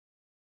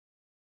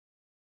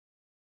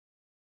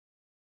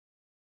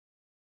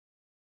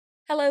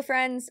Hello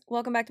friends,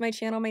 welcome back to my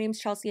channel. My name's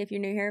Chelsea. If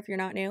you're new here, if you're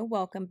not new,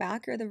 welcome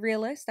back. You're the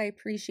realist. I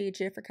appreciate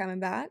you for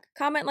coming back.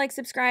 Comment, like,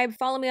 subscribe,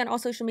 follow me on all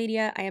social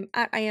media. I am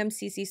at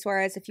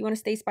CCSUAREZ. If you want to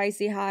stay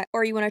spicy hot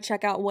or you want to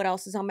check out what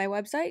else is on my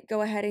website,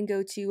 go ahead and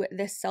go to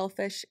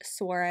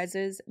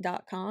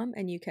theselfishsuarezes.com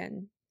and you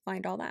can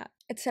find all that.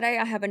 Today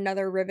I have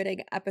another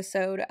riveting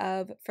episode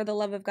of For the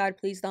Love of God,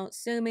 Please Don't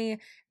Sue Me.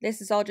 This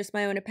is all just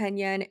my own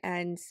opinion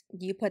and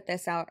you put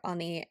this out on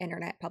the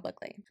internet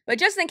publicly. But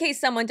just in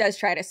case someone does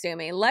try to sue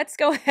me, let's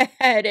go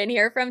ahead and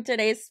hear from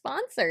today's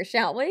sponsor,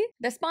 shall we?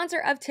 The sponsor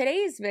of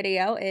today's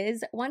video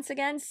is, once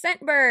again,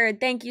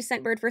 Scentbird. Thank you,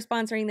 Scentbird, for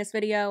sponsoring this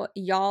video.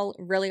 Y'all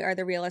really are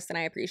the realists and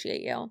I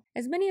appreciate you.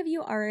 As many of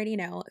you already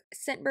know,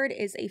 Scentbird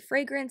is a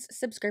fragrance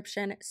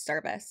subscription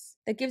service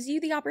that gives you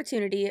the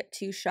opportunity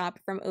to shop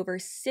from over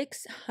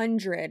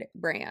 600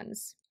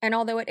 brands. And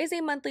although it is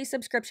a monthly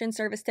subscription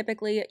service,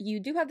 typically,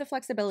 you do have the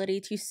flexibility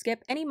to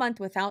skip any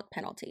month without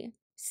penalty.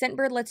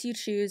 Scentbird lets you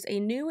choose a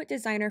new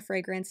designer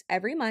fragrance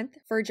every month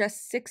for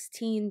just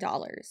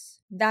 $16.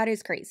 That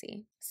is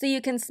crazy. So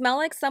you can smell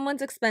like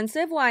someone's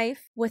expensive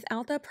wife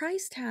without the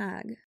price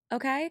tag.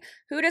 Okay?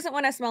 Who doesn't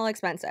want to smell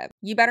expensive?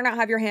 You better not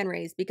have your hand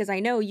raised because I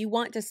know you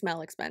want to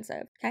smell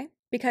expensive. Okay?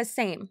 Because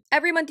same.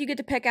 Every month you get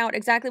to pick out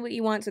exactly what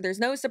you want, so there's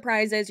no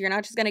surprises. You're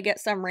not just going to get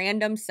some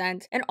random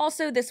scent. And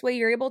also this way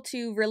you're able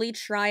to really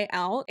try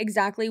out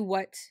exactly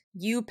what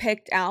you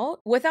picked out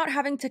without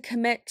having to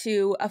commit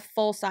to a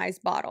full-size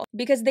bottle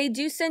because they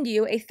do send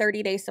you a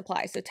 30-day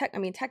supply. So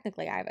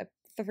technically I have a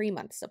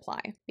 3-month supply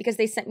because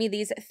they sent me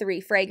these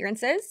 3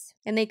 fragrances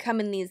and they come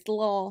in these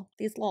little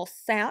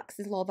sacks,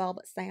 these little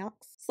velvet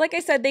sacks. So like I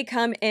said, they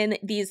come in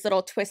these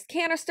little twist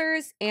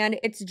canisters and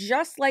it's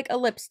just like a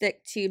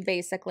lipstick tube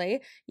basically.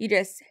 You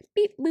just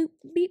beep, boop,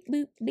 beep,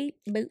 boop, beep,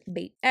 boop,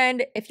 beep.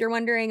 And if you're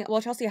wondering,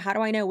 well, Chelsea, how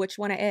do I know which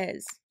one it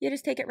is? You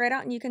just take it right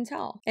out and you can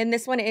tell. And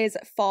this one is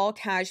Fall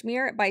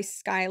Cashmere by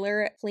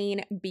Skylar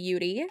Clean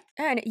Beauty.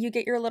 And you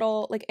get your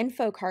little like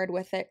info card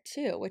with it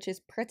too, which is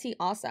pretty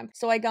awesome.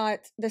 So I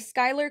got the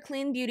Skylar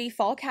Clean Beauty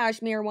Fall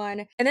Cashmere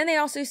one. And then they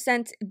also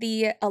sent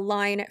the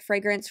Align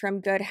fragrance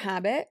from Good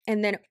Habit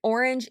and then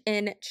Orange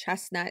in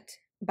Chestnut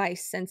by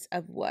Sense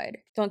of Wood.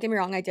 Don't get me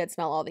wrong, I did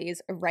smell all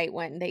these right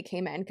when they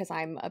came in because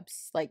I'm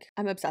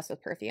obsessed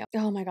with perfume.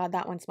 Oh my god,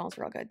 that one smells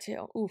real good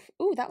too. Oof.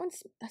 Ooh, that one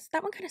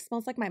kind of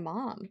smells like my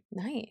mom.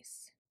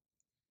 Nice.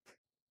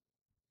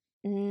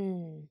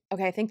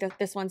 Okay, I think that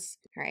this one's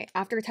all right.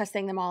 After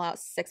testing them all out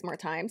 6 more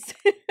times,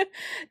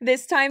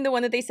 this time the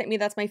one that they sent me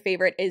that's my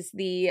favorite is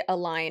the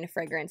Align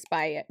fragrance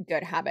by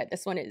Good Habit.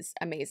 This one is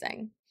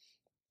amazing.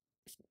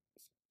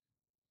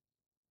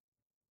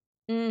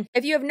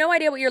 If you have no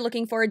idea what you're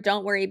looking for,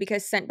 don't worry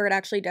because Scentbird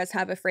actually does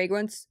have a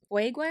fragrance?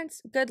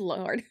 Good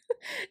lord.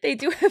 They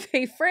do have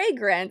a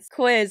fragrance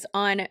quiz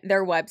on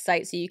their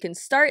website. So you can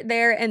start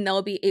there and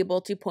they'll be able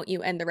to point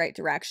you in the right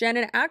direction.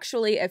 And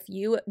actually, if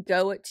you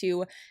go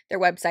to their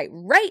website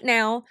right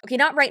now, okay,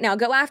 not right now,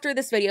 go after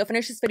this video,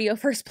 finish this video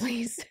first,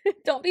 please.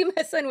 Don't be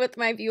messing with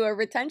my viewer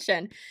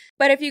retention.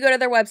 But if you go to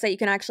their website, you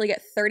can actually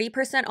get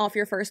 30% off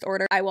your first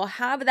order. I will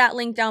have that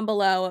link down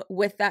below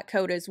with that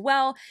code as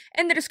well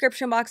in the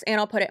description box,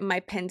 and I'll put it in my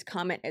pinned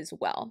comment as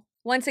well.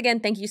 Once again,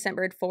 thank you,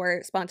 Scentbird,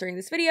 for sponsoring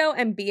this video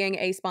and being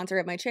a sponsor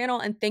of my channel.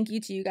 And thank you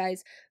to you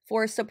guys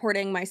for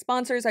supporting my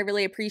sponsors. I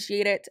really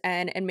appreciate it.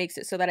 And it makes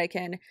it so that I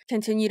can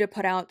continue to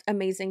put out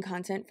amazing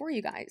content for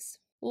you guys.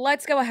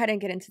 Let's go ahead and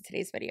get into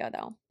today's video,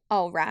 though.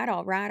 All right.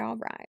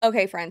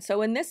 Okay, friends.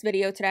 So in this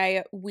video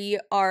today, we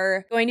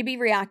are going to be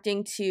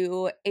reacting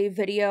to a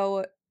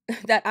video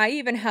that I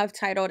even have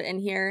titled in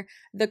here,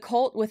 The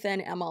Cult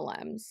Within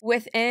MLMs.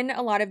 Within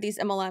a lot of these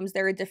MLMs,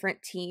 there are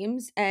different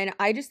teams, and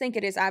I just think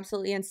it is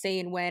absolutely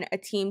insane when a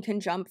team can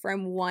jump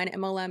from one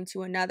MLM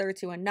to another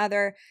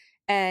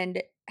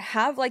and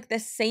have like the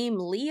same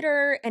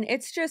leader, and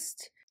it's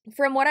just...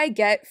 From what I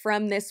get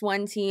from this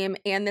one team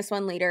and this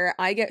one leader,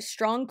 I get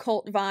strong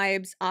cult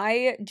vibes.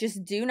 I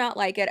just do not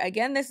like it.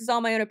 Again, this is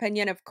all my own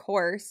opinion, of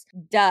course,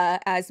 duh,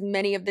 as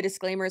many of the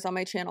disclaimers on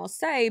my channel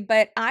say,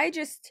 but I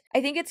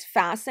think it's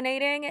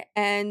fascinating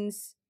and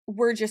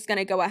we're just going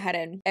to go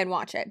ahead and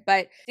watch it.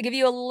 But to give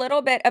you a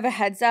little bit of a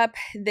heads up,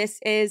 this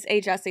is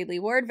a Jessie Lee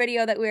Ward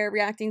video that we're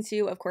reacting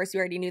to. Of course, you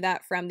already knew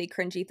that from the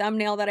cringy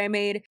thumbnail that I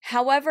made.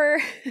 However,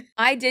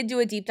 I did do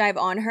a deep dive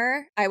on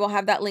her. I will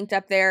have that linked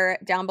up there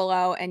down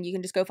below and you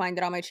can just go find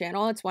it on my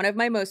channel. It's one of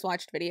my most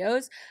watched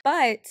videos.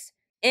 But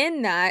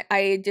in that,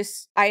 I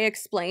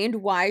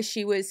explained why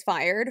she was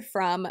fired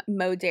from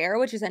Modere,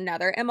 which is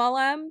another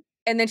MLM.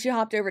 And then she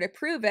hopped over to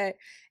Pruvit.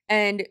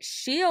 And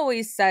she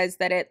always says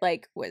that it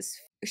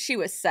she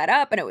was set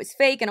up and it was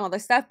fake and all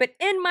this stuff. But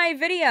in my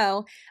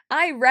video,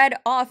 I read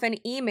off an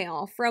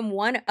email from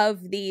one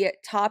of the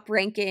top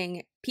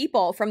ranking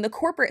people from the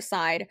corporate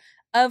side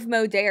of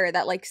Modere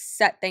that like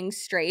set things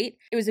straight.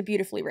 It was a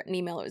beautifully written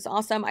email. It was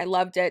awesome. I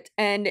loved it.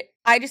 And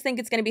I just think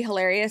it's going to be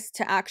hilarious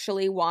to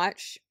actually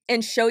watch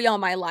and show y'all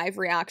my live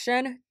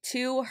reaction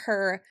to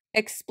her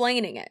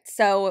explaining it.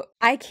 So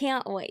I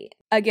can't wait.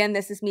 Again,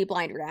 this is me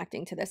blind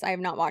reacting to this. I have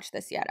not watched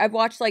this yet. I've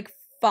watched like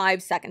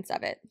 5 seconds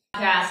of it.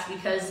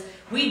 Because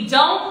we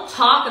don't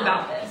talk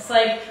about this.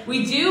 Like,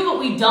 we do, but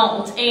we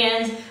don't.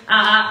 And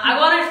I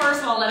want to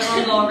first of all let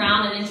everyone go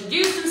around and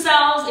introduce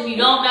themselves. If you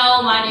don't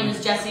know, my name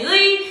is Jessie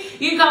Lee.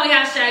 You can call me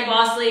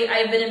 #BossLee.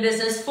 I've been in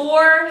business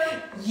for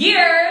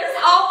years.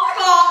 Oh my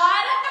God.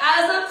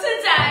 As of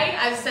today,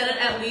 I've said it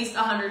at least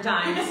 100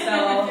 times.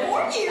 So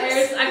 4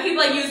 years. I keep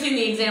like using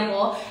the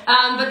example.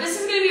 But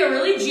this is going to be a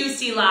really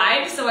juicy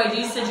live. So I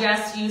do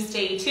suggest you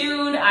stay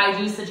tuned. I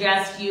do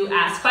suggest you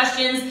ask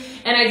questions.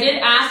 And I did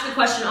ask a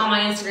question on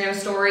my Instagram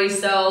story.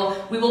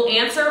 So we will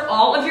answer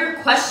all of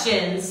your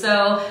questions.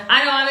 So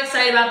I know I'm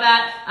excited about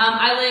that.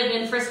 I live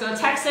in Frisco,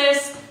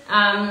 Texas.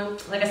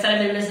 Like I said, I've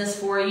been in business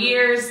for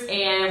years,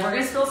 and we're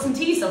gonna spill some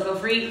tea, so feel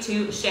free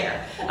to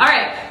share. All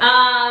right,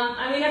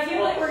 I mean, I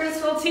feel like we're gonna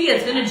spill tea.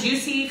 It's been a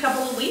juicy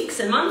couple of weeks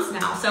and months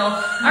now. So,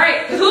 all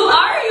right, who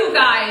are you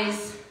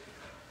guys?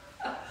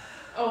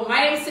 Oh,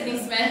 my name is Sydney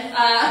Smith.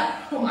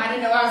 Well, I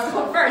didn't know I was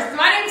going first.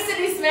 My name is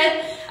Sydney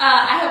Smith.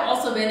 I have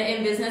also been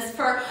in business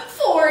for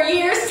 4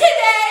 years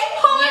today.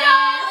 Oh my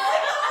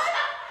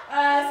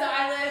God! So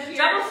I live here.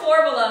 Drop a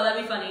 4 below.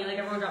 That'd be funny. Like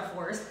everyone drop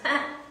 4s.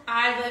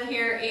 I live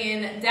here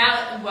in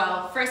Dallas,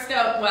 well,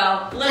 Frisco,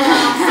 well, somewhere.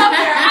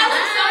 I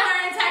live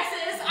somewhere in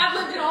Texas. I've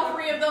lived in all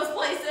 3 of those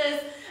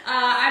places.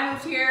 I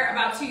moved here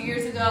about 2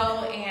 years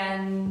ago,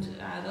 and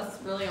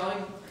that's really all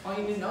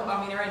you need to know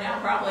about me right now,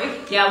 probably.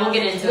 Yeah, we'll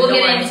get into it. We'll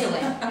get into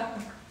it.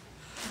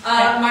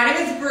 My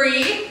name is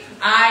Bree.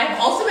 I've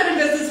also been in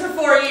business for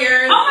 4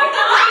 years. Oh my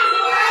God!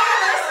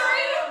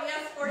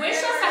 Yes, 4 Wish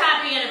years. us a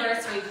happy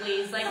anniversary,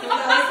 please. Like, can we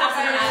please have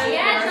some happy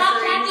Yeah,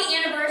 drop anniversaries?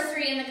 happy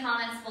anniversary in the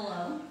comments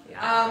below.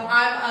 I'm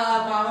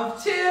a mom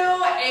of 2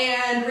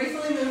 and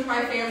recently moved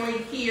my family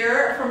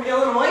here from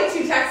Illinois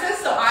to Texas.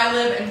 So I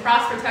live in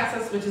Prosper,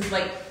 Texas, which is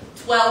like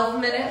 12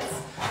 minutes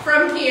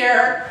from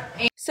here.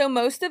 So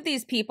most of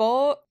these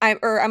people,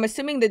 I'm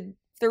assuming the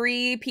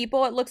 3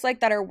 people it looks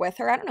like that are with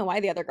her. I don't know why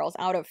the other girl's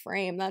out of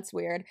frame. That's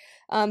weird.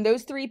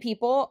 Those 3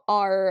 people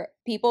are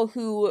people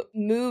who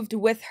moved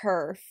with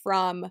her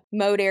from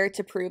Modare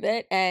to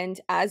Pruvit. And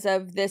as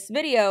of this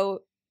video,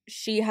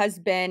 she has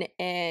been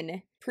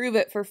in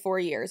Pruvit for 4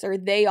 years, or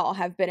they all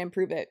have been in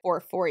Pruvit for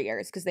 4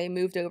 years because they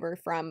moved over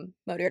from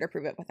Modare to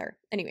Pruvit with her.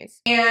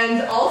 Anyways.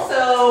 And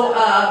also,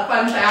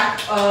 fun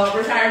fact,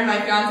 retired my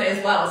fiance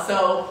as well.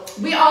 So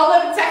we all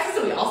live in Texas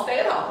and we all stay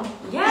at home.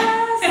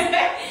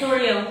 Yes! Who are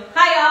you?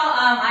 Hi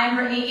y'all, I'm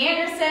Brittany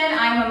Anderson.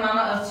 I'm a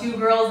mama of 2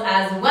 girls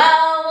as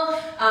well.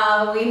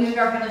 We moved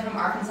our family from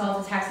Arkansas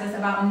to Texas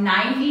about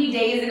 90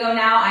 days ago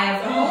now. I,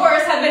 of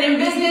course, have been in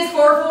business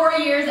for 4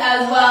 years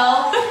as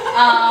well.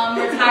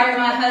 Retired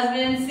my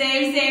husband,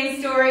 same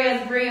story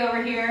as Bree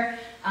over here.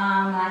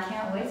 I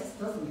can't wait to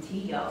spill some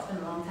tea, y'all. It's been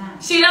a long time.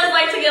 She does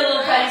like to get a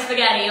little petty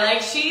spaghetti.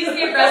 Like, she's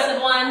the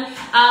aggressive one.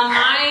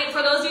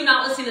 For those of you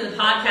not listening to the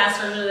podcast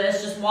version of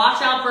this, just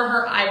watch out for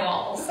her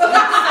eyeballs. So,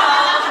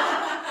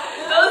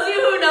 those of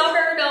you who know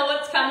her know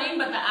what's coming,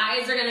 but the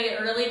eyes are going to get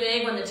really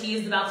big when the tea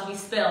is about to be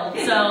spilled.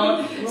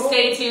 So,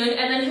 stay tuned.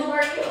 And then who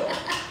are you?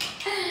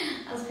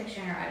 I was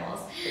picturing her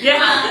eyeballs. Yeah.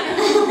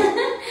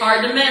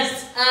 Hard to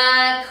miss.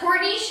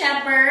 Courtney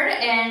Shepard,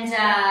 and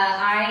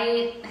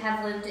I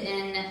have lived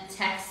in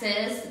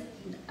Texas,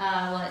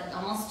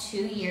 almost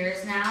 2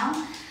 years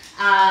now.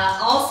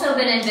 Also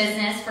been in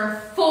business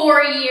for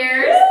 4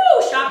 years.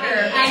 Woo!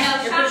 Shocker. I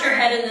know, You put your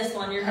head in this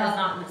one. Your head's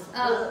not in this one.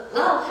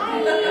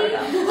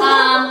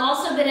 Hi.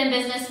 Also been in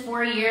business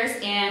 4 years,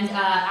 and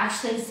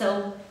actually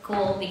so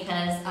cool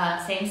because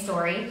same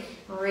story.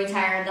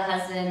 Retired the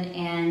husband,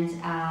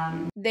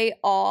 and They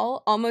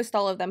almost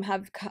all of them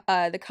have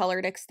the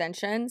colored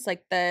extensions,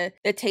 like the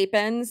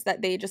tape-ins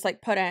that they just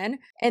like put in.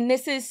 And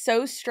this is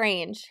so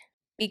strange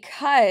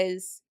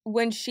because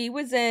when she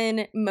was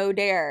in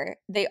Modare,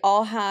 they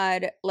all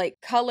had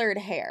like colored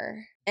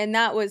hair, and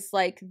that was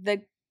like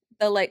the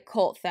like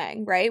cult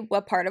thing, right?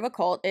 What part of a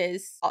cult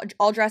is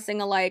all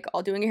dressing alike,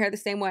 all doing your hair the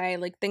same way,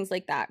 like things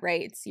like that,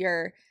 right? It's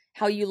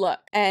how you look.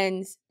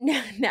 And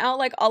now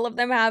like all of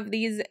them have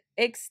these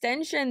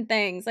extension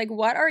things. Like,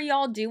 what are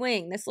y'all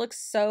doing? This looks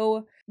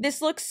so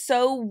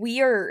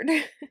weird.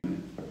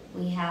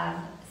 we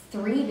have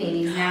 3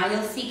 babies now.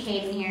 You'll see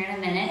Kaden here in a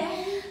minute.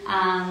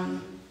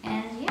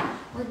 And yeah,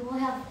 we'll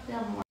have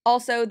more.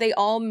 Also, they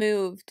all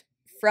moved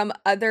from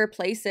other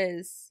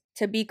places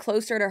to be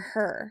closer to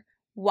her.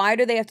 Why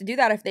do they have to do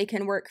that if they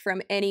can work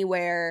from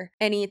anywhere,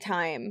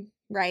 anytime,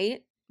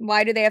 right?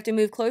 Why do they have to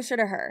move closer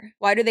to her?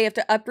 Why do they have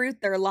to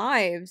uproot their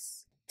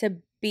lives to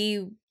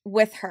be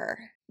with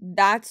her?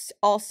 That's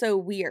also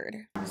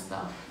weird.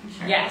 Sure.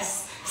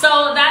 Yes.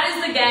 So that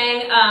is the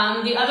gang.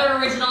 The other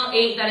original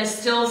 8 that is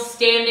still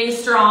standing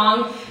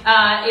strong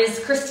is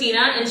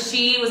Christina, and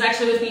she was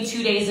actually with me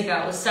 2 days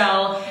ago.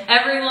 So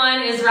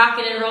everyone is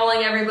rocking and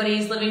rolling.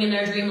 Everybody's living in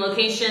their dream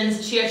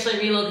locations. She actually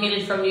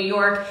relocated from New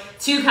York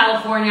to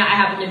California. I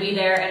happened to be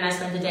there, and I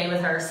spent the day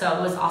with her, so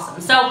it was awesome.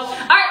 So, all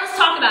right, let's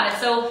talk about it.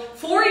 So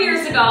 4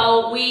 years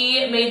ago,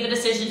 we made the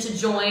decision to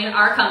join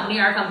our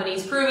company. Our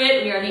company's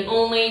Pruvit. We are the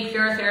only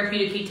pure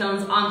therapeutic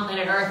ketones on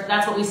planet Earth.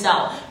 That's what we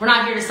sell. We're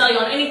not here to sell you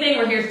on anything.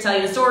 We're here to tell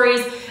you the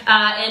stories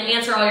and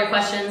answer all your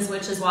questions,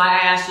 which is why I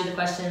asked you the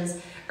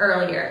questions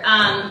earlier.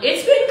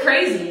 It's been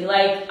crazy.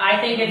 Like, I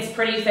think it's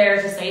pretty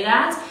fair to say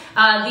that.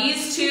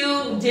 These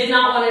two did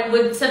not want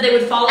to, said they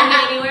would follow me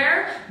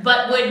anywhere,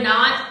 but would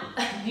not.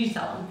 You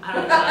tell them. I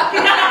don't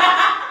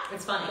know.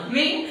 It's funny.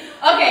 Me?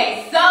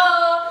 Okay, so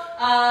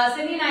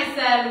Cindy and I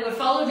said we would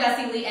follow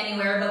Jessie Lee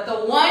anywhere, but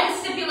the one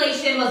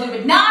stipulation was we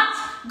would not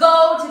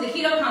go to the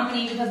keto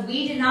company because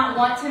we did not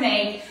want to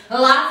make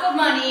lots of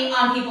money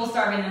on people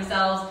starving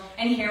themselves.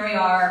 And here we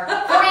are,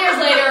 4 years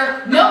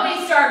later,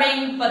 nobody's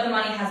starving, but the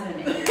money has been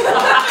made.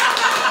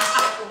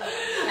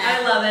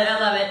 I love it. I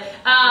love it.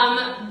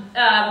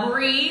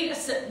 Bree,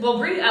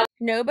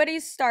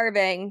 Nobody's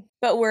starving,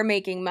 but we're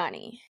making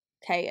money.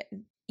 Okay.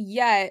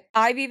 Yet,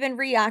 I've even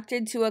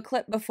reacted to a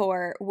clip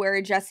before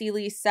where Jessie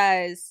Lee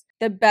says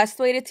the best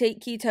way to take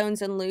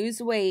ketones and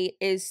lose weight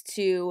is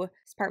to,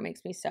 this part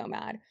makes me so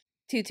mad,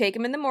 to take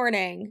them in the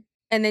morning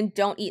and then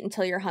don't eat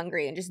until you're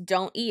hungry, and just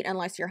don't eat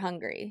unless you're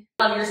hungry.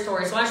 I love your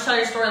story. So why don't you tell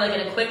your story like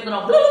in a quick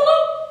little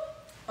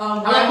I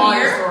love all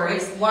your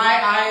stories. Why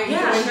I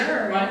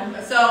sure.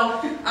 So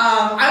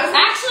I was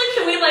actually,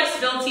 can we like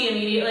spill tea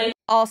immediately?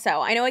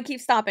 Also, I know I keep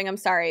stopping, I'm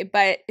sorry,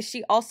 but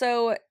she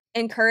also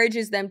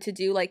encourages them to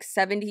do like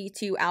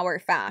 72-hour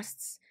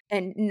fasts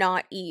and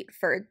not eat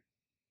for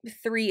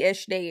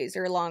 3-ish days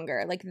or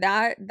longer. Like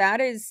that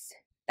is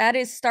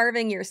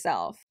starving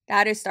yourself.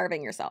 That is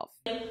starving yourself.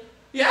 Yeah.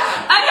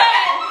 Okay.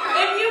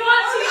 If you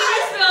want to,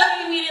 just spill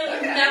it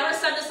immediately. We've never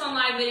said this on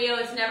live video.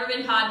 It's never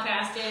been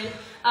podcasted.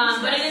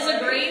 But it is a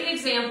great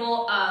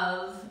example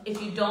of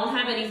if you don't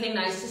have anything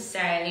nice to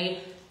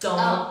say,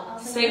 don't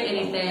say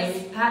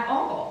anything at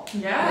all.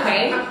 Yeah.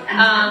 Okay?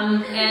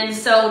 And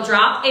so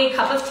drop a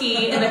cup of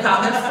tea in the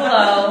comments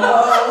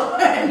below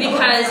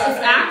because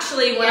it's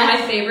actually one of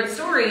my favorite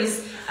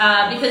stories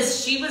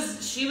because she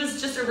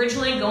was just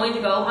originally going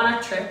to go on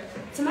a trip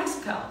to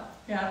Mexico.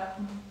 Yeah.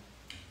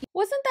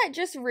 Wasn't that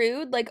just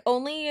rude? Like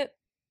only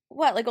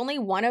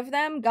one of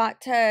them got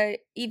to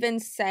even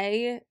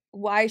say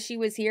why she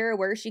was here or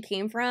where she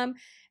came from,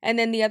 and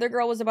then the other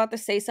girl was about to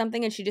say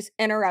something and she just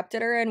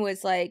interrupted her and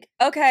was like,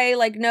 okay,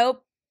 like,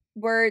 nope,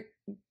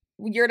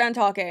 you're done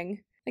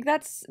talking. Like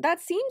that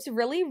seems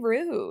really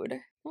rude.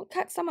 Don't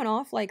cut someone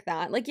off like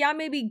that. Like, yeah,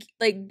 maybe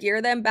like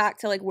gear them back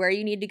to like where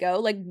you need to go.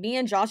 Like me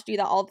and Josh do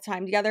that all the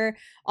time together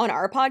on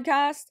our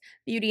podcast,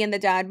 Beauty and the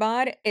Dad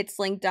Bod. It's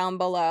linked down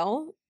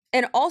below.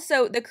 And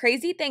also the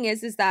crazy thing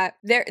is that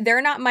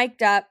they're not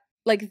mic'd up.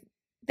 Like,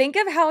 think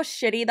of how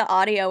shitty the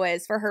audio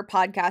is for her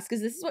podcast,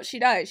 because this is what she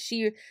does.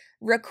 She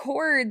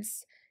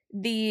records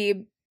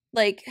the,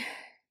 like,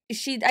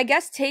 she, I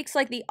guess, takes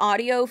like the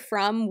audio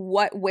from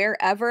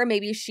wherever.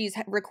 Maybe she's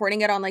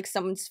recording it on like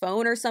someone's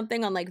phone or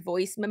something, on like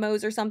voice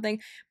memos or something,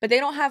 but they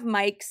don't have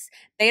mics.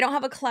 They don't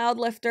have a cloud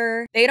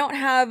lifter. They don't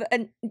have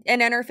an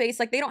interface.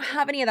 Like, they don't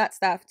have any of that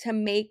stuff to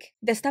make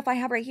the stuff I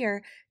have right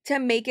here to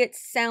make it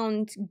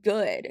sound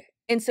good.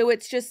 And so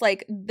it's just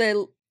like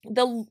the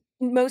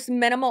most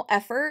minimal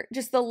effort,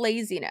 just the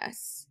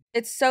laziness.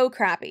 It's so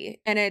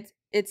crappy, and it's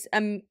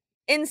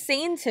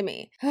insane to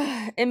me.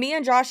 And me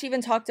and Josh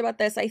even talked about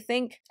this. I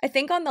think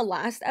on the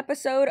last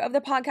episode of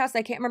the podcast,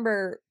 I can't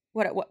remember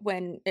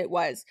when it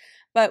was,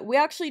 but we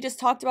actually just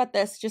talked about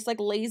this, just like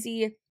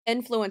lazy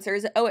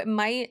influencers. Oh, it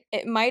might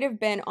have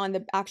been on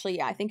the, actually,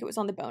 yeah, I think it was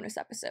on the bonus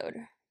episode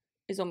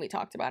is when we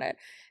talked about it,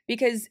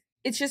 because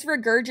it's just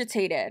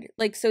regurgitated.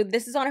 Like, so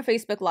this is on a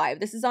Facebook Live.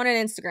 This is on an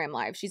Instagram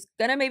Live. She's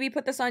gonna maybe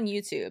put this on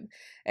YouTube.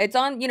 It's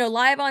on,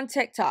 live on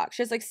TikTok.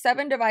 She has like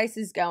 7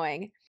 devices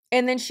going.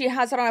 And then she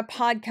has it on a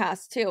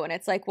podcast too. And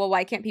it's like, well,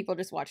 why can't people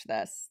just watch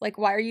this? Like,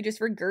 why are you just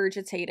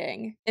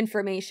regurgitating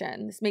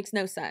information? This makes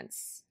no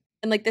sense.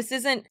 And like, this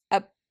isn't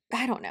a,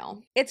 I don't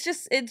know. It's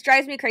just, it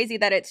drives me crazy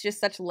that it's just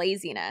such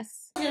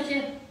laziness.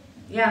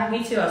 Yeah,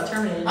 me too. I was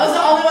terminated. I was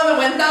the only one that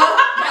went though.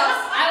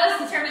 I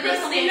was terminated.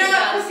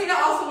 Christina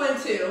also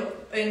went too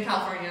in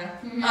California.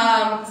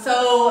 Mm-hmm.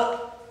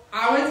 So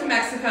I went to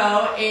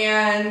Mexico,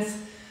 and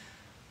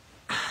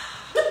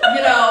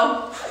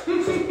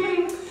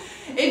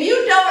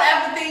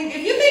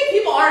if you think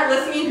people aren't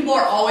listening, people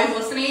are always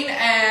listening.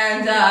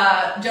 And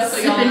just so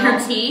y'all know,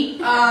 her tea.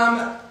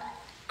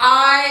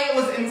 I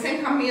was in the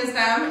same company as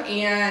them,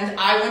 and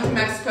I went to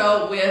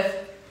Mexico with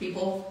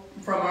people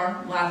from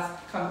our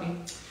last company.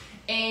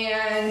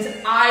 And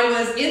I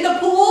was in the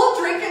pool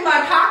drinking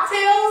my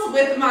cocktails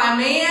with my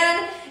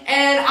man,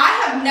 and I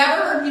have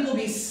never heard people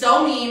be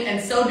so mean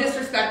and so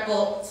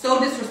disrespectful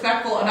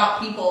about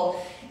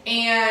people.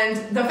 And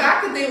the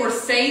fact that they were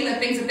saying the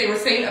things that they were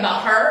saying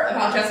about her,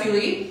 about Jessie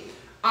Lee,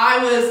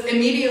 I was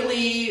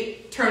immediately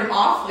turned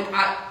off.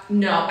 Like,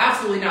 no,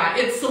 absolutely not.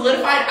 It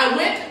solidified. I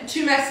went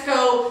to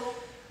Mexico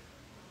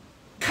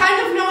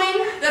kind of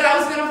knowing that I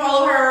was going to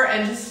follow her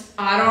and just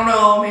I don't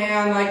know,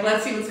 man, like,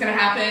 let's see what's gonna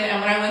happen. And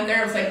when I went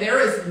there, I was like,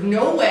 there is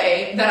no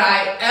way that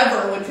I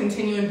ever would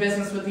continue in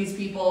business with these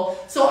people.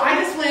 So I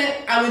just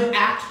went, I would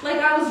act like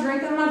I was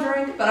drinking my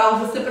drink, but I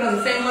was just sipping on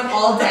the same one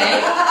all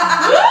day.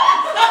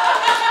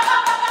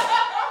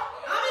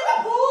 I'm in the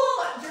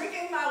pool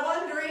drinking my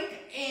one drink,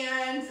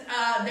 and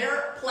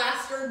they're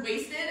plastered,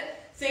 wasted,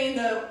 saying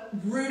the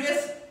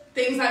rudest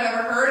things I've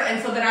ever heard,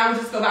 and so then I would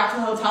just go back to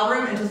the hotel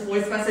room and just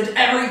voice message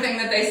everything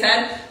that they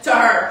said to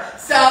her.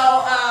 So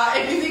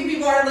if you think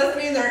people aren't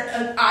listening,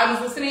 I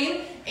was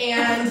listening,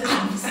 and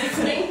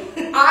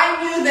I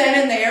knew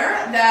then and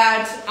there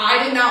that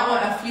I did not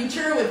want a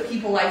future with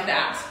people like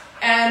that.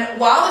 And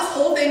while this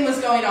whole thing was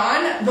going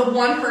on, the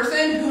one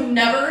person who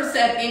never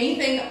said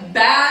anything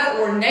bad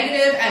or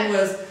negative and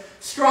was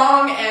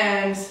strong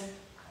and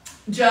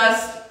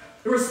just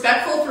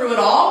respectful through it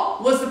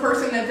all was the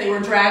person that they were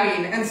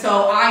dragging. And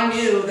so I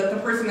knew that the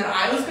person that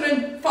I was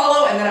going to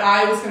follow and that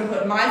I was going to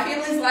put my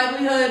family's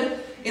livelihood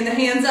in the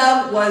hands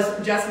of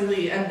was Jessie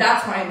Lee. And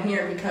that's why I'm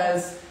here,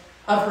 because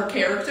of her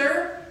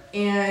character.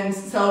 And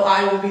so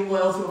I will be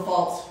loyal to a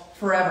fault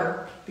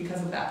forever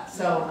because of that.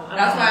 So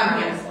that's why I'm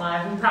here.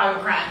 I'm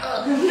probably crying.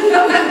 So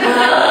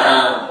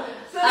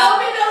don't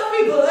be those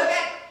people,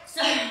 okay?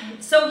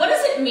 So what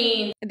does it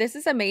mean? This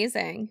is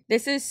amazing.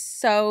 This is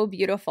so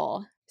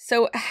beautiful.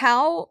 So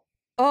how,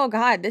 oh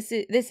God, this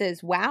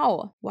is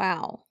wow.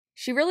 Wow.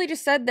 She really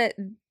just said that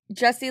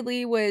Jessie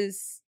Lee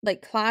was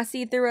like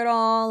classy through it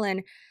all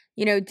and,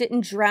 you know,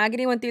 didn't drag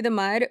anyone through the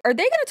mud. Are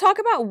they going to talk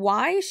about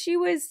why she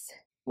was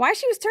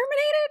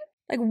terminated?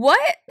 Like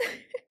what?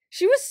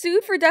 She was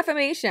sued for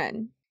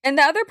defamation and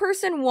the other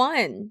person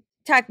won.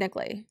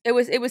 Technically, it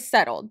was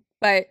settled,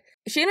 but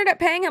she ended up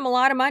paying him a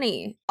lot of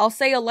money. I'll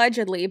say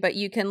allegedly, but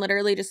you can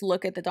literally just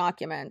look at the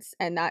documents.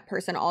 And that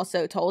person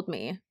also told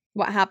me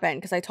what happened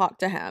because I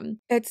talked to him.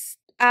 It's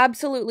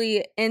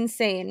absolutely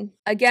insane.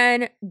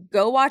 Again,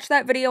 go watch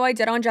that video I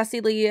did on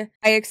Jessie Lee.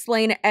 I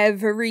explain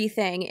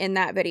everything in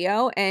that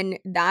video, and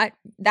that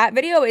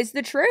video is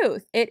the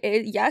truth. It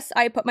is, yes,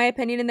 I put my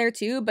opinion in there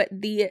too, but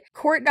the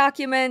court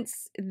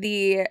documents,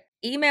 the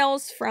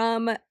emails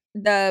from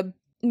the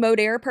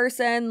Modere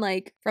person,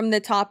 like from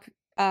the top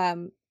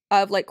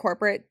of like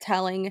corporate,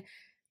 telling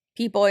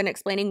people and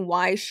explaining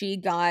why she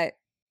got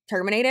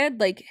terminated,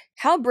 like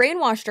how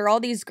brainwashed are all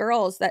these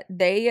girls that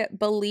they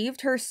believed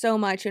her so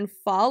much and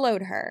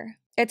followed her.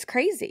 It's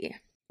crazy.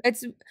 I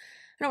don't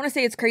want to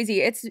say it's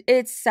crazy.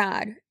 It's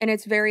sad and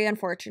it's very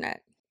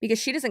unfortunate because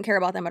she doesn't care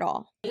about them at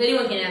all. If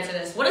anyone can answer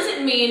this, what does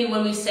it mean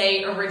when we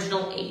say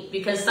original 8?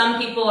 Because some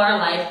people are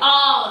like,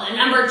 oh, the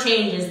number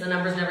changes. The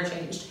number's never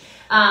changed.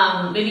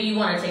 Maybe you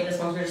want to take this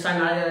one, we were just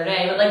talking about it the other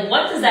day, but like,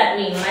 what does that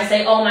mean when I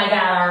say, oh my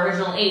God, our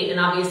original 8? And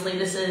obviously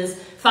this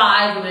is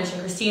 5, you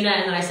mentioned Christina,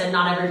 and then I said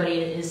not everybody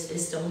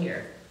is still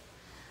here.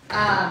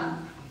 I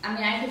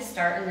mean, I could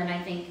start, and then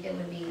I think it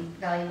would be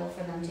valuable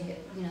for them to get,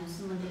 you know,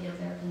 someone to give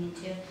their opinion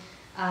too.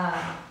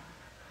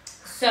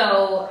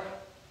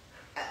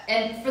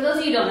 And for those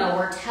of you who don't know,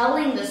 we're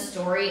telling the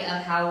story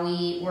of how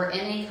we were in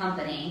a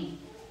company,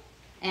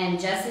 and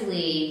Jessie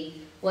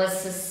Lee was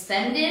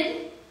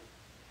suspended.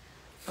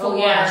 Oh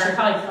yeah, I should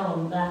probably tell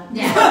them that.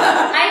 Yeah.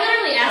 I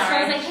literally asked her,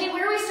 I was like, hey,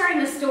 where are we starting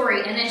this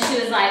story? And then she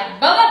was like,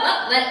 blah,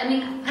 blah, blah. I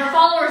mean, her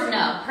followers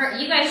know.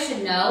 You guys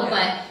should know,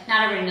 but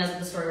not everybody knows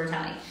the story we're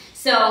telling.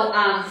 So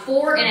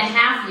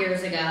 4.5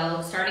 years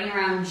ago, starting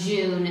around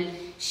June,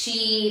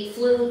 she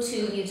flew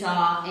to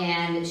Utah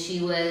and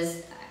she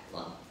was,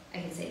 well,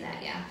 I can say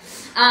that, yeah.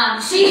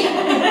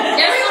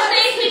 Everyone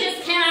thinks we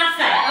just cannot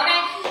say, okay?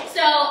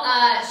 So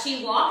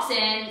she walks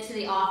into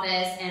the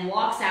office and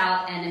walks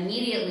out, and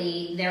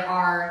immediately there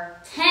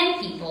are 10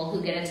 people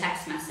who get a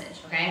text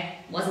message, okay?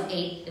 It wasn't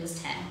 8, it was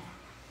 10.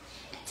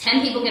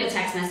 10 people get a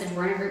text message,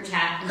 we're in a group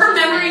chat. Her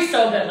memory's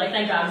so good, like,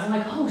 thank God. I'm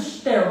like, oh,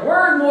 there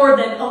were more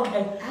than,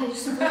 okay. I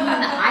just put you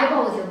in the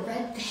eyeball with your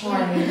red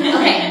pen.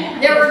 Okay,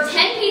 there were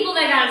 10 people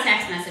that got a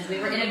text message. We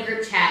were in a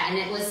group chat, and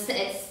it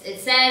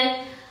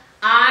said,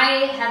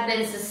 I have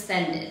been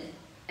suspended.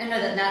 Oh, no,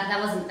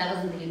 that wasn't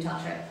the Utah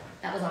trip.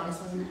 That was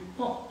August, wasn't it?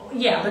 Well,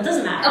 yeah, but it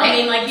doesn't matter. Okay. I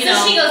mean, like, you so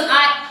know. She goes,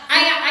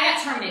 I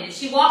got terminated.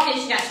 She walked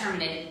in, she got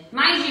terminated.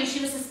 Mind you,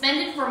 she was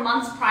suspended for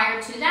months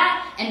prior to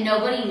that, and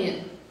nobody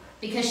knew.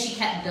 Because she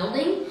kept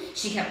building,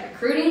 she kept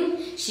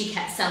recruiting, she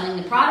kept selling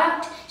the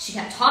product, she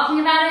kept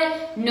talking about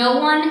it. No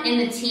one in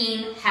the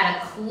team had a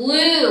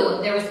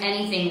clue there was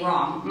anything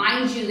wrong.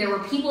 Mind you, there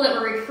were people that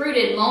were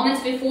recruited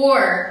moments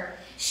before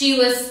she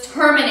was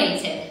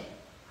terminated.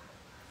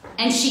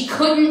 And she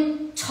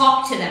couldn't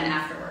talk to them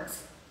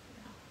afterwards.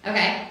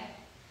 Okay?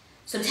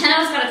 So 10 of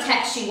us got a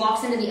text. She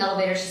walks into the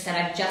elevator. She said,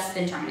 I've just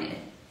been terminated.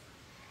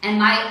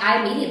 And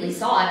I immediately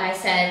saw it. And I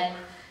said,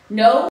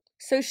 no.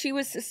 So she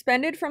was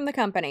suspended from the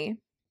company,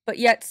 but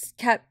yet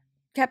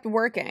kept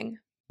working.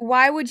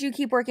 Why would you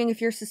keep working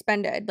if you're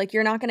suspended? Like,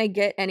 you're not going to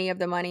get any of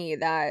the money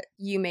that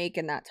you make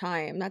in that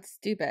time. That's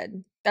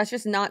stupid. That's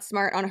just not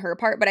smart on her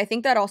part. But I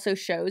think that also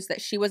shows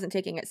that she wasn't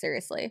taking it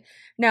seriously.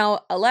 Now,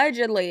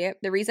 allegedly,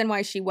 the reason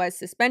why she was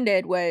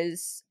suspended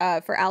was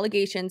for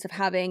allegations of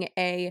having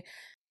a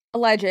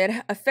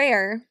alleged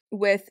affair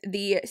with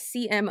the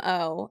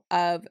CMO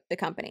of the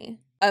company,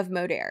 of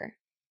Modere.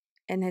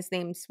 And his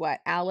name's what?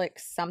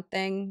 Alex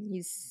something.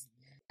 He's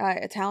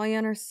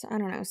Italian or I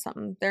don't know,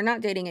 something. They're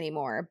not dating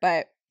anymore,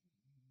 but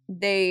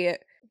they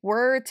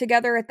were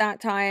together at that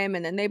time,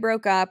 and then they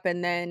broke up,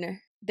 and then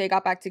they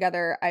got back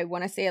together. I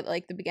want to say at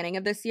like the beginning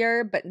of this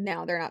year, but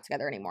now they're not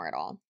together anymore at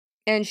all.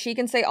 And she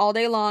can say all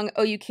day long,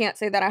 oh, you can't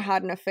say that I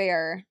had an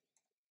affair.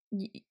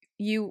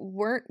 You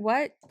weren't,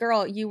 what?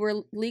 Girl, you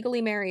were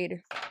legally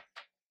married.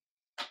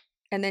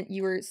 And then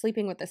you were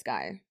sleeping with this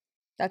guy.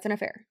 That's an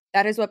affair.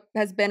 That is what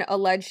has been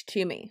alleged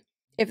to me.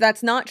 If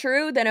that's not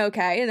true, then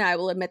okay, and I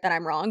will admit that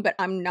I'm wrong, but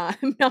I'm not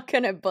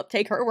gonna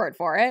take her word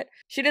for it.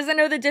 She doesn't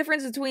know the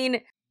difference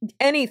between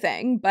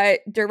anything but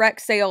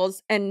direct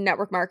sales and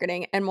network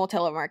marketing and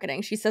multi-level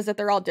marketing. She says that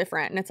they're all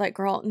different, and it's like,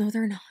 girl, no,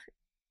 they're not.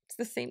 It's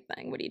the same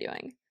thing. What are you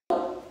doing?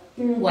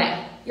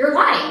 Way. You're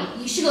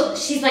lying. You should go.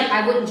 She's like,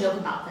 I wouldn't joke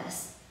about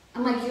this.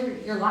 I'm like,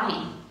 you're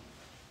lying.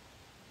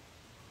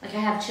 Like, I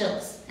have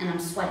chills and I'm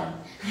sweating.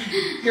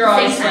 You're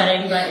always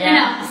sweating, but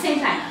yeah. I know, same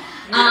time.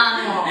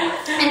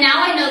 And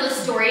now I know the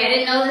story. I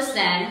didn't know this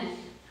then.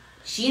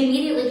 She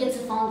immediately gets a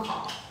phone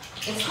call.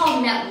 It's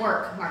called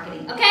network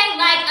marketing. Okay,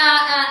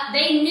 like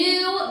they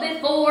knew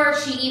before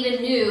she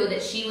even knew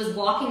that she was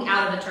walking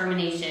out of a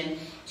termination.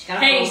 She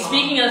got a phone call.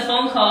 Speaking of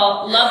phone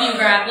call, love you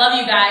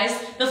guys.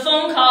 The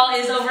phone call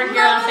is over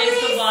here on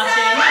Facebook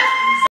watching.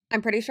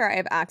 I'm pretty sure I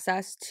have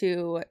access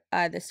to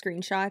the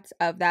screenshots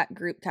of that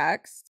group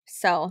text,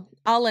 so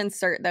I'll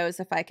insert those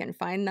if I can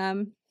find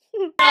them.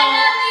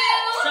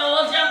 So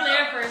we'll jump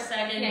there for a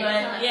second,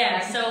 but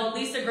yeah, so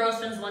Lisa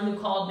Grossman's the one who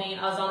called me.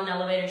 I was on an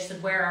elevator. She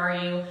said, where are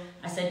you?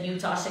 I said,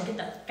 Utah. She said, get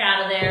the fuck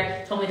out of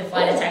there. Told me to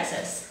fly to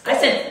Texas. I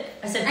said,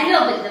 I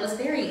know, but that was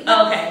very...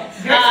 Oh, okay.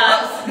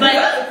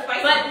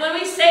 But when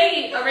we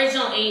say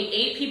original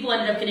eight people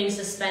ended up getting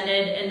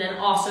suspended and then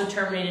also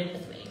terminated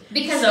with me.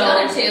 Because the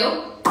other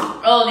two...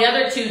 Oh, the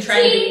other two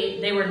tried to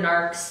be... They were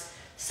narcs.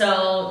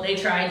 So they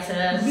tried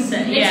to... It's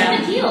a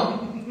big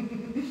deal.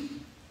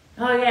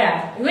 Oh,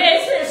 yeah.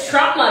 It's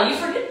trauma. You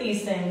forget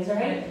these things,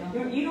 right?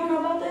 You don't know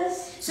about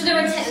this? So there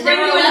were 11 Look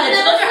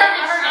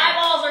at her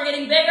eyeballs are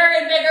getting bigger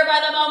and bigger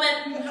by the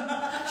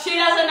moment. She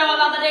doesn't know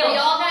about the deal. They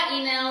all got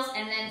emails,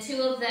 and then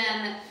two of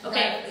them...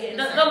 Okay,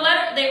 the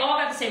letter, they all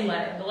got the same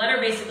letter. The letter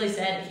basically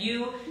said, if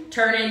you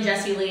turn in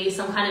Jessie Lee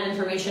some kind of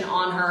information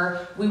on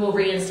her, we will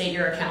reinstate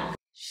your account.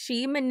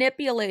 She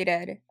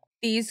manipulated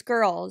these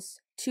girls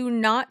to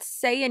not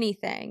say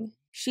anything.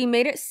 She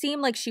made it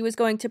seem like she was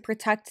going to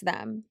protect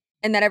them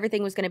and that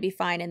everything was going to be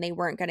fine and they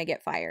weren't going to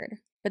get fired.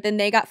 But then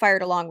they got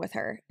fired along with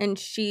her. And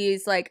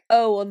she's like,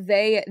 oh, well,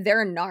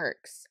 they're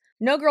narcs.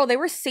 No, girl, they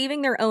were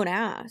saving their own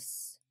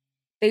ass.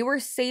 They were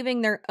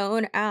saving their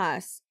own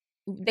ass.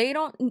 They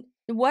don't...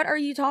 What are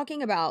you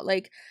talking about?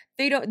 Like,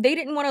 they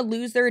didn't want to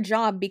lose their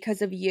job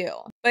because of you.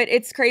 But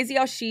it's crazy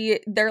how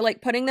they're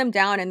like putting them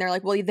down and they're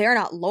like, well, they're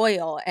not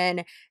loyal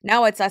and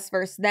now it's us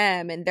versus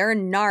them and they're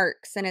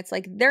narcs. And it's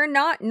like, they're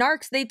not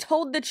narcs. They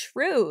told the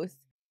truth.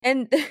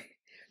 And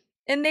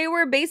they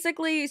were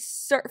basically,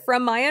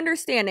 from my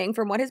understanding,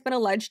 from what has been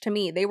alleged to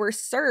me, they were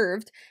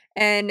served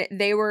and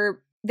they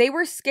were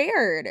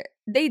scared.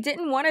 They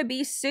didn't want to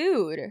be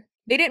sued.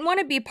 They didn't want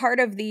to be part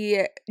of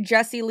the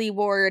Jessie Lee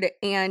Ward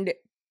and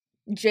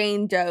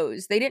Jane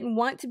Doe's. They didn't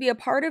want to be a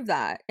part of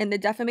that in the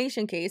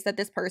defamation case that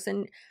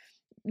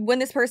when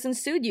this person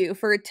sued you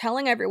for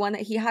telling everyone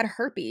that he had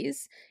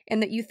herpes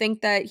and that you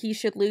think that he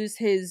should lose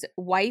his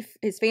wife,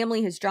 his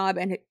family, his job,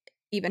 and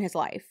even his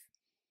life.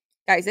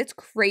 Guys, it's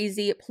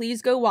crazy.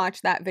 Please go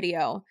watch that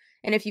video.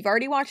 And if you've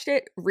already watched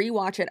it,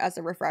 rewatch it as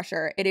a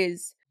refresher. It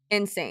is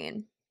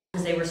insane.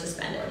 They were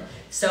suspended.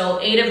 So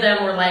 8 of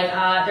them were like,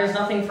 there's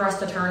nothing for us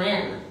to turn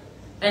in.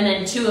 And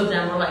then 2 of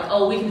them were like,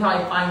 oh, we can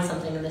probably find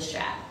something in this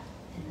chat.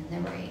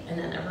 And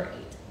then there were 8.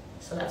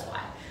 So that's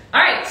why. All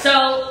right,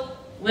 so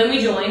when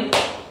we joined,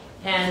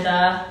 and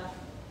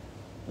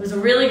it was a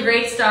really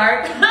great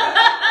start.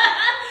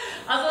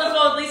 I was on the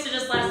phone with Lisa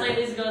just last night.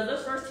 Lisa goes,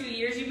 those first 2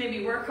 years, you made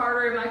me work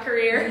harder in my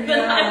career than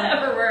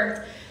I've ever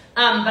worked.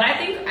 But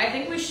I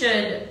think we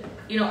should,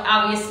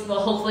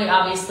 hopefully,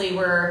 obviously,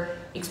 we're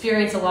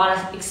experiencing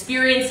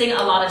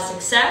a lot of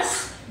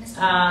success.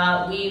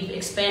 We've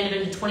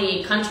expanded into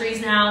 28 countries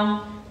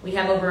now. We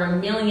have over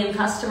 1 million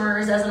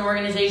customers as an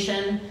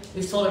organization.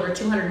 We've sold over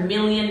 $200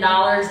 million in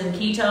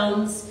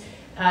ketones.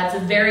 It's a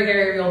very,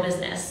 very real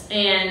business.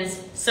 And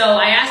so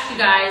I asked you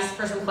guys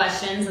for some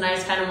questions, and I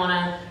just kind of want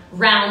to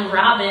round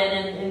robin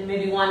and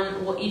maybe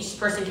each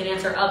person can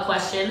answer a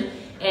question.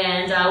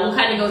 And we'll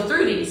kind of go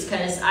through these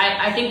because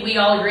I think we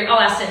all agree. I'll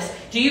ask this.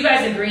 Do you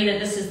guys agree that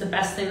this is the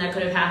best thing that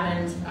could have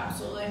happened?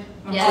 Absolutely.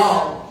 Yes.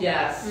 Oh,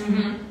 yes.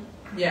 Mm-hmm.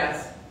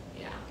 Yes.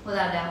 Yeah.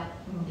 Without a doubt.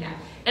 Yeah.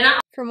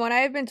 And from what I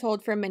have been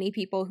told from many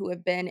people who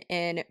have been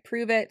in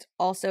Pruvit,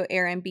 also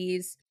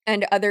Airbnbs,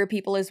 and other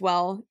people as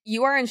well,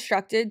 you are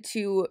instructed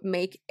to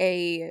make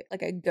a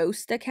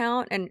ghost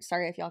account. And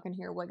sorry if y'all can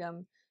hear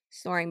Wiggum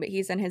snoring, but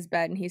he's in his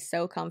bed and he's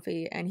so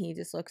comfy and he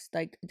just looks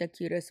like the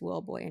cutest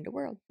little boy in the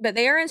world. But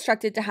they are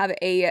instructed to have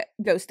a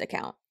ghost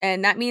account.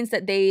 And that means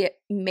that they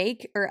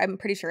make, or I'm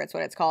pretty sure it's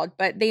what it's called,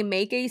 but they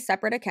make a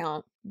separate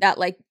account that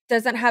like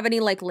doesn't have any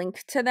like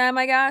link to them,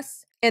 I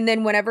guess. And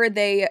then whenever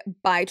they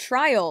buy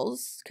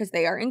trials, because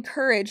they are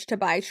encouraged to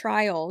buy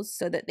trials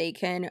so that they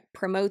can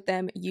promote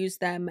them, use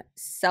them,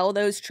 sell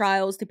those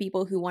trials to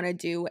people who want to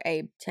do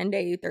a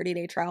 10-day,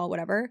 30-day trial,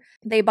 whatever.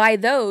 They buy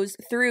those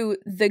through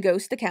the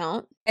ghost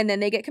account and then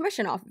they get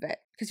commission off of it.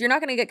 Because you're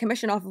not going to get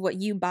commission off of what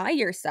you buy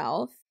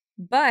yourself.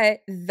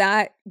 But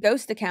that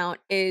ghost account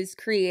is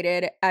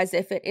created as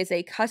if it is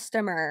a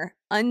customer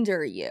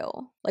under you.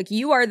 Like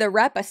you are the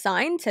rep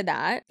assigned to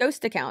that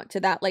ghost account, to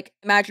that like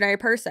imaginary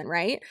person,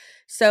 right?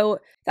 So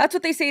that's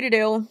what they say to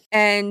do.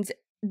 And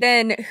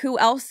then who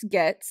else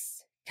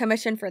gets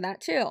commission for that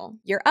too?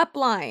 Your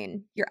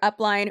upline. Your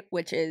upline,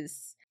 which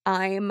is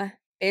I'm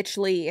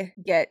Bitchly,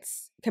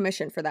 gets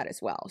commission for that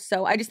as well.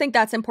 So I just think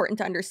that's important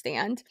to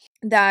understand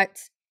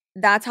that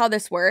that's how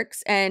this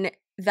works. And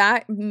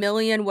that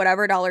million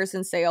whatever dollars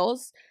in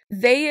sales,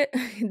 they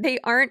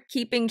aren't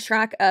keeping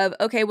track of,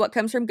 okay, what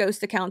comes from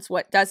ghost accounts,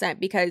 what doesn't,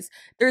 because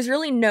there's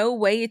really no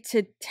way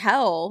to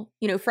tell,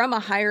 you know, from a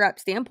higher up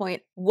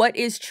standpoint, what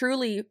is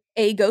truly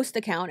a ghost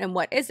account and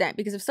what isn't.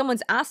 Because if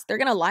someone's asked, they're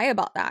going to lie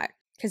about that.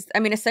 Because, I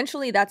mean,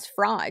 essentially that's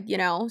fraud, you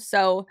know?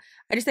 So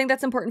I just think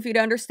that's important for you to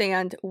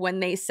understand when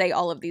they say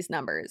all of these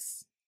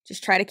numbers.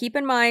 Just try to keep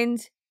in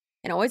mind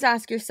and always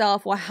ask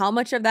yourself, well, how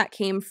much of that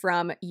came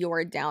from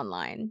your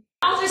downline?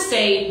 I'll just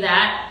say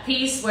that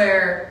piece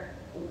where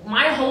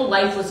my whole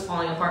life was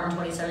falling apart in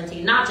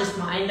 2017, not just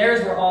mine,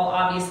 theirs were all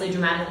obviously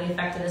dramatically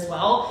affected as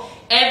well.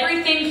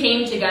 Everything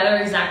came together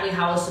exactly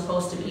how it was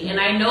supposed to be.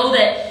 And I know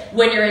that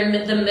when you're in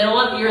the middle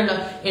of, you're into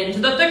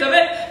the thick of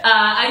it,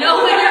 I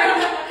know when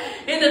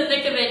you're in the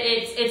thick of it,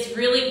 it's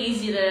really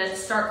easy to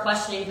start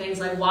questioning things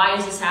like, why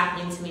is this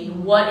happening to me?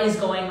 What is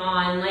going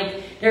on?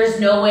 Like, there's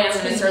no way I'm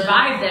going to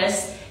survive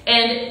this.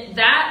 And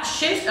that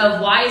shift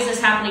of why is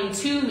this happening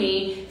to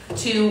me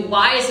to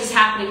why is this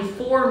happening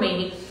for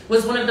me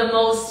was one of the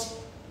most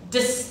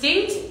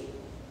distinct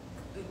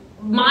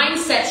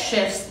mindset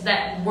shifts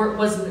that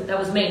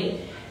was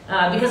made.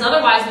 Because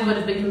otherwise we would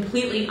have been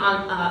completely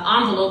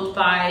enveloped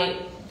by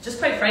just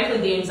quite frankly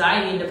the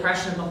anxiety and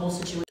depression of the whole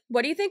situation.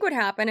 What do you think would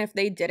happen if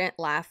they didn't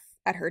laugh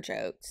at her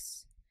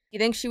jokes? Do you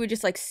think she would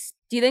just like,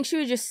 do you think she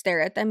would just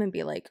stare at them and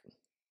be like,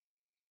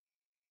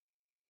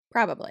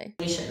 probably.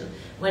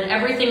 When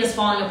everything is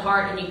falling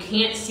apart and you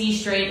can't see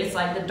straight, it's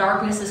like the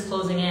darkness is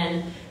closing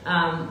in.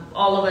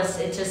 All of us,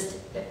 it's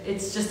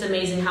just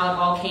amazing how it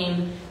all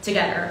came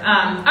together.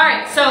 All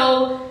right,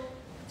 so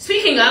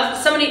speaking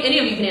of, any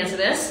of you can answer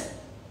this.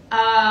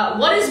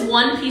 What is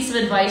one piece of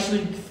advice you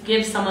would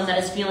give someone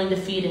that is feeling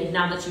defeated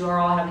now that you are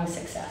all having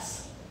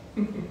success?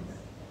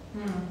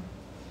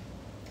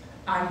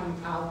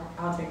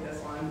 I'll take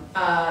this one.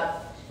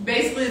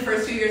 Basically, the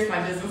first 2 years of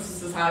my business,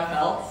 this is how I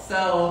felt.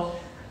 So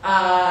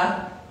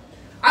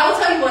I will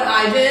tell you what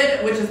I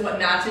did, which is what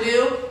not to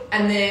do,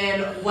 and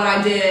then what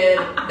I did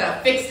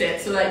that fixed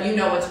it so that you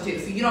know what to do.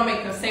 So you don't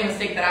make the same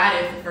mistake that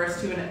I did for the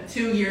first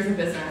 2 years of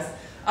business.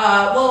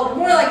 Well,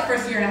 more like the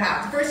first year and a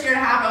half. The first year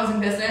and a half I was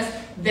in business,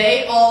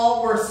 they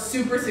all were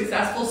super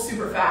successful,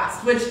 super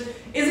fast, which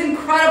is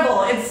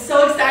incredible. It's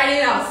so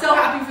exciting. I was so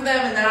happy for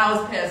them, and then I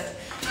was pissed.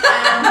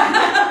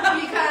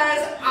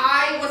 Because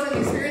I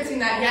wasn't experiencing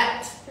that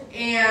yet.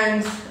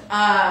 And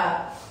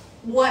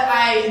what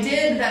I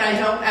did that I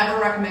don't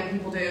ever recommend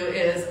people do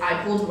is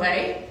I pulled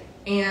away,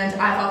 and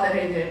I thought that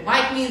they didn't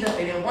like me, that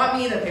they didn't want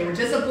me, that they were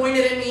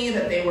disappointed in me,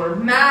 that they were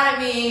mad at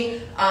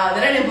me,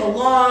 that I didn't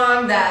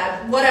belong,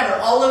 that whatever,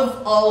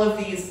 all of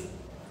these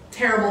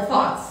terrible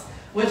thoughts,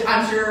 which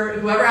I'm sure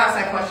whoever asked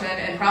that question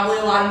and probably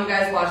a lot of you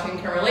guys watching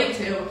can relate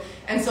to.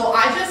 And so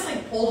I just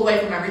like pulled away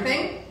from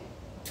everything.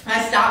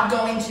 I stopped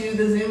going to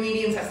the Zoom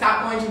meetings. I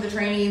stopped going to the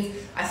trainings.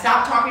 I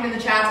stopped talking to the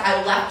chats.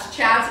 I left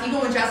chats. Even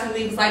when Jesse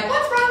Lee was like,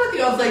 "What's wrong with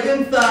you?" I was like,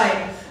 "I'm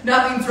fine.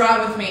 Nothing's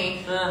wrong with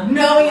me."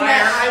 Knowing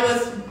that I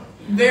was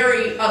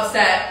very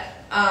upset.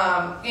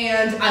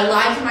 And I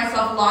lied to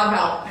myself a lot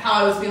about how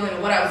I was feeling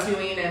and what I was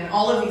doing and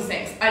all of these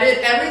things. I did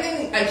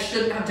everything I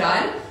shouldn't have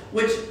done,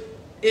 which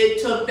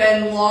it took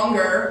then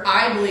longer,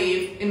 I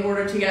believe, in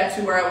order to get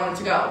to where I wanted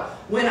to go.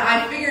 When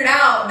I figured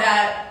out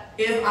that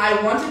if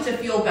I wanted to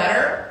feel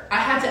better, I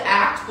had to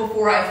act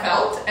before I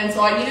felt, and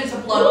so I needed to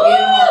plug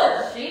in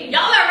harder.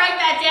 Y'all gotta write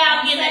that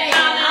down, get that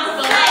comment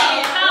below.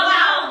 Come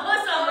on,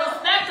 put some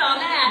respect on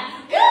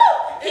that.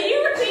 Woo! Can you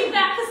repeat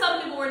that? Because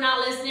some people were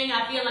not listening.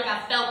 I feel like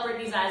I felt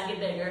Brittany's eyes get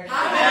bigger.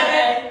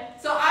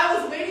 So I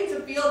was waiting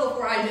to feel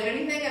before I did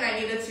anything, and I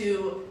needed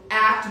to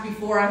act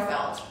before I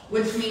felt,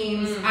 which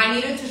means I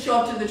needed to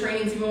show up to the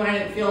trainings even when I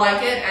didn't feel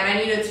like it, and I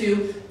needed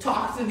to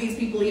talk to these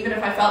people even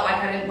if I felt like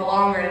I didn't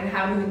belong or I didn't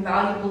have anything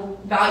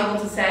valuable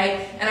to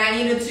say, and I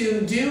needed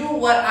to do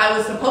what I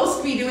was supposed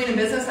to be doing in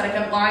business that I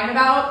kept lying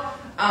about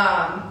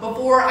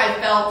before I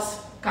felt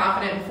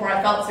confident, before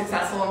I felt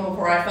successful, and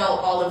before I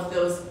felt all of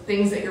those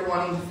things that you're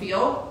wanting to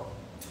feel.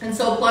 And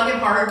so plug in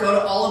harder, go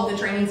to all of the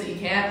trainings that you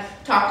can,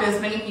 talk to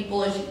as many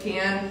people as you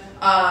can,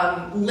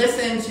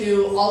 listen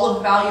to all of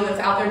the value that's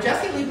out there.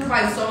 Jessie Lee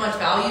provides so much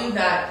value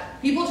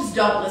that people just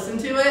don't listen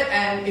to it,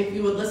 and if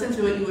you would listen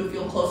to it, you would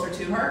feel closer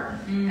to her.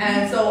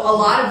 And so a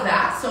lot of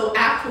that, so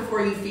act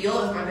before you feel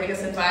is my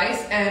biggest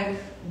advice, and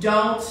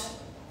don't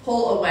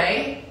pull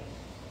away,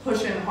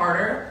 push in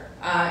harder,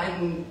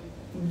 and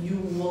you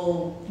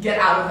will get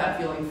out of that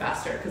feeling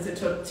faster, because it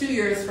took 2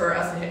 years for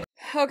us to hit.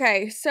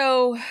 Okay,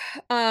 so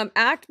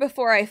act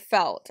before I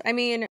felt. I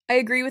mean, I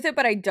agree with it,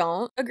 but I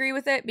don't agree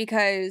with it,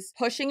 because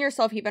pushing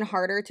yourself even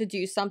harder to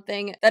do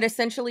something that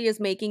essentially is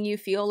making you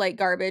feel like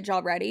garbage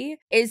already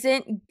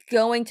isn't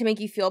going to make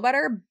you feel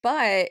better.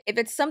 But if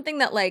it's something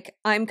that like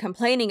I'm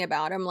complaining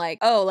about, I'm like,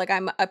 oh, like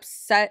I'm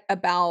upset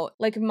about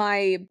like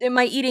my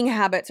eating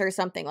habits or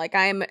something. Like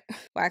well,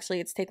 actually,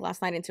 let's take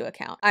last night into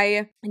account.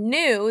 I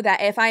knew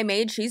that if I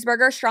made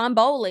cheeseburger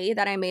stromboli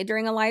that I made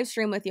during a live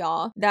stream with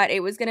y'all, that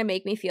it was going to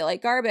make me feel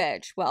like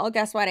garbage. Well,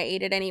 guess what? I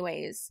ate it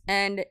anyways.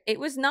 And it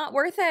was not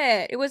worth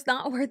it. It was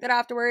not worth it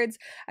afterwards.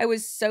 I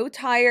was so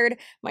tired.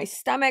 My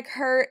stomach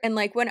hurt. And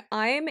like when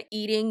I'm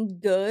eating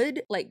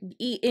good, like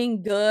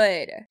eating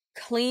good,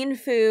 clean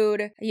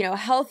food, you know,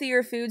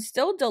 healthier food,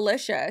 still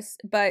delicious,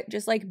 but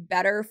just like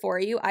better for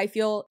you, I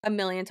feel a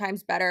million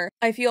times better.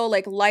 I feel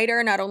like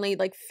lighter, not only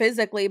like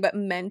physically, but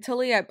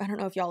mentally. I don't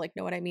know if y'all like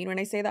know what I mean when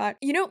I say that.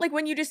 You know, like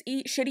when you just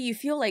eat shitty, you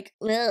feel like,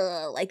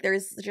 ugh, like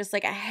there's just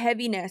like a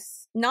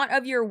heaviness, not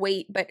of your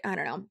weight, but I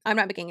don't know. I'm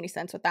not making any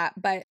sense with that,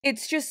 but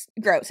it's just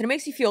gross and it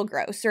makes you feel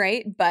gross,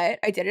 right? But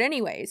I did it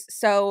anyways.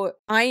 So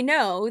I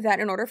know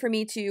that in order for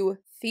me to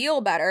feel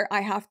better,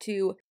 I have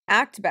to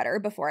act better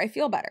before I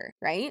feel better,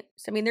 right?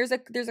 So I mean, there's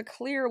a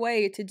clear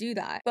way to do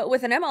that. But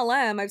with an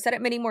MLM, I've said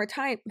it many more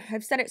times.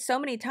 I've said it so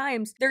many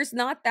times. There's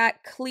not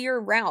that clear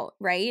route,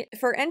 right?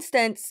 For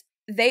instance,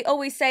 they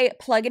always say,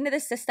 plug into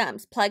the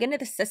systems, plug into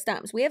the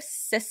systems. We have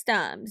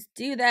systems.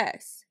 Do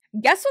this.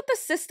 Guess what the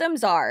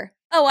systems are?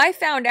 Oh, I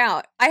found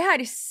out. I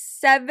had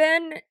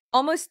 7,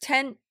 almost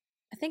 10.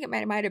 I think it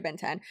might have been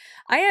 10.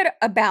 I had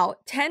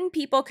about 10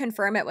 people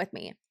confirm it with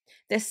me.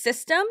 The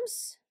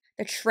systems,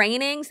 the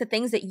trainings, the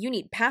things that you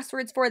need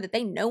passwords for, that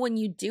they know when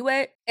you do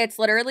it. It's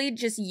literally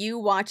just you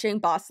watching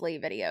Boss Lee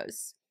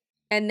videos.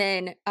 And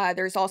then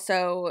there's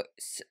also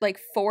like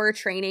 4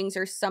 trainings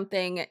or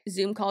something,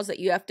 Zoom calls that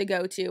you have to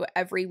go to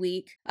every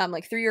week,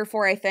 like 3 or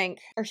 4, I think,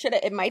 or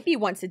it might be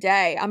once a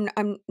day.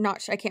 I'm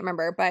not sure, I can't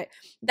remember, but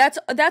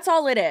that's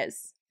all it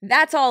is.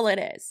 That's all it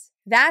is.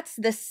 That's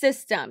the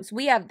systems.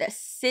 We have the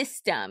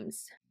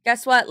systems.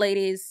 Guess what,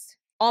 ladies?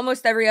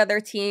 Almost every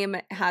other team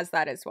has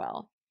that as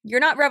well. You're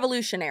not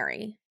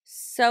revolutionary.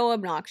 So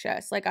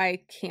obnoxious. Like,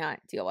 I can't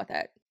deal with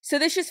it. So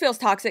this just feels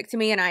toxic to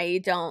me and I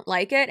don't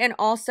like it. And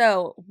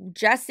also,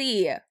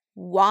 Jessie,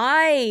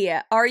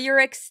 why are your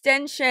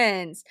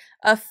extensions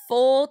a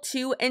full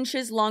 2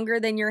 inches longer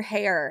than your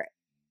hair?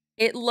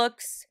 It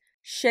looks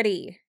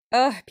shitty.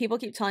 Ugh, people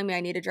keep telling me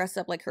I need to dress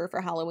up like her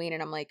for Halloween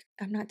and I'm like,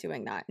 I'm not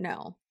doing that.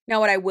 No. Now,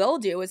 what I will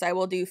do is I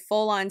will do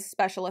full-on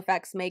special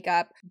effects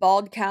makeup,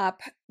 bald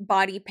cap,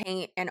 body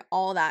paint, and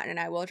all that. And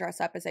I will dress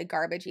up as a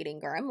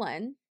garbage-eating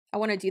gremlin. I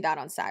want to do that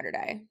on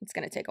Saturday. It's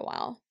going to take a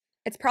while.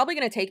 It's probably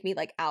going to take me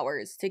like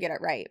hours to get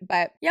it right.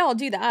 But yeah, I'll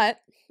do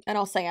that. And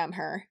I'll say I'm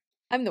her.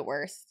 I'm the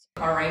worst.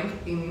 Our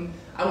ranking,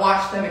 I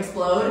watched them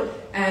explode.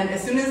 And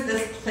as soon as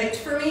this clicked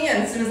for me,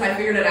 and as soon as I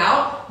figured it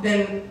out,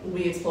 then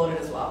we exploded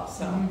as well.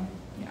 So...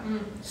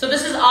 So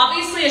this is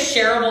obviously a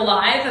shareable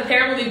live.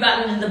 Apparently we've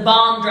gotten into the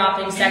bomb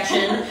dropping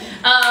section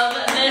of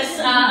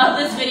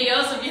this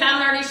video. So if you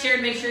haven't already shared,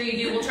 make sure you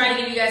do. We'll try to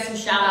give you guys some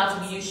shout outs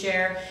if you do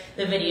share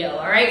the video.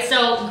 All right.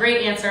 So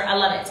great answer. I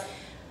love it.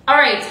 All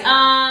right.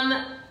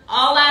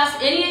 I'll ask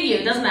any of you.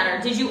 It doesn't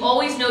matter. Did you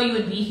always know you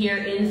would be here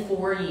in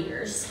 4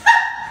 years?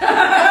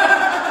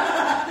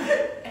 That's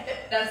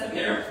a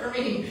winner for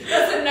me.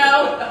 That's a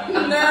no.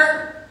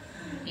 Nerd.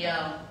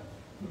 Yo.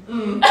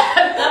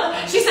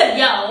 She said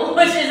yo,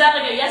 which is that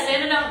like a yes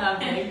and a no? No, I'm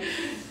kidding.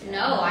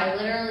 No,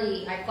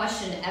 I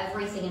questioned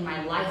everything in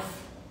my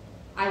life.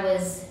 I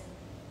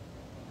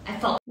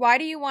felt. Why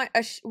do you want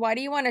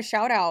a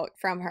shout out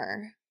from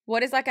her?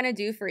 What is that going to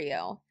do for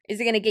you? Is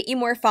it going to get you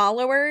more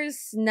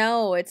followers?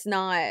 No, it's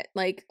not.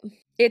 Like,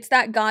 it's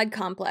that God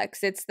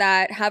complex. It's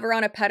that have her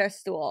on a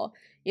pedestal.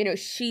 You know,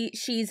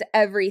 she's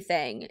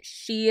everything.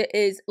 She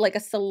is like a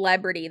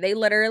celebrity. They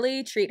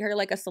literally treat her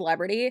like a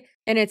celebrity,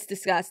 and it's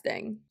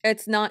disgusting.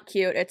 It's not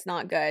cute. It's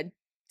not good.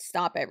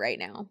 Stop it right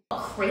now.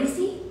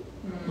 Crazy?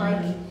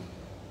 Like,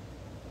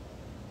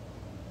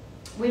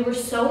 we were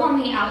so on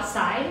the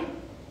outside,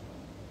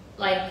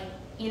 like,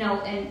 you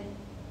know, and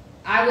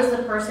I was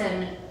the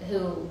person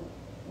who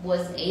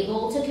was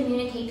able to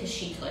communicate because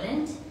she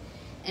couldn't,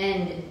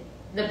 and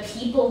the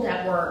people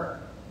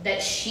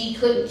that she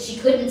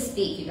couldn't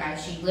speak, you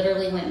guys. She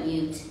literally went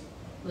mute.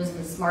 It was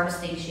the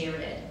smartest thing she ever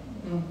did.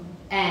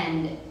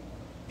 And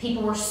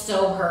people were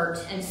so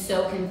hurt and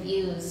so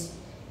confused,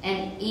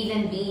 and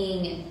even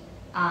being,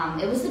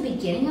 it was the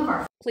beginning of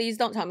our... Please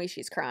don't tell me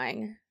she's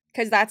crying.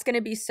 because that's going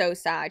to be so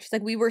sad. She's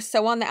like, we were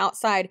so on the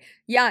outside.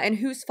 Yeah, and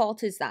whose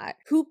fault is that?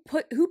 Who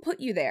put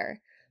you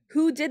there?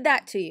 Who did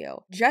that to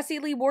you? Jessie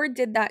Lee Ward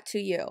did that to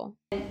you.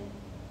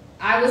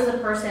 I was the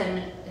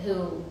person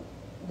who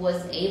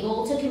was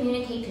able to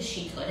communicate because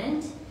she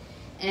couldn't,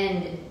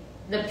 and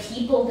the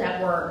people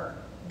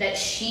that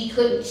she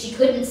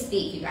couldn't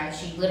speak, you guys.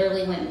 She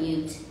literally went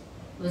mute.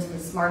 It was the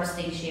smartest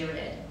thing she ever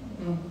did.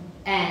 Mm-hmm.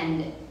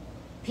 And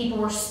people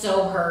were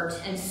so hurt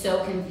and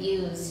so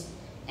confused,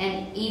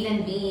 and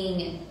even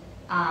being,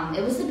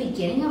 it was the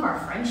beginning of our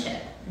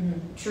friendship,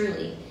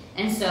 truly.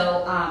 And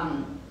so,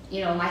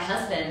 you know, my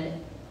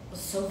husband was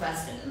so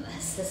vested in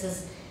this.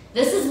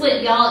 This is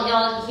what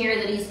y'all hear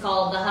that he's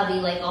called the hubby,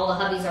 like all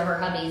the hubbies are her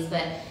hubbies,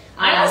 but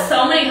I have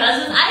so many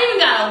husbands. I even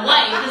got a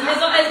wife.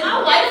 Is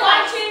my wife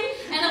watching?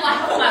 And the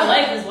wife, my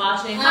wife is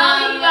watching.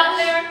 Holly, you out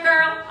there,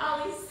 girl?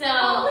 Holly,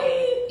 so,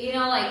 you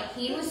know, like,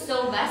 he was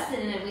so vested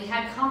in it. We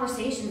had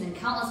conversations and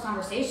countless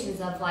conversations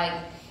of, like,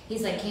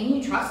 he's like, can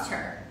you trust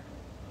her?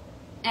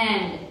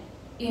 And,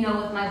 you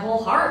know, with my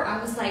whole heart,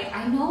 I was like,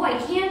 I know I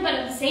can, but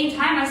at the same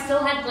time, I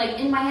still had, like,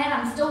 in my head,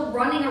 I'm still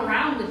running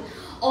around with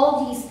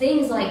all these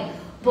things, like,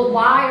 but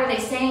why are they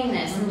saying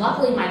this? And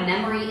luckily, my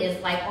memory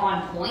is, like,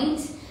 on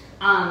point.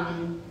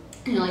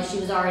 You know, like, she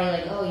was already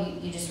like, oh,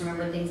 you just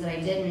remembered things that I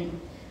didn't.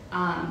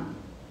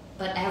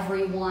 But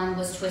everyone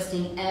was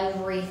twisting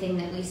everything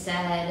that we said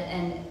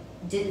and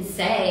didn't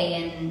say,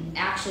 and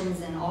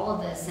actions and all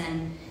of this.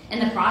 And in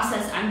the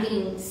process, I'm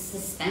getting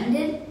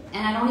suspended,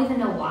 and I don't even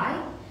know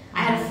why.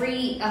 I had a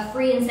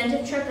free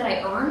incentive trip that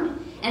I earned,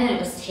 and then it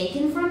was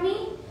taken from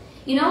me.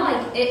 You know,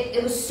 like,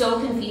 it was so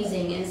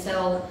confusing. And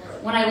so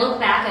when I look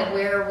back at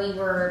where we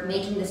were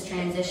making this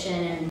transition,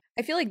 and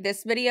I feel like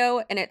this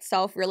video in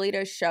itself really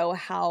does show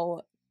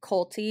how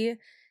culty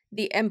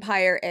the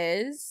empire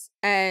is,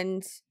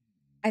 and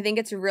I think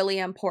it's really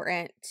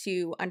important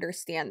to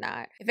understand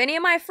that. If any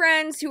of my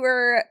friends who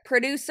are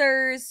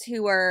producers,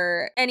 who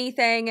are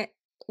anything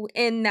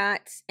in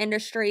that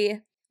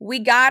industry, we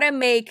gotta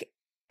make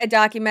a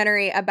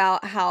documentary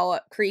about how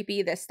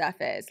creepy this stuff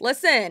is.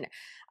 Listen,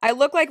 I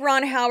look like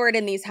Ron Howard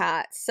in these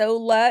hats, so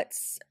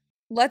let's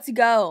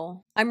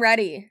go. I'm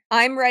ready.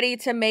 I'm ready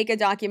to make a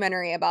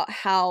documentary about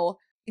how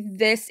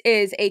this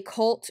is a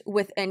cult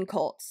within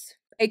cults.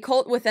 A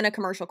cult within a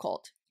commercial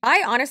cult.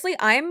 I'm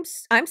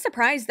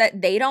surprised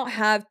that they don't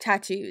have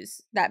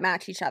tattoos that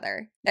match each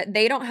other. That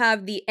they don't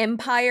have the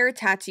empire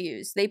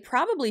tattoos. They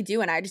probably do,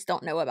 and I just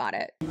don't know about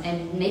it.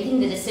 And making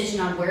the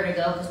decision on where to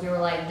go, because we were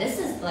like, this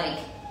is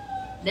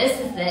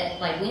it.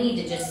 Like, we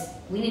need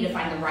to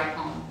find the right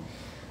home.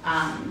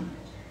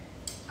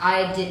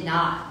 I did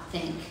not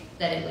think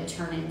that it would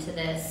turn into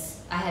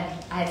this. I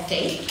had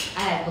faith.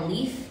 I had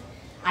belief.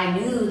 I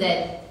knew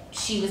that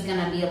she was going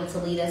to be able to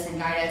lead us and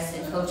guide us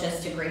and coach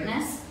us to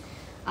greatness.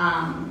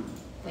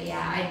 But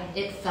yeah,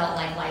 it felt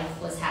like life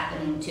was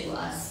happening to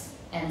us,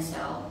 and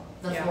so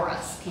the for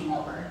us came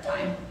over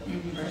time.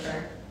 For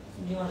sure.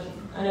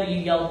 I know you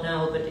yelled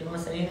no, but do you want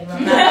to say anything about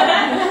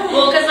that?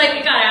 Well, because like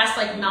it got asked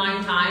like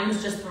 9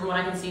 times just from what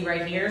I can see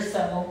right here.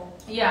 So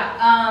yeah,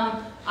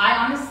 I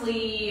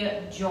honestly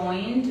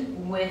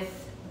joined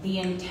with the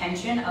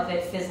intention of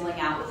it fizzling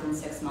out within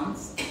 6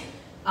 months.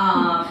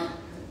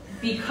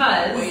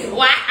 Because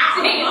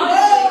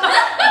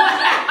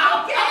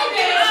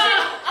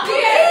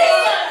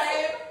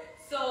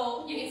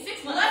so you need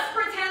 6 months. Let's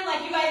pretend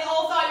like you guys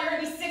all thought you were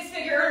gonna be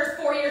 6-figure earners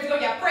 4 years ago.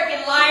 You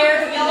freaking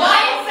liars! You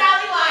lying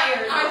Sally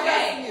liars.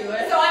 Okay,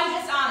 so I'm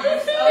just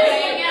honest.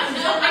 Okay,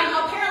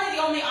 I'm apparently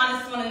the only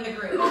honest one in the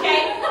group.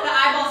 Okay, the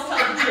eyeballs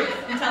tell the truth.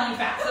 I'm telling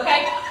facts.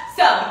 Okay,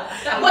 so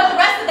what the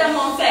rest of them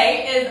won't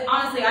say is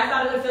honestly, I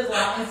thought it would fizzle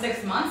out in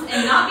 6 months,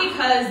 and not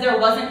because there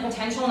wasn't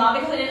potential, not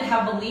because I didn't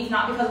have belief,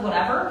 not because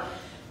whatever,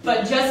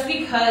 but just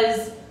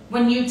because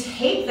when you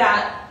take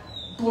that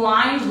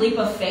blind leap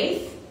of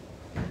faith,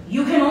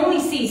 you can only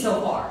see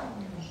so far.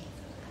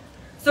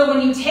 So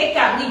when you take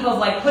that leap of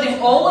like putting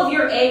all of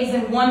your eggs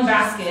in one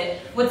basket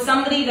with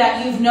somebody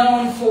that you've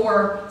known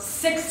for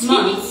 6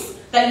 months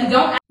that you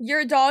don't.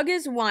 Your dog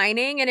is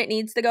whining and it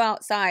needs to go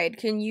outside.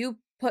 Can you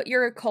put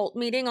your cult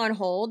meeting on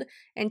hold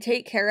and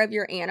take care of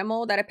your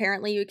animal that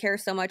apparently you care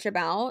so much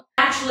about?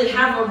 Actually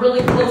have a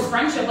really close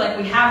friendship like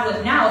we have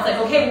with now. It's like,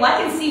 okay, well,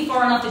 I can see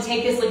far enough to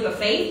take this leap of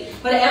faith,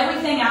 but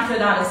everything after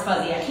that is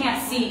fuzzy. I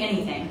can't see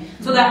anything.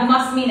 So that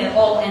must mean it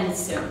all ends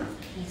soon.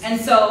 And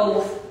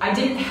so I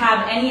didn't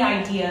have any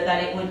idea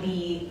that it would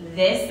be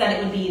this, that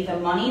it would be the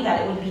money,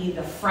 that it would be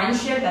the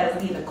friendship, that it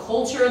would be the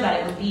culture, that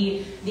it would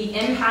be the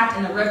impact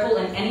and the ripple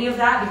and any of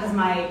that, because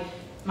my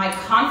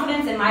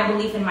confidence and my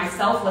belief in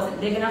myself wasn't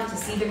big enough to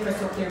see the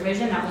crystal clear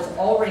vision that was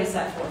already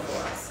set forth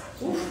for us.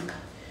 Oof.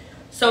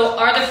 So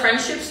are the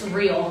friendships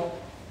real?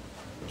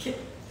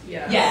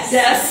 Yes.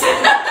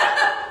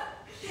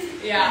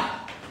 Yeah.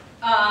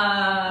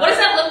 What does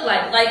that look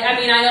like? Like, I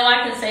mean, I know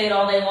I can say it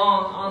all day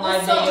long on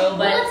live video,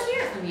 but let's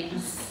hear it from you.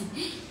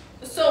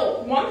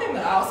 So one thing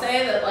that I'll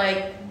say that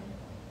like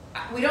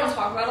we don't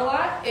talk about a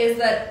lot is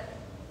that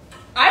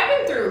I've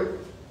been through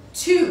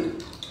 2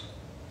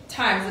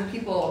 times of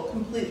people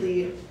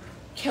completely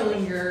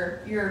killing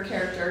your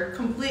character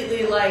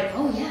completely, like,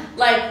 Oh yeah.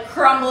 like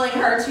crumbling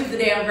her to the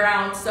damn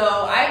ground.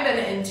 So I've been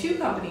in 2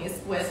 companies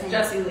with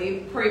Jessie Lee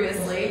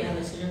previously, Yeah,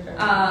 this is your third.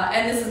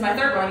 and this is my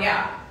 3rd one,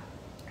 yeah.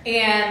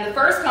 And the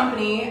first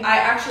company I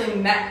actually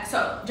met,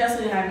 so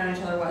Jessie and I have known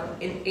each other,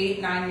 what, in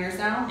 8-9 years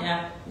now?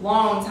 Yeah.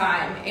 Long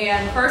time.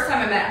 And the first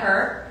time I met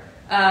her,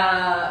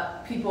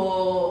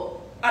 people,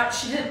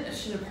 she did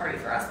a party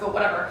for us, but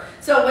whatever.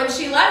 So when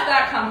she left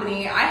that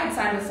company, I had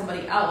signed with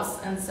somebody else,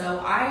 and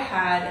so I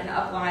had an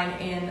upline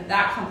in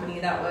that company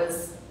that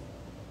was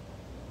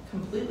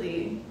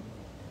completely,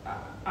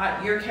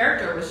 your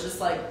character was just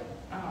like,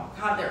 oh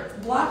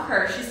God, block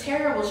her, she's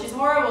terrible, she's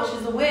horrible,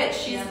 she's a witch,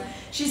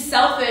 she's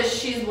selfish,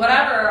 she's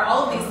whatever,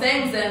 all of these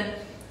things. And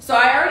so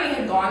I already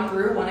had gone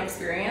through one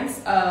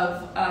experience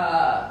of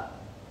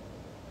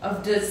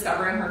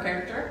discovering her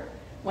character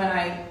when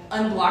I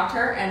unblocked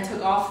her and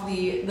took off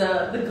the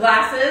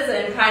glasses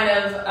and kind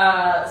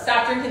of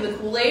stopped drinking the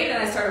Kool-Aid,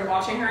 and I started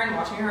watching her and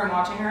watching her and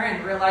watching her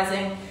and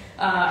realizing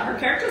her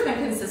character's been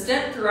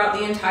consistent throughout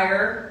the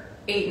entire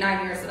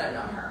 8-9 years that I've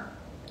known her.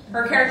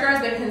 Her character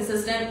has been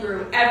consistent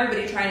through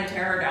everybody trying to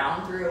tear her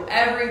down, through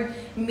every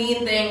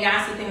mean thing,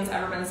 nasty thing that's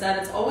ever been said.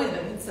 It's always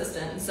been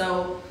consistent.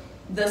 So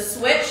the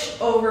switch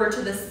over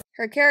to this.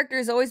 Her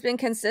character's always been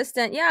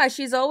consistent. Yeah,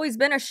 she's always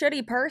been a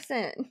shitty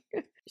person.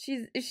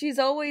 She's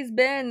always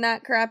been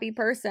that crappy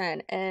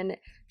person, and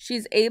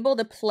she's able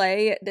to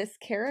play this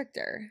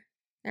character.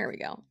 There we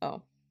go.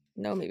 Oh,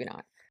 no, maybe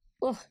not.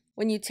 Ugh.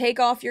 When you take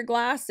off your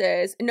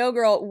glasses, no,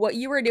 girl, what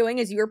you were doing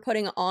is you were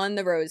putting on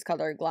the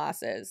rose-colored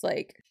glasses.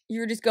 Like,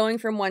 you're just going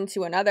from one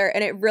to another.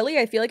 And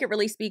I feel like it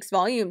really speaks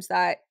volumes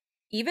that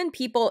even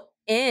people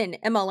in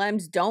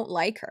MLMs don't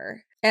like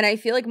her. And I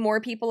feel like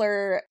more people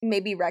are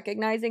maybe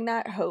recognizing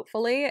that,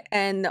 hopefully.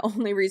 And the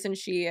only reason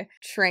she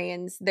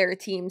trains their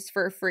teams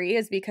for free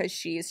is because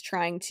she's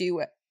trying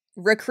to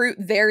recruit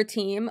their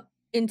team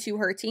into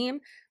her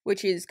team,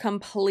 which is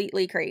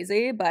completely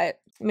crazy. But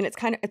I mean, it's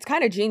kind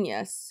of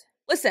genius.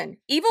 Listen,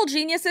 evil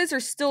geniuses are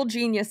still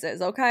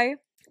geniuses, okay?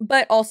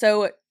 But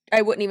also,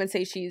 I wouldn't even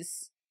say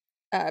she's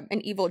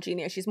an evil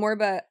genius. She's more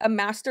of a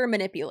master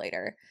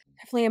manipulator.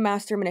 Definitely a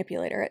master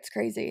manipulator. It's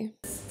crazy.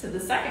 To the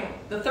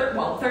third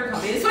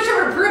company, switch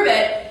over to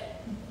Pruvit.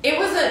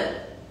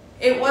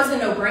 It was a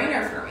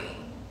no-brainer for me.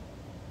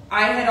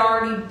 I had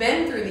already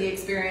been through the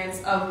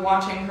experience of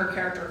watching her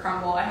character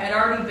crumble. I had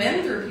already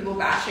been through people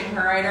bashing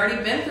her. I had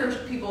already been through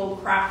people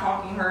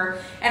crap-talking her.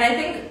 And I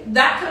think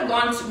that could have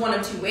gone one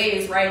of 2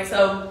 ways, right?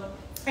 So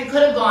it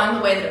could have gone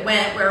the way that it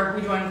went, where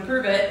we joined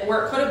Pruvit,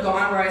 or it could have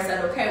gone where I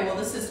said, okay, well,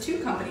 this is 2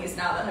 companies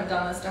now that have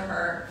done this to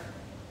her.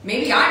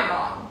 Maybe I'm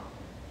wrong.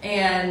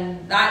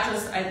 And that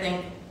just, I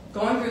think,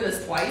 going through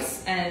this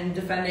twice and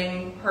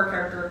defending her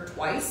character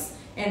twice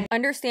and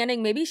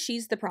understanding maybe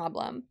she's the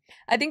problem.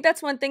 I think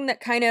that's one thing that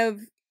kind of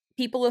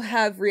people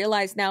have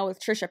realized now with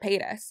Trisha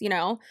Paytas, you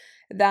know,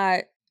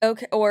 that,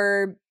 okay,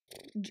 or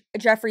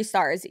Jeffree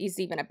Star is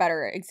even a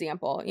better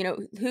example. You know,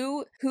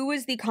 who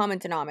is the common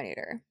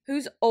denominator?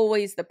 Who's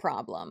always the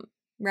problem,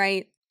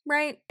 right?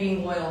 Right?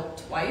 Being loyal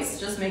twice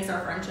just makes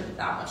our friendship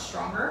that much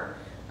stronger.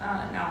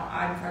 Now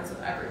I'm friends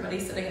with everybody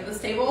sitting at this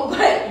table,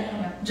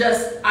 but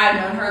just I've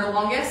known her the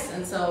longest,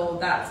 and so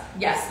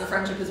yes, the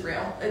friendship is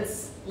real.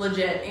 It's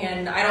legit,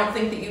 and I don't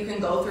think that you can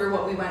go through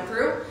what we went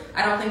through.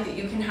 I don't think that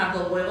you can have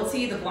the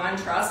loyalty, the blind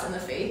trust, and the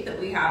faith that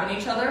we have in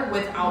each other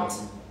without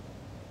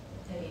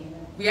it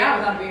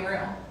being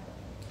real.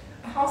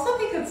 I also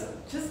think it's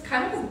just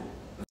kind of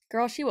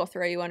Girl, she will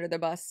throw you under the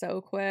bus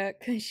so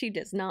quick. She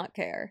does not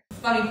care. a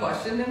funny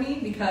question to me,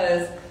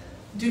 because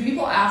do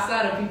people ask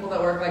that of people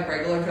that work like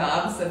regular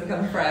jobs that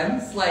become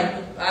friends? Like,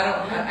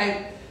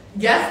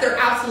 yes, they're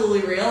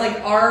absolutely real. Like,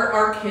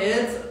 our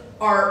kids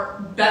are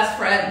best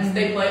friends.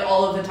 They play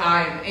all of the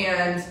time.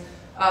 And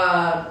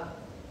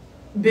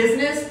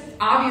business,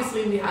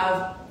 obviously we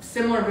have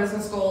similar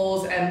business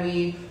goals and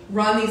we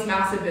run these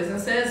massive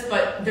businesses,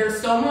 but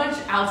there's so much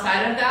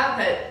outside of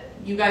that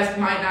you guys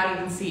might not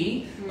even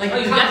see. Like,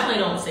 you definitely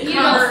don't see.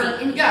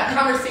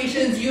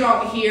 Conversations you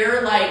don't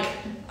hear, like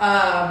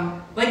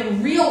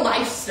real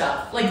life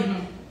stuff. Like,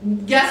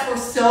 yes, we're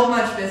so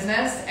much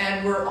business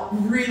and we're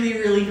really,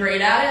 really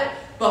great at it,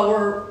 but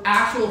we're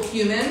actual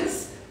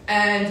humans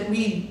and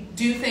we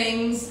do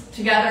things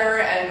together,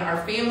 and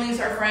our families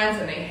are friends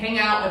and they hang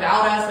out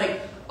without us.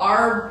 Like,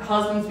 our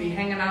husbands be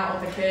hanging out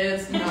with the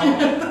kids, you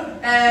know,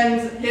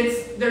 and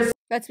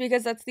That's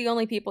because that's the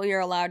only people you're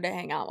allowed to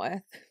hang out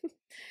with.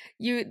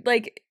 You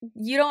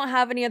don't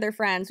have any other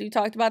friends. We've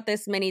talked about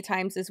this many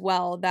times as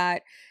well,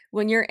 that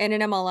when you're in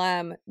an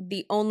MLM,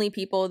 the only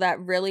people that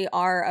really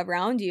are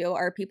around you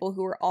are people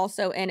who are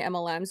also in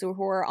MLMs or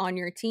who are on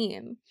your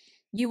team.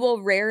 You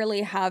will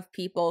rarely have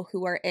people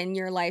who are in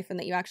your life and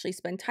that you actually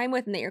spend time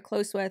with and that you're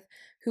close with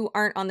who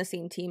aren't on the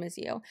same team as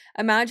you.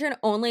 Imagine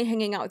only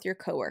hanging out with your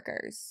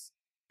coworkers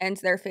and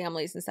their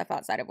families and stuff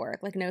outside of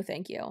work. Like, no,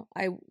 thank you.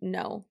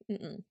 No.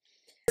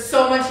 There's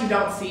so much you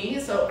don't see,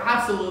 so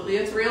absolutely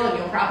it's real, and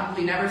you'll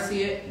probably never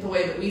see it the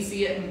way that we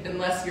see it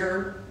unless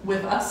you're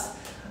with us.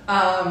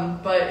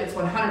 But it's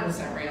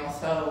 100% real,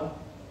 so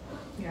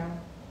Yeah.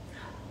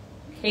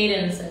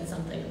 Hayden said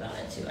something about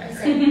it too. I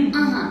heard.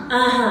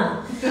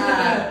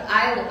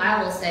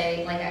 I will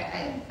say, like,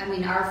 I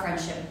mean, our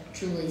friendship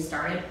truly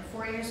started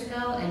 4 years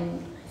ago,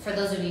 and for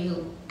those of you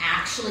who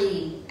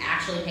actually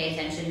pay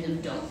attention, who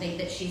don't think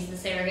that she's the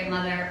surrogate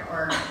mother,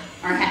 or that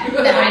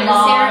I'm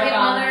the surrogate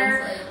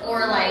mother,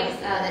 or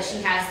like that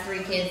she has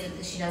 3 kids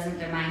that she doesn't,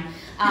 they're mine.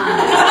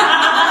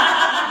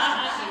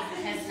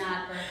 She has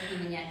not birthed a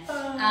human yet.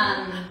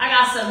 I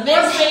got some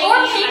mixed babies.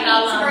 I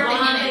got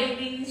some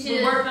babies.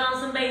 We're working on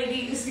some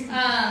babies.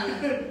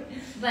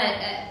 But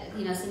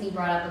you know, Sydney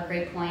brought up a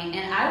great point,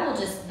 and I will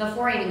just,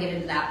 before I even get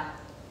into that,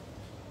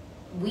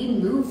 we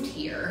moved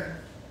here.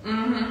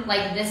 Mm-hmm.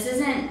 Like, this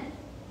isn't.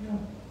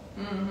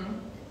 Mm-hmm.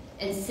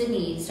 And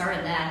Sydney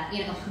started that,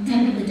 you know,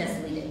 technically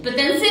Jesse Lee did. But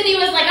then Sydney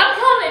was like, I'm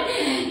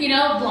coming, you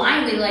know,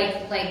 blindly,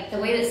 like the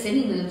way that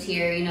Sydney moved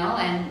here, you know,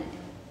 and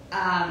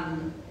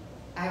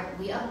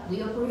we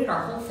uprooted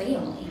our whole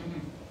family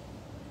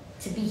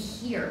to be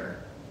here.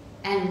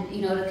 And,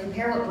 you know, to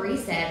compare what Bree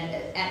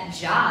said at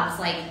jobs,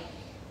 like,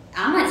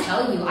 I'm going to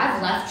tell you,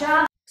 I've left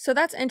jobs. So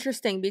that's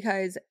interesting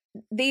because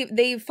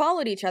they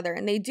followed each other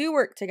and they do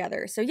work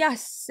together. So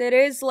yes, it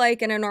is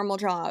like in a normal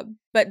job,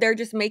 but they're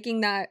just making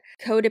that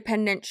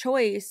codependent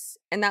choice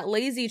and that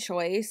lazy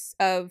choice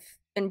and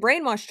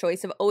brainwashed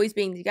choice of always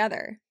being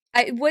together.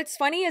 What's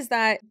funny is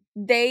that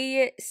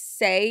they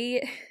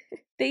say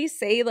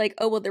like,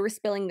 oh, well, they were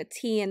spilling the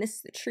tea and this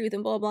is the truth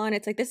and blah, blah. And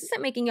it's like, this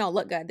isn't making y'all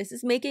look good. This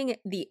is making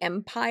the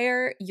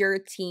empire, your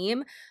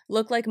team,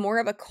 look like more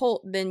of a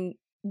cult than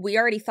we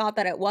already thought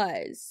that it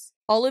was.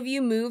 All of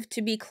you moved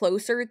to be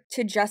closer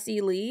to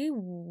Jesse Lee?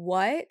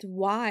 What?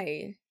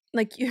 Why?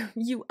 Like,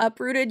 you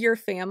uprooted your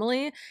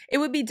family? It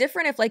would be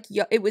different if, like,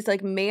 it was,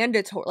 like,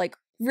 mandatory, like,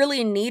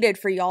 really needed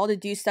for y'all to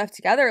do stuff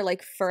together.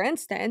 Like, for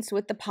instance,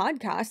 with the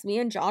podcast, me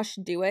and Josh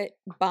do it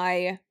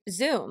by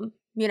Zoom.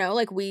 You know,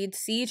 like, we'd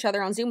see each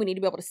other on Zoom. We need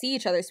to be able to see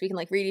each other so we can,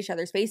 like, read each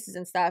other's faces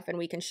and stuff, and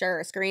we can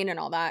share a screen and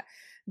all that.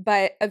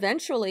 But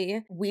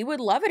eventually, we would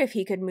love it if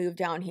he could move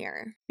down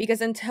here. Because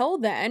until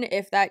then,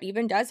 if that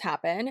even does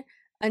happen,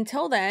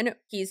 until then,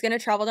 he's going to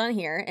travel down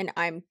here,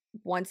 and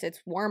once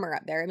it's warmer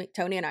up there,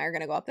 Tony and I are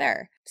going to go up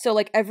there. So,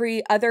 like,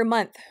 every other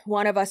month,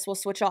 one of us will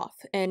switch off,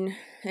 and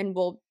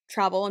we'll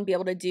travel and be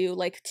able to do,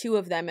 like, 2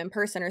 of them in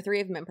person or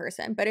 3 of them in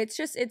person. But it's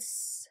just,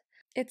 this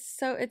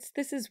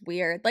is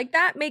weird. Like,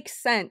 that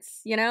makes sense,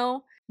 you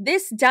know?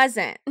 This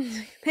doesn't.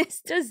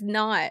 This does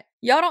not.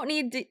 Y'all don't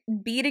need to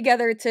be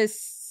together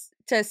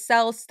to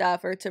sell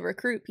stuff or to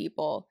recruit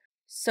people.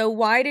 So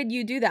why did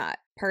you do that?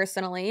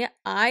 Personally,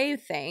 I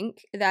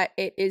think that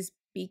it is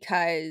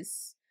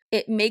because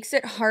it makes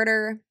it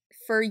harder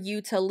for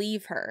you to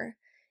leave her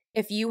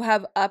if you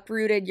have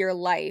uprooted your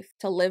life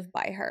to live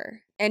by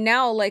her. And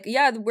now, like,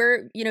 yeah,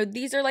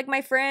 these are like my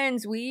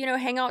friends. We,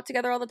 hang out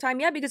together all the time.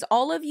 Yeah, because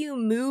all of you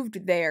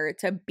moved there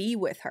to be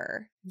with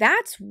her.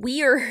 That's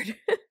weird.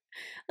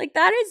 Like,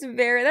 that's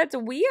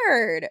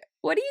weird.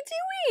 What are you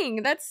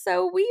doing? That's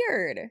so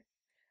weird.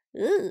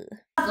 Ugh.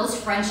 Those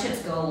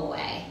friendships go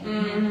away.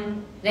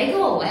 Mm-hmm. They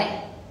go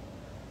away.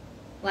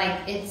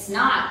 Like, it's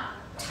not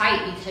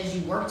tight because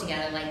you work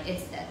together. Like,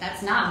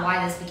 that's not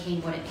why this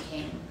became what it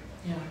became.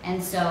 Yeah.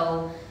 And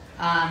so,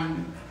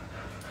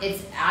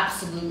 it's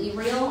absolutely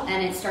real,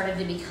 and it started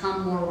to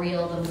become more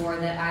real the more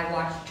that I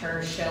watched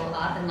her show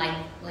up. And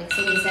like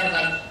Cindy said,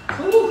 like,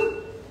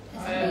 whew,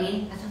 is that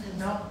me? I thought that was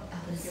no.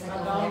 It's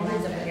like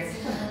mine's over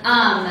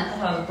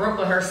here. Broke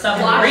with her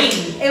submarine.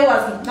 It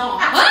wasn't. No.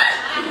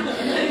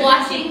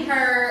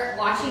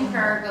 watching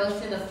her go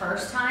through the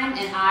first time,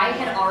 and I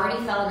had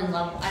already fallen in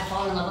love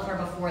with her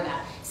before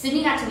that.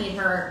 Sydney got to meet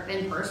her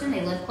in person.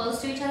 They live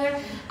close to each other.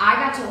 I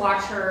got to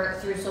watch her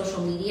through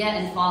social media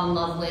and fall in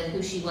love with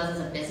who she was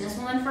as a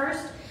businesswoman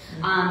first.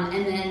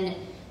 And then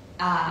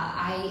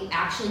I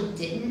actually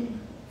didn't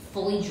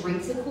fully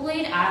drink the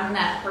Kool-Aid. I'm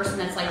that person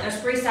that's like, there's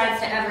 3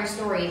 sides to every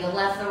story, the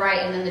left, the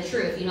right, and then the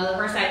truth. The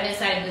first side, his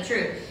side, and the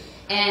truth.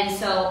 And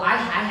so I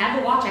had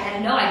to watch. I had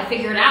to know. I had to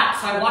figure it out.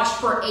 So I watched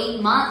for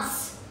 8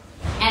 months,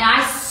 and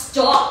I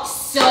stalked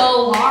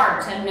so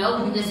hard to know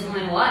who this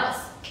woman was,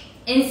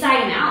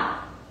 inside and out.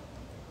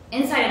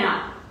 Inside and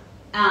out.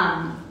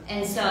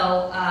 And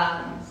so,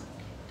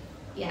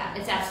 yeah,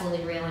 it's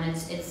absolutely real, and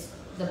it's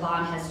the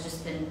bond has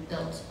just been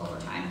built over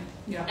time.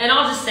 Yeah. And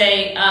I'll just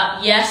say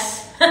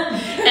yes,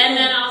 and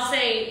then I'll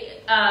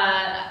say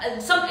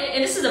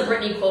and this is a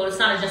Brittany quote. It's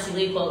not a Jessie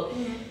Lee quote.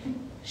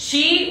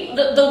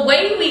 The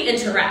way we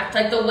interact,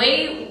 like the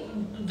way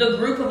the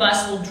group of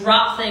us will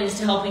drop things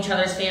to help each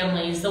other's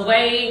families, the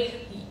way,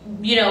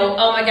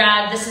 oh my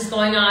God, this is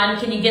going on.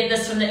 Can you get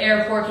this from the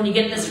airport? Can you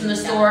get this from the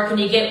store? Can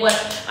you get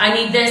what? I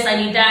need this, I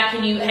need that.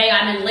 Can you, hey,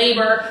 I'm in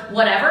labor,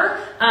 whatever.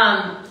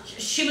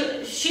 She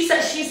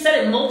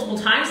said it multiple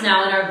times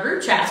now in our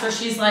group chats where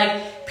she's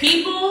like,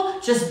 people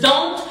just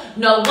don't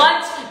know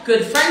what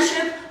good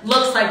friendship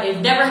looks like. They've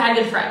never had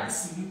good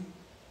friends.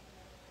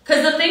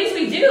 Because the things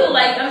we do,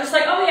 like, I'm just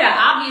like, oh yeah,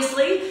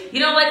 obviously,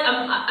 like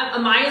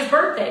Amaya's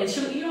birthday.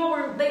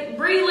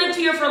 Brie lived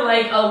here for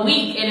like a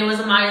week, and it was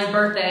Amaya's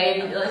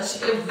birthday, and,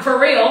 for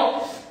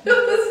real.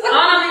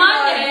 On a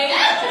Monday.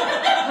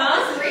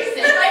 Huh? Recent.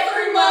 It's like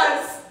 3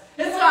 months.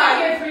 It's fine.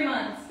 Here 3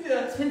 months.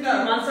 Yeah, it's been 3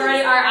 months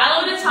already. All right,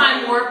 I lived a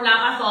time warp,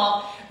 not my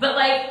fault. But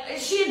like,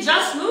 she had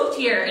just moved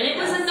here, and it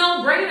was a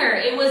no-brainer.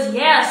 It was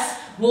yes,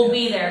 we'll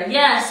be there.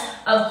 Yes,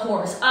 of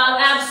course,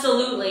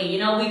 absolutely. You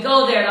know, we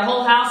go there. The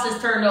whole house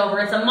is turned over.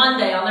 It's a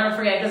Monday. I'll never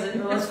forget because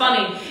it was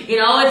funny. You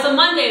know, it's a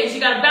Monday. She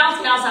got a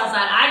bouncy house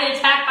outside. I get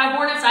attacked by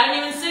hornets. I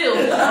didn't even sue.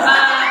 You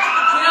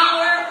know,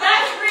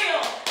 that's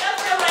real.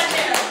 That's real right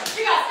there.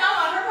 She got stung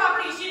on her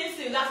property. She didn't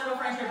sue. That's real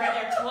friendship right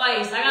there.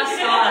 Twice. I got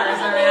scars.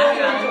 All right, I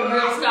got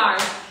real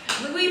scars.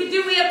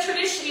 We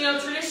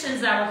have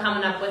traditions that we're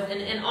coming up with,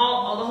 and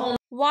all the whole.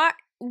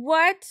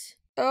 What?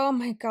 Oh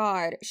my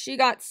God. She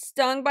got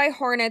stung by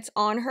hornets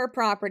on her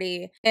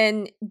property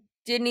and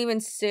didn't even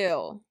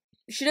sue.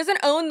 She doesn't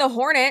own the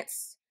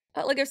hornets.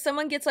 But like if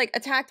someone gets like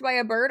attacked by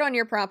a bird on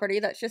your property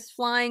that's just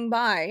flying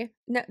by,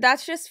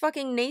 that's just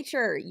fucking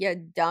nature, you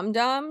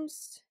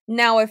dum-dums.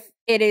 Now, if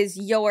it is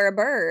your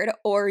bird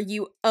or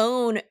you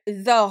own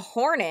the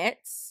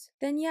hornets,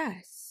 then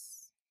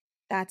yes,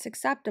 that's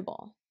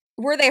acceptable.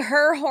 Were they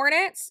her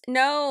hornets?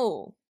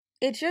 No.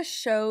 It just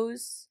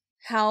shows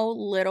how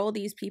little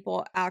these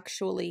people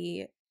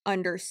actually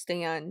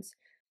understand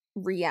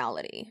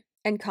reality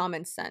and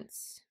common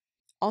sense.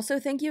 Also,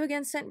 thank you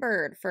again,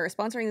 Scentbird, for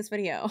sponsoring this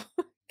video.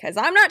 Because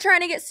I'm not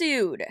trying to get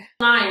sued.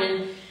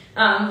 Mine,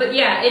 but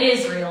yeah, it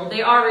is real.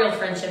 They are real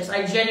friendships.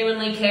 I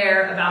genuinely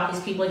care about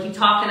these people. I keep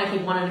talking, I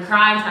keep wanting to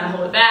cry, I'm trying to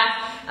hold it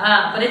back.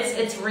 But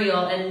it's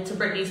real. And to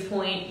Brittany's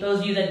point, those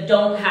of you that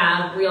don't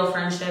have real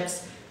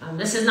friendships,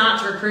 this is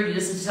not to recruit you,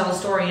 this is to tell a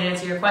story and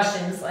answer your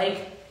questions.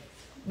 Like,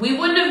 we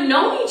wouldn't have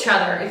known each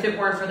other if it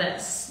weren't for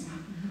this.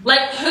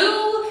 Like,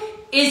 who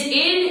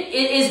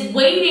is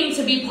waiting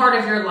to be part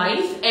of your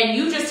life and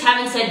you just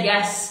haven't said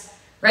yes,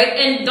 right?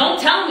 And don't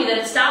tell me that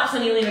it stops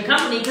when you leave a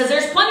company, because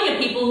there's plenty of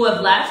people who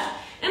have left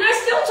and I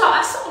still talk,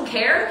 I still don't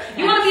care.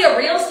 You want to be a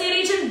real estate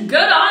agent?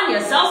 Good on you.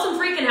 Sell some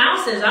freaking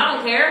houses. I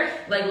don't care.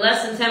 Like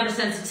less than 10%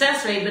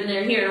 success rate, but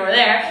they're here nor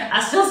there.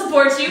 I still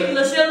support you.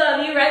 I still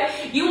love you,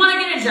 right? You want to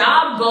get a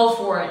job? Go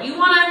for it. You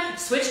want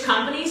to switch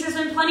companies? There's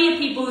been plenty of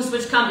people who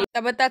switch companies.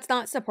 But that's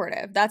not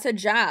supportive. That's a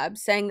jab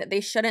saying that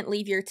they shouldn't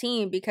leave your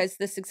team because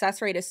the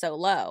success rate is so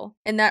low.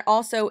 And that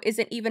also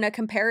isn't even a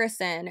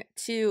comparison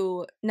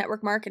to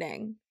network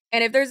marketing.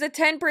 And if there's a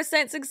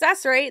 10%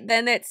 success rate,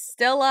 then it's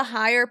still a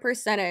higher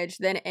percentage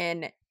than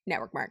in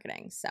network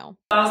marketing. So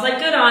I was like,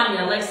 good on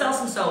you, like sell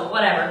some soap,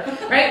 whatever,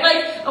 right?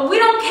 Like, we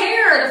don't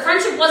care. The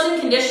friendship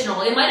wasn't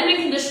conditional. It might have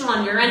been conditional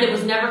on your end. It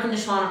was never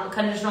conditional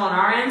on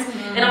our ends.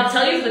 Mm-hmm. And I'll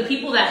tell you, for the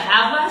people that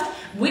have left,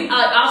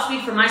 I'll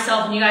speak for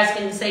myself and you guys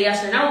can say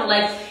yes or no, but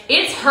like,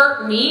 it's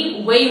hurt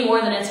me way more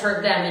than it's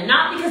hurt them. And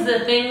not because of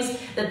the things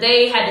that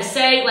they had to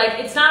say. Like,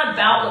 it's not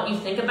about what you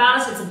think about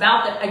us. It's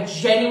about that I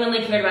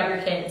genuinely cared about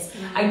your kids.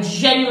 Mm-hmm. I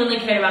genuinely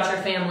cared about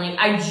your family.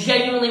 I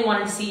genuinely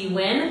wanted to see you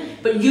win,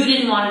 but you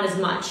didn't want it as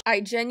much. I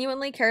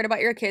genuinely cared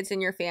about your kids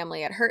and your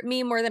family. It hurt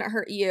me more than it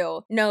hurt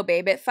you. No,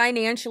 babe, it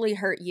financially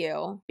hurt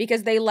you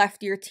because they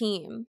left your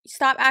team.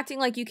 Stop acting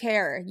like you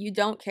care. You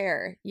don't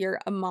care. You're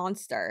a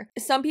monster.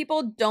 Some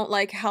people don't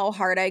like how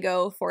hard I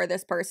go for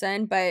this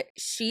person, but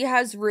she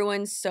has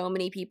ruined so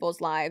many people's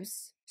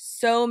lives.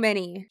 So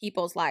many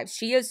people's lives.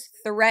 She has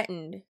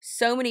threatened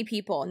so many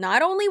people,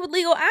 not only with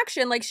legal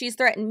action, like she's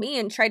threatened me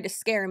and tried to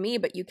scare me,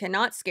 but you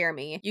cannot scare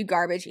me, you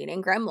garbage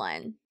eating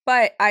gremlin.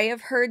 But I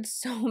have heard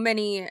so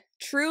many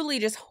truly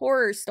just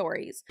horror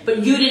stories.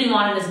 But you didn't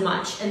want it as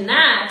much. And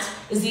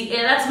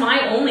that's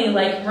my only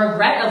like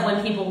regret of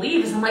when people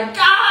leave is I'm like,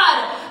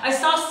 God, I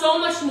saw so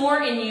much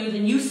more in you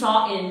than you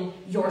saw in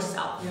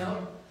yourself. Yep.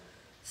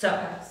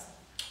 So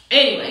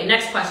anyway,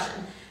 next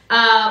question.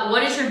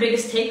 What is your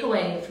biggest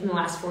takeaway from the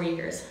last 4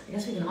 years? I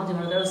guess we can all do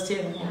one of those too.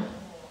 Yeah.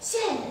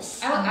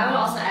 Yes. I would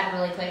also add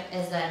really quick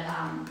is that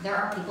there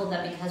are people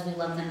that because we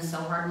loved them so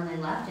hard when they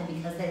left, and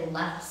because they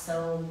left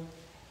so,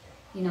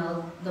 you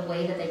know, the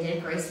way that they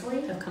did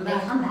gracefully, They come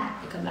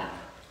back. They come back.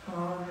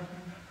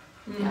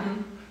 Mm-hmm. Yeah.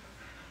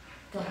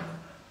 Go ahead.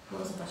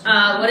 What was the question?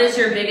 What is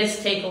your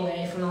biggest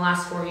takeaway from the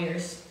last 4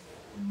 years?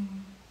 Mm-hmm.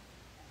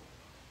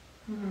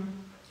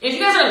 If you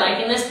guys are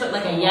liking this, put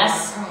like a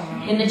yes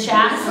in the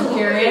chat. I'm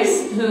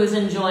curious who's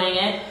enjoying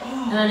it.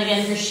 And then again,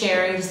 if you're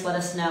sharing, just let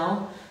us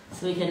know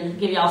so we can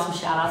give y'all some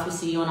shout outs. We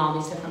see you in all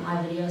these different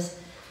live videos.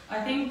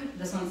 I think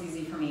this one's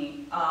easy for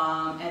me.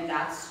 And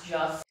that's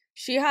just...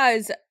 She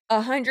has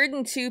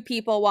 102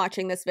 people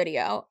watching this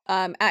video.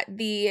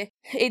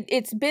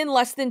 It's been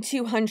less than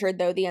 200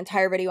 though, the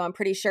entire video, I'm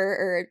pretty sure,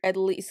 or at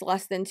least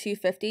less than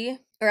 250,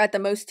 or at the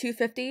most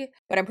 250,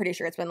 but I'm pretty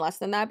sure it's been less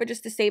than that. But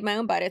just to save my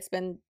own butt, it's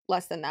been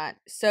less than that.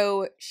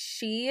 So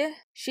she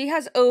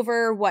has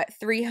over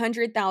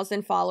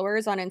 300,000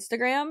 followers on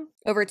Instagram,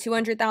 over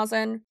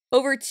 200,000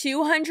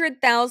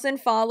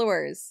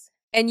 followers,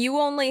 and you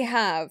only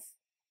have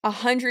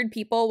 100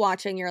 people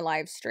watching your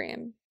live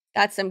stream.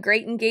 That's some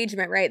great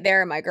engagement right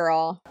there, my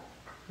girl.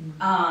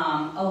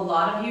 A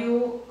lot of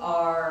you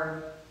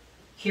are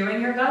hearing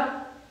your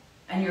gut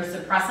and you're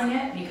suppressing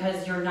it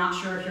because you're not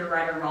sure if you're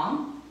right or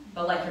wrong.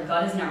 but like your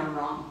gut is never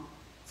wrong.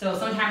 So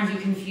sometimes you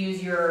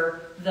confuse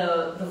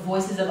the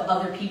voices of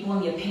other people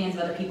and the opinions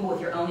of other people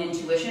with your own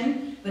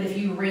intuition. But if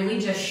you really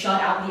just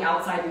shut out the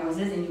outside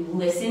noises and you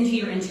listen to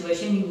your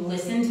intuition, you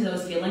listen to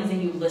those feelings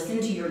and you listen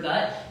to your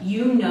gut,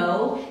 you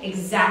know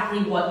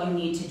exactly what you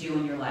need to do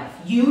in your life.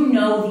 You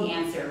know the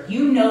answer.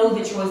 You know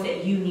the choice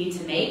that you need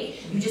to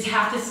make. You just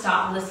have to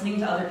stop listening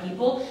to other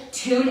people,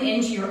 tune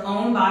into your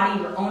own body,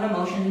 your own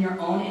emotions, and your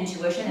own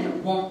intuition, and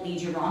it won't lead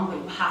you wrong, but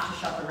you have to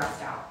shut the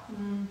rest out.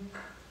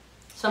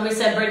 Somebody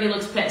said Brittany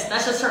looks pissed.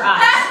 That's just her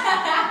eyes.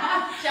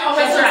 She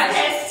always Just her looks eyes.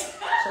 pissed.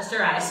 Just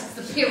her eyes. It's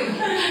the period.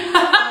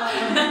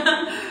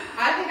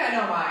 I think I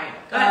know mine.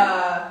 Go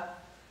ahead.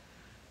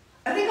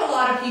 I think a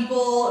lot of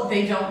people,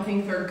 they don't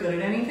think they're good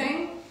at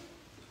anything,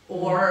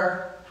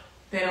 or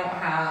they don't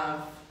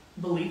have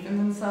belief in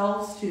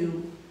themselves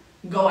to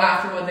go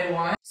after what they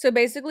want. So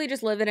basically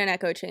just live in an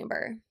echo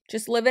chamber.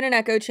 Just live in an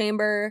echo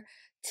chamber,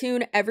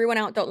 tune everyone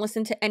out, don't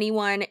listen to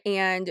anyone,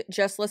 and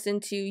just listen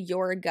to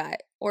your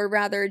gut. Or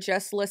rather,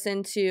 just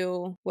listen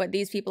to what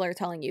these people are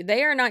telling you.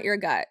 They are not your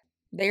gut.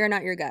 They are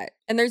not your gut.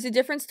 And there's a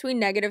difference between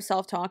negative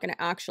self-talk and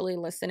actually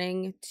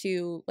listening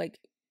to like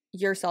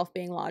yourself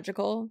being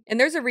logical. And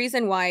there's a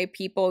reason why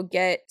people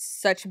get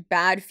such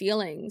bad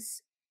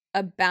feelings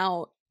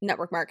about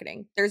network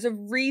marketing. There's a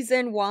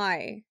reason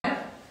why.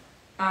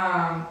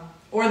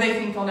 Or they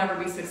think they'll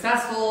never be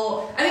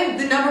successful. I think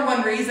the number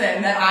one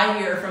reason that I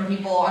hear from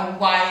people on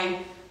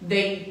why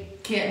they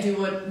can't do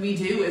what we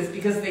do is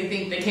because they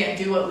think they can't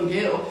do what we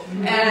do.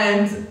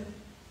 And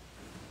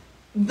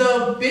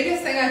the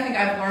biggest thing I think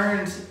I've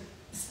learned,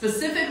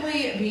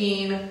 specifically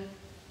being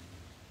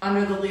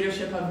under the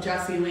leadership of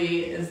Jessie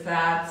Lee, is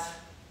that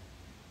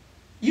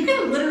you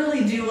can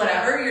literally do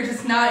whatever, you're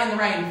just not in the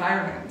right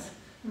environment.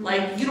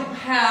 Like, you don't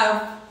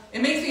have,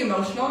 it makes me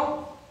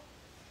emotional,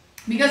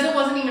 because it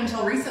wasn't even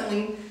until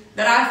recently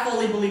that I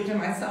fully believed in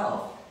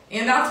myself.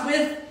 And that's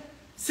with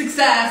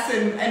success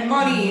and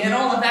money and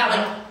all of that.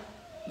 Like,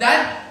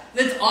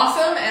 that's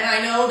awesome. And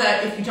I know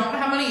that if you don't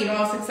have money, you don't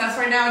have success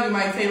right now, you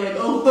might say like,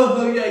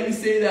 oh yeah, you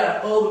say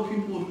that. All the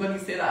people with money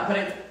say that. But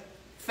it's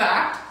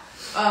fact.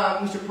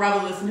 You should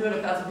probably listen to it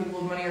if that's what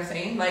people with money are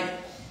saying. Like,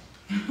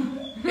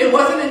 it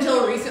wasn't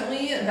until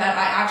recently that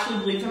I actually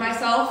believed in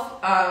myself.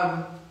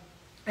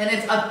 And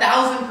it's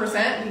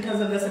 1,000% because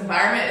of this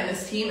environment and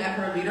this team and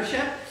her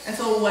leadership. And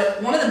so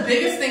one of the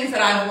biggest things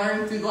that I've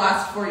learned through the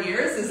last 4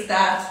 years is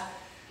that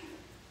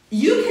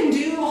you can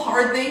do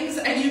hard things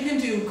and you can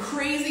do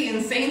crazy,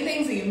 insane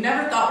things that you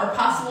never thought were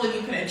possible, and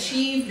you can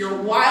achieve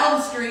your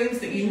wildest dreams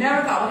that you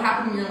never thought would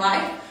happen in your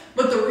life.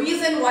 But the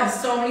reason why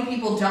so many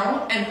people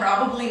don't, and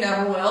probably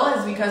never will,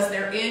 is because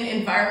they're in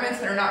environments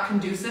that are not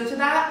conducive to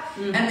that,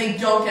 and they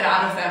don't get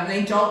out of them.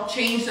 They don't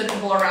change the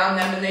people around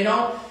them, and they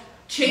don't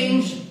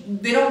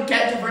they don't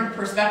get different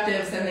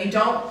perspectives, and they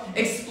don't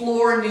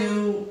explore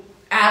new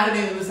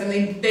avenues, and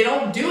they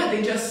don't do it.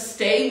 They just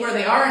stay where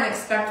they are and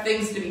expect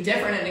things to be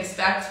different and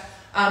expect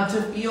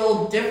to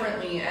feel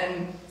differently.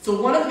 And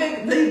so one of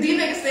the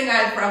biggest thing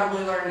I've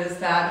probably learned is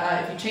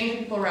that if you change the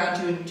people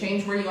around you and you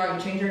change where you are,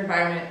 you change your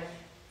environment,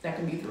 that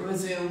can be through a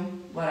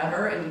Zoom,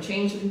 whatever, and you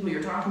change the people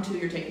you're talking to,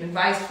 you're taking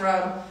advice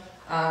from,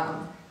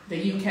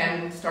 that you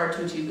can start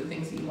to achieve the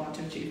things that you want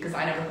to achieve. Because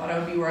I never thought I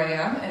would be where I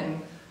am,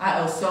 and I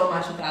owe so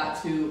much of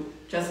that to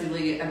Jessie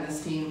Lee and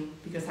this team,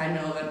 because I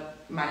know that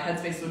my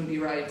headspace wouldn't be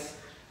right,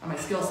 my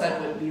skill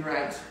set wouldn't be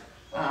right,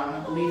 I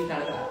believe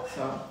none of that,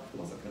 so it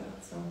wasn't for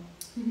that, so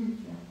yeah,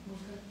 it was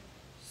good.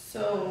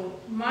 So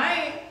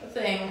my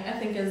thing, I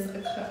think, is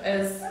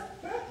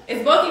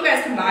both you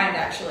guys combined,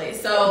 actually.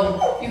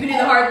 So you can do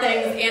the hard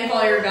things and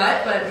follow your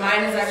gut, but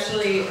mine is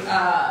actually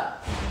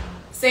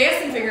say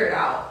yes and figure it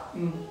out.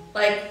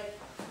 Like,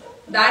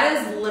 that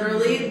is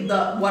literally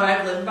what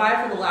I've lived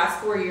by for the last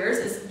 4 years,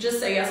 is just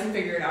say yes and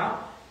figure it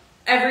out.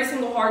 Every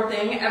single hard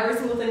thing, every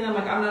single thing I'm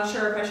like, I'm not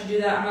sure if I should do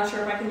that, I'm not sure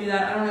if I can do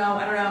that, I don't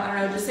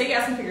know, just say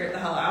yes and figure it the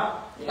hell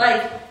out. Yeah.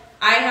 Like,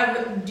 I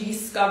have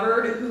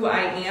discovered who I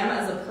am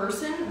as a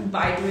person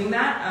by doing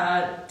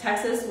that.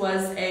 Texas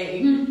was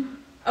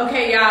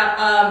okay,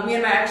 yeah, me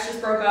and my ex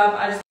just broke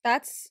up.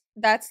 That's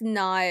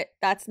not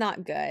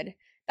good.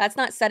 That's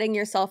not setting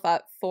yourself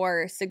up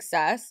for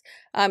success.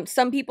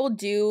 Some people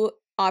do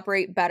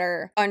operate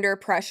better under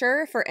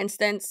pressure. For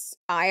instance,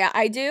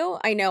 I do.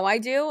 I know I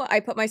do. I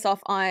put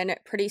myself on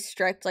pretty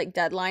strict like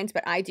deadlines,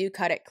 but I do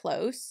cut it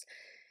close.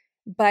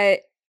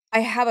 But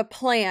I have a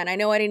plan. I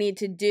know what I need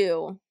to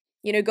do.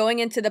 You know, going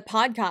into the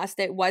podcast,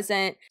 it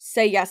wasn't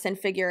say yes and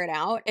figure it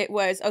out. It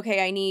was,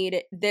 okay, I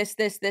need this.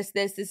 This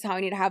is how I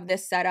need to have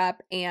this set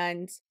up.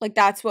 And like,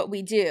 that's what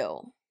we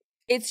do.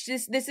 It's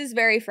just, this is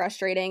very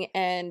frustrating.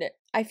 And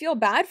I feel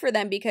bad for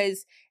them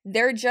because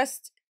they're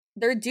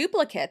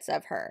duplicates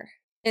of her.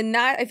 And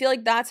that, I feel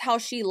like that's how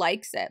she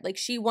likes it. Like,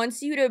 she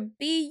wants you to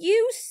be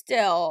you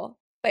still,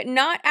 but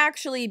not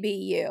actually be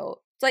you.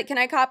 It's like, can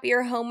I copy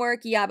your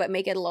homework? Yeah, but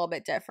make it a little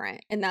bit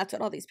different. And that's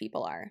what all these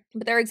people are.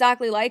 But they're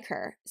exactly like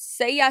her.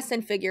 Say yes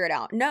and figure it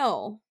out.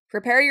 No,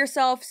 Prepare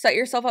yourself, set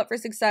yourself up for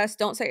success.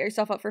 Don't set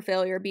yourself up for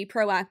failure. Be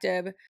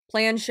proactive,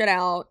 plan shit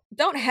out.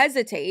 Don't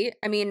hesitate.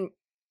 I mean,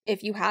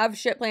 if you have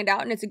shit planned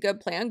out and it's a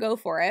good plan, go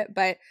for it,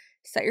 but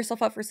set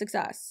yourself up for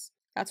success.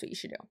 That's what you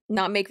should do.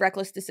 Not make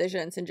reckless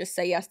decisions and just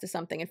say yes to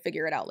something and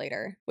figure it out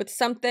later. With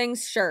some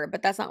things, sure,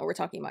 but that's not what we're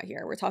talking about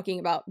here. We're talking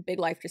about big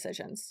life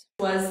decisions.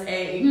 Was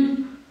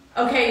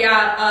okay,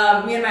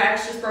 yeah, me and my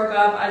ex just broke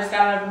up. I just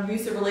got out of an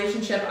abusive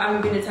relationship. I'm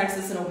moving to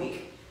Texas in a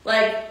week.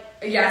 Like,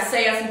 yeah,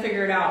 say yes and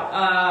figure it out.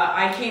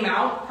 I came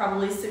out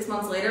probably 6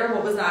 months later.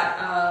 What was that?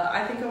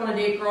 I think I want to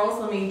date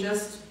girls. Let me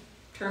just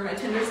turn my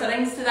Tinder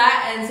settings to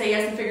that and say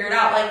yes and figure it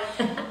out. Like,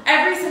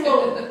 every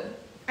single,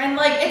 and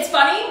like, it's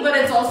funny, but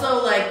it's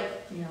also like,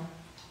 you know,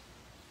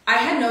 I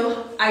had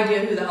no idea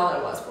who the hell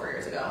I was 4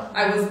 years ago.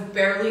 I was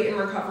barely in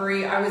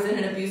recovery. I was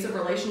in an abusive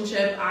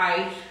relationship.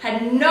 I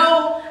had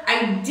no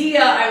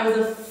idea I was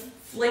a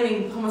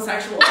flaming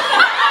homosexual.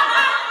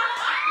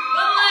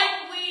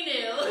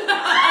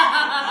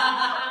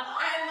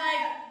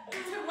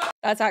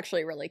 That's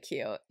actually really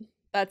cute.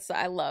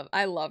 I love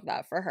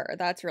that for her.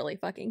 That's really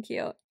fucking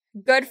cute.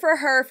 Good for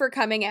her for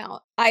coming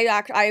out. I'm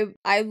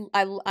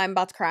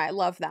about to cry. I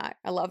love that.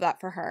 I love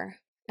that for her.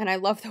 And I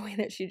love the way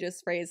that she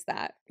just phrased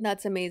that.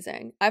 That's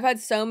amazing. I've had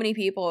so many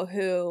people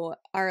who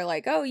are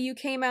like, oh, you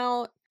came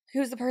out.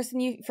 Who's the person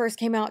you first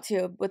came out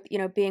to with, you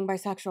know, being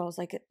bisexual? I was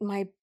like,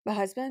 my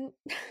husband.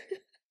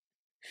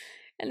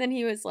 And then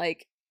he was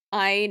like,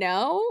 I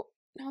know.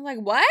 And I was like,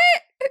 what?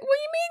 What do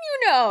you mean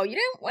you know? You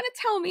didn't want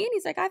to tell me. And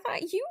he's like, I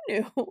thought you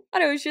knew.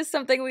 And it was just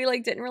something we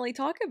like didn't really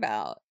talk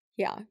about.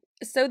 Yeah.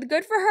 So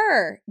good for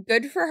her.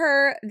 Good for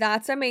her.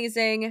 That's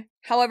amazing.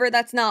 However,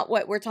 that's not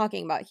what we're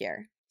talking about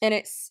here. And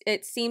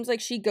it seems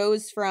like she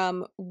goes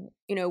from,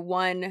 you know,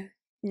 one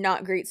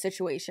not great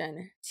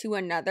situation to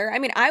another. I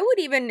mean, I would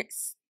even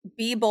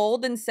be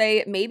bold and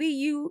say maybe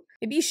you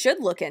should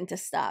look into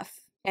stuff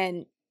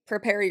and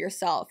prepare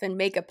yourself and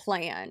make a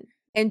plan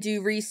and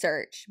do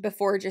research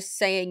before just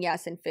saying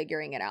yes and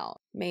figuring it out.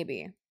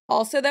 Maybe.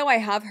 Also, though, I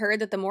have heard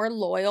that the more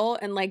loyal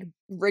and like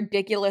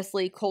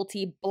ridiculously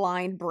culty,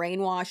 blind,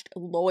 brainwashed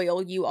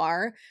loyal you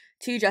are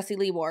to Jessie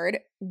Lee Ward,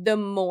 the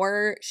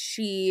more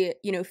she,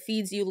 you know,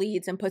 feeds you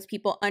leads and puts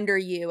people under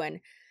you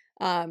and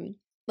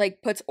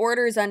like puts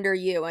orders under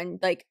you and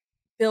like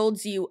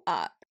builds you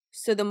up.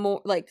 So the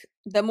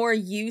more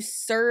you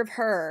serve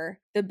her,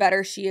 the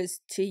better she is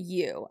to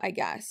you, I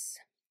guess.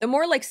 The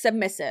more like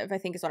submissive, I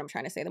think is what I'm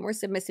trying to say. The more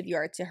submissive you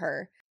are to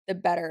her, the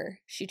better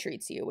she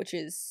treats you, which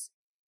is,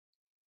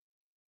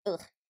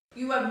 ugh.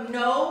 You have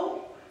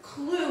no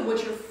clue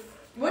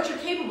what you're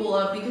capable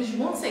of because you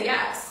won't say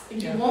yes.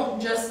 You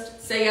won't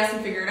just say yes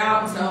and figure it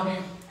out. And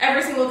so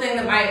every single thing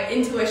that my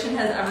intuition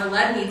has ever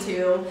led me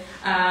to,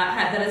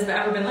 that has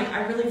ever been like,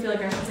 I really feel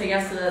like I should say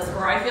yes to this,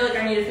 or I feel like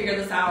I need to figure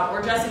this out,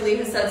 or Jessie Lee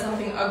has said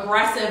something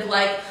aggressive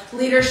like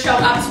leaders show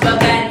up to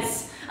events.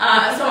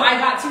 So I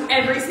got to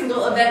every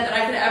single event that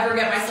I could ever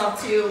get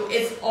myself to.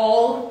 It's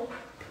all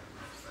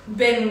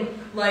been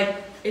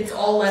like, it's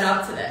all led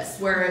up to this,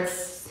 where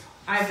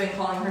I've been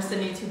calling her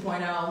Sydney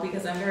 2.0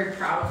 because I'm very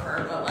proud of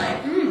her, but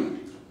like,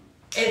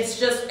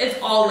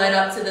 it's all led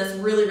up to this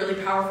really, really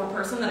powerful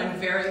person that I'm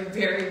very,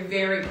 very,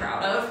 very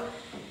proud of.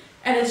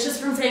 And it's just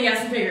from saying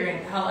yes and figuring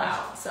it the hell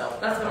out. So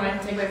that's what I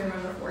take away from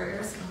over 4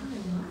 years.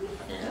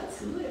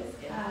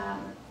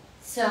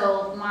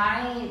 So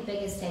my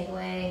biggest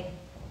takeaway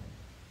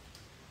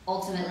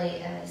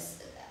ultimately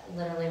is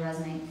literally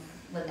resonating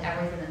with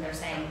everything that they're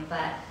saying,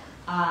 but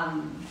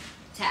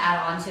to add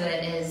on to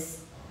it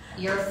is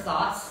your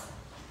thoughts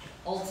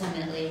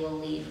ultimately will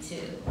lead to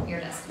your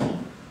destiny.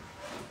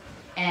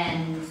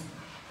 And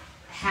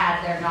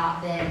had there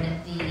not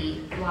been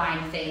the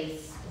blind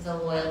faith, the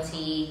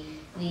loyalty,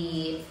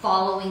 the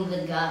following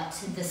the gut,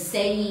 the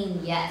saying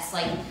yes,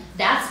 like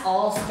that's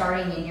all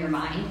starting in your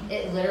mind.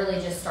 It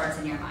literally just starts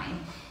in your mind.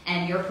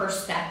 And your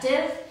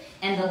perspective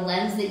and the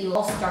lens that you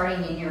all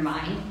starting in your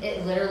mind,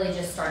 it literally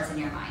just starts in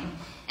your mind.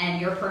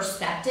 And your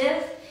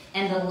perspective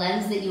and the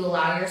lens that you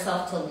allow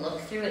yourself to look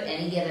through at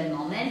any given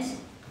moment,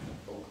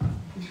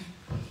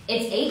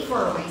 it's 8 for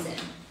a reason.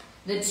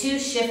 The 2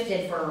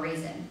 shifted for a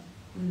reason.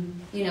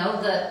 You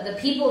know, the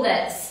people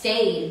that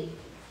stayed,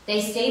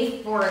 they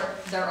stayed for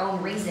their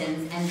own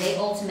reasons, and they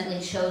ultimately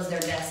chose their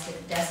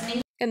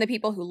destiny. And the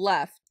people who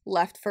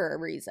left for a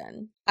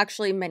reason.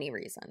 Actually, many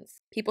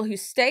reasons. People who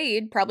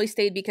stayed probably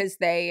stayed because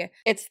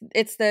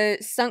it's the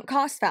sunk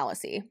cost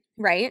fallacy,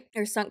 right?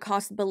 Or sunk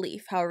cost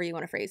belief, however you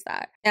want to phrase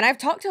that. And I've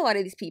talked to a lot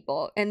of these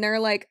people and they're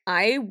like,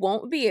 I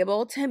won't be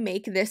able to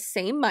make this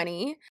same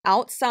money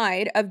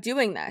outside of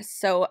doing this.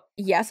 So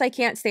yes, I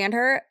can't stand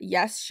her.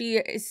 Yes, she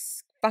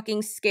is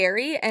fucking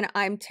scary and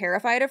I'm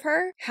terrified of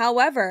her.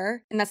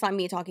 However, and that's not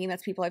me talking,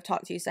 that's people I've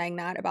talked to saying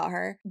that about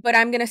her, but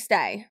I'm gonna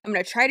stay. I'm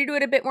gonna try to do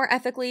it a bit more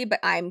ethically, but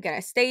I'm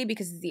gonna stay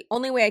because it's the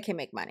only way I can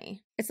make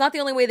money. It's not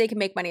the only way they can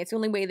make money, it's the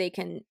only way they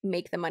can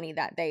make the money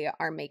that they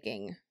are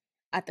making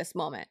at this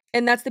moment.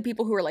 And that's the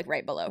people who are like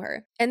right below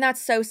her. And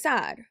that's so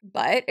sad.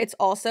 But it's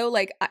also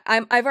like,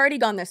 I've already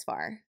gone this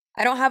far.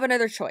 I don't have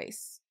another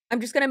choice.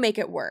 I'm just going to make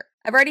it work.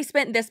 I've already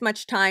spent this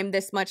much time,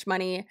 this much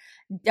money,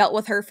 dealt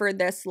with her for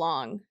this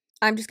long.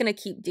 I'm just going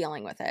to keep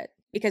dealing with it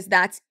because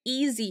that's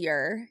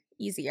easier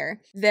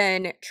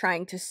than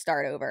trying to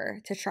start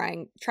over, to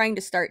trying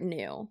to start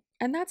new.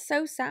 And that's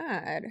so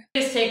sad.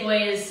 Biggest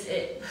takeaway is,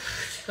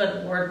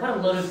 good word, what a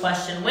loaded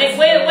question. Way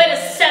to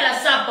set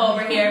us up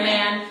over here,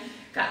 man.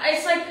 God,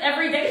 it's like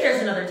every day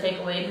there's another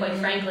takeaway, quite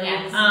frankly.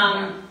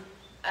 Yes.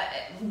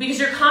 Because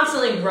you're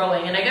constantly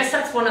growing. And I guess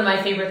that's one of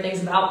my favorite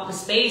things about the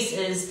space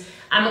is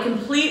I'm a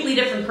completely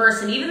different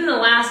person. Even in the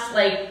last,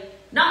 I'm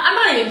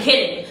not even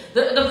kidding.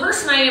 The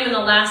person I am in the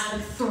last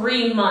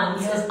 3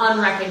 months is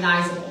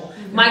unrecognizable.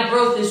 My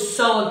growth is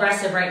so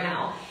aggressive right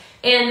now.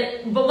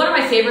 But one of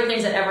my favorite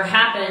things that ever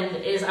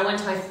happened is I went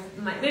to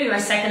maybe my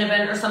second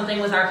event or something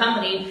with our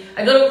company.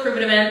 I go to a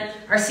Pruvit event,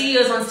 our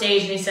CEO's on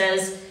stage and he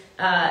says,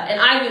 and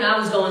I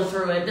was going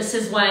through it. This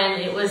is when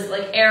it was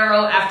like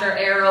arrow after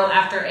arrow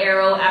after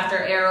arrow after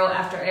arrow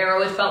after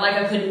arrow. It felt like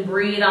I couldn't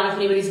breathe. I don't know if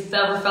anybody's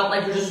ever felt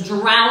like you're just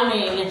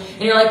drowning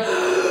and you're like,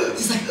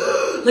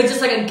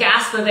 just like a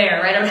gasp of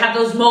air, right? I would have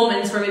those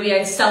moments where maybe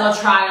I'd sell a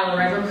trial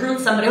or I'd recruit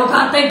somebody. Oh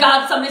God, thank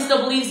God somebody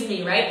still believes in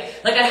me, right?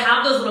 Like I'd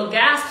have those little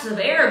gasps of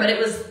air, but it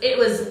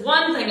was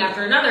one thing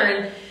after another.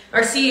 And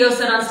our CEO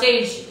said on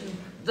stage,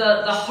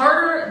 the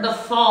harder the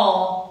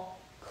fall,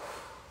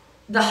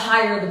 the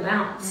higher the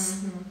bounce.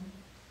 Mm-hmm.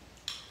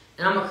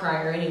 And I'm a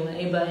crier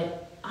anyway,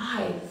 but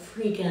I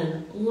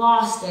freaking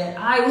lost it.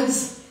 I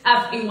was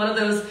having one of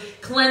those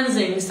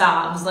cleansing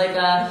sobs, like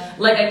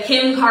a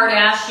Kim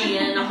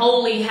Kardashian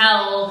holy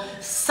hell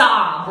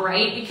sob,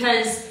 right?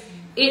 Because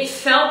it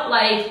felt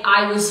like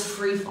I was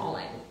free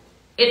falling.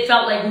 It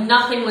felt like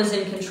nothing was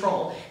in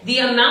control. The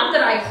amount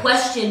that I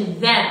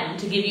questioned them,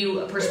 to give you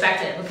a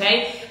perspective,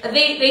 okay? I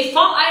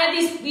had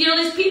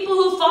these people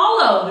who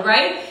followed,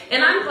 right?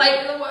 And I'm like,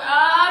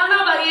 I don't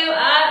know about you.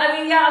 I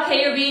mean, yeah,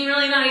 okay, you're being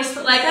really nice,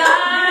 but like,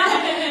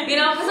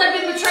 because I've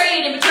been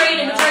betrayed and betrayed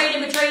and betrayed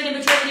and betrayed and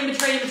betrayed and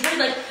betrayed and betrayed.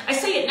 Like, I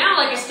say it now,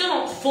 like, I still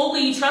don't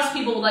fully trust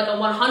people with like a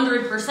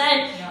 100%.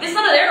 It's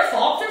none of their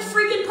fault. They're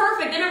freaking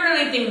perfect. They never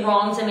did anything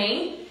wrong to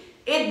me.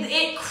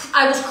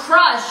 I was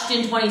crushed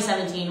in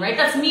 2017, right?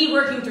 That's me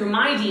working through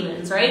my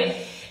demons, right?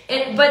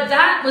 But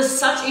that was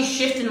such a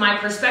shift in my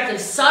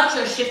perspective, such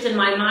a shift in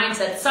my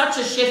mindset, such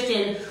a shift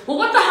in, well,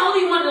 what the hell do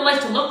you want your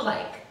life to look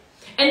like?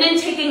 And then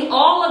taking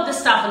all of the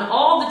stuff and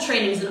all the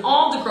trainings and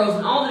all the growth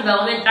and all the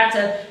development back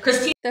to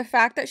Christine. The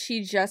fact that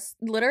she just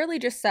literally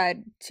just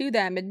said to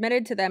them,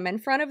 admitted to them in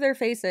front of their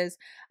faces,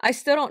 I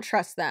still don't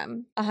trust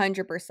them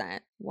 100%.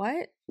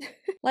 What?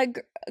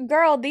 Like,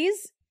 girl,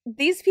 these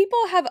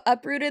people have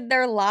uprooted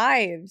their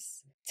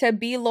lives to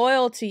be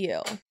loyal to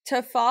you,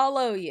 to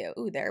follow you.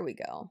 Ooh, there we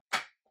go.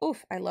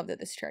 Oof, I love that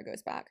this chair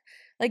goes back.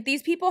 Like,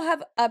 these people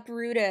have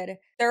uprooted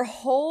their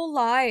whole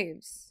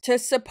lives to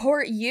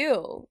support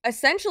you,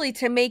 essentially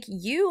to make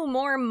you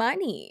more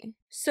money.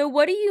 So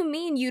what do you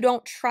mean you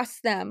don't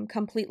trust them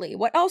completely?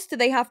 What else do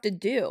they have to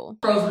do?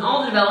 Growth and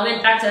all the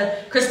development. Back to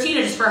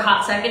Christina just for a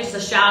hot second, just a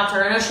shout out to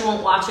her. I know she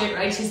won't watch it,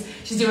 right?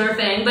 She's doing her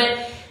thing,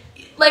 but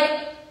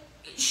like,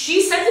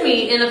 she said to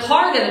me in a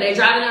car the other day,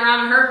 driving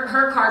around in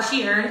her car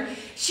she earned,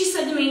 she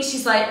said to me,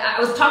 she's like, I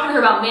was talking to her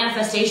about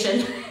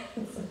manifestation.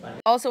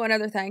 Also,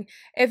 another thing,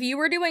 if you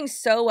were doing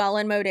so well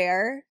in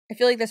Modere, I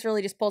feel like this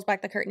really just pulls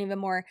back the curtain even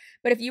more,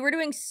 but if you were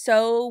doing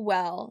so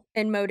well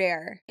in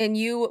Modere and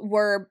you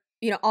were,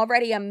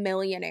 already a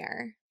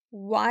millionaire,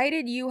 why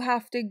did you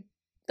have to,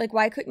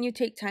 why couldn't you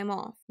take time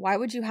off? Why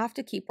would you have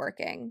to keep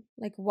working?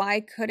 Like,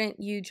 why couldn't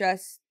you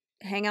just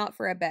hang out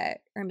for a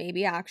bit or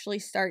maybe actually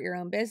start your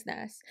own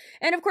business?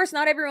 And of course,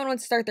 not everyone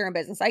would start their own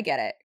business. I get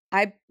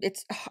it.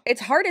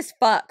 It's hard as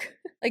fuck.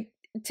 Like,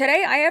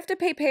 today I have to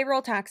pay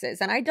payroll taxes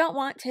and I don't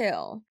want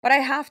to, but I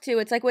have to.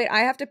 It's like, wait, I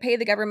have to pay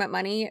the government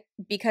money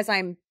because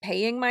I'm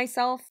paying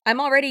myself.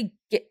 I'm already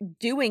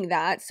doing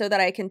that so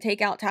that I can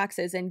take out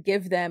taxes and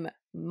give them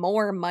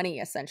more money,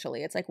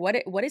 essentially. It's like,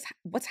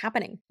 what's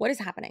happening? What is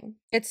happening?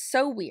 It's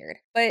so weird,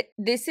 but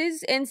this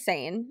is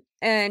insane.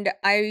 And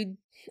I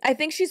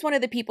think she's one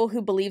of the people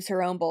who believes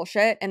her own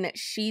bullshit and that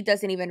she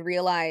doesn't even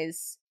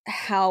realize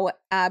how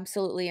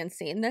absolutely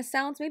insane this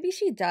sounds. Maybe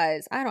she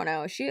does. I don't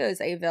know. She is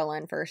a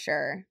villain for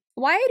sure.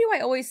 Why do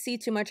I always see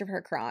too much of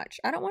her crotch?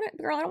 I don't want it,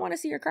 girl. I don't want to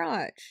see your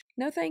crotch.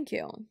 No, thank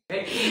you.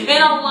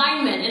 And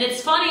alignment. And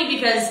it's funny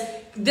because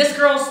this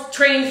girl's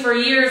trained for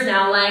years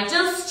now, like,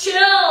 just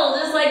chill,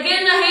 just like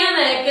get in a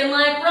hammock and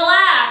like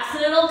relax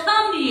and it'll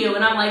come to you.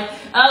 And I'm like,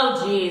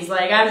 oh geez,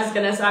 like I'm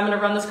gonna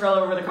run this girl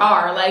over the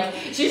car. Like,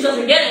 she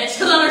doesn't get it. She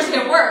doesn't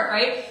understand work,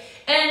 right?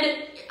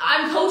 And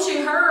I'm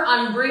coaching her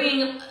on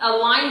bringing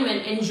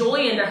alignment and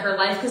joy into her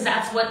life because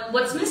that's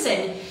what's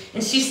missing.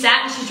 And she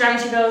sat and she's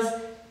driving. She goes,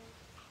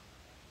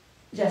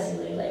 Jessie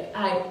Lee, like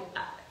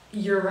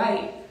you're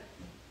right.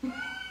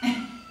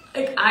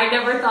 Like, I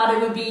never thought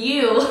it would be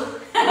you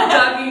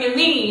talking to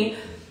me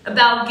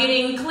about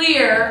getting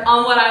clear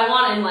on what I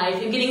want in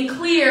life and getting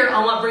clear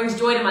on what brings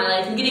joy to my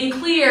life and getting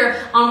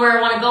clear on where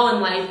I want to go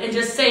in life and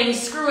just saying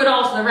screw it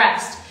all to the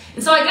rest.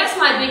 And so I guess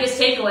my biggest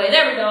takeaway,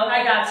 there we go,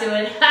 I got to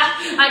it.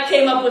 I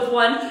came up with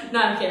one. No,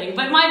 I'm kidding.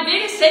 But my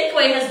biggest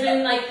takeaway has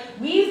been like,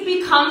 we've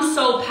become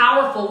so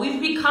powerful.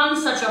 We've become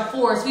such a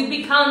force. We've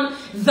become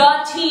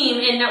the team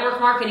in network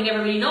marketing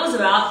everybody knows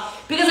about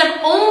because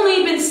I've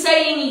only been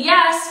saying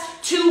yes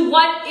to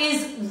what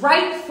is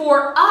right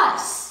for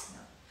us.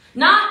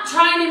 Not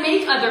trying to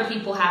make other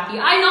people happy.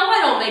 I know I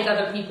don't make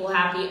other people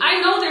happy. I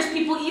know there's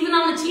people even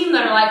on the team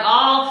that are like,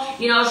 oh,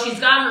 you know, she's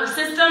got her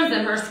systems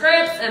and her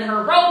scripts and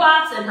her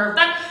robots and her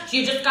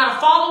she just gotta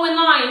follow in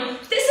line.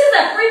 This is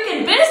a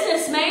freaking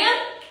business, man.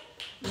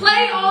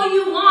 Play all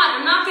you want.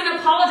 I'm not gonna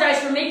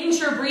apologize for making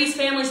sure Bree's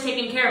family's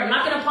taken care of. I'm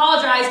not gonna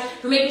apologize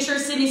for making sure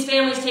Sydney's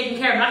family's taken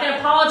care of. I'm not gonna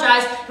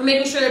apologize for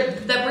making sure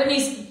that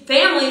Brittany's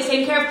family is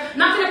taken care of. I'm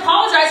not gonna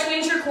apologize for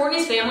making sure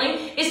Courtney's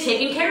family is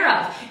taken care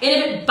of. And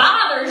if it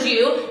bothers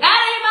you, that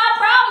ain't my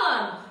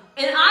problem.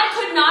 And I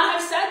could not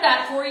have said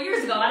that 4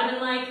 years ago. I'd have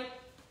been like,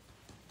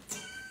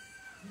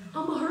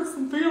 I'm gonna hurt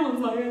some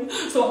feelings, man.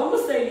 So I'm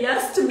gonna say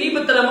yes to me,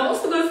 but then I'm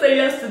also gonna say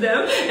yes to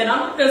them, and I'm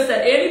not gonna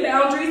set any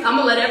boundaries. I'm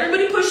gonna let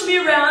everybody push me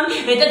around,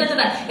 and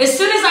da-da-da-da. As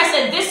soon as I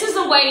said, this is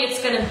the way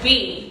it's gonna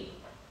be,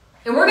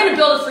 and we're gonna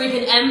build a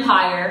freaking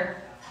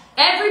empire,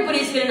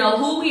 everybody's gonna know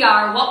who we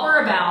are, what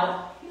we're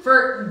about,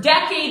 for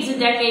decades and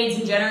decades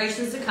and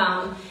generations to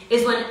come,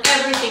 is when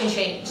everything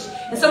changed.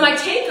 And so my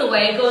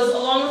takeaway goes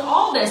along with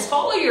all this.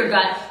 Follow your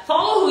gut.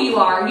 Follow who you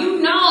are. You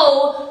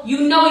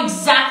know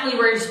exactly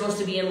where you're supposed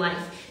to be in life.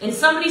 And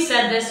somebody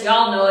said this,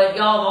 y'all know it,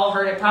 y'all have all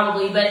heard it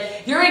probably,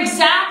 but you're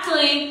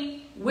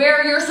exactly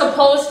where you're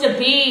supposed to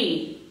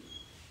be,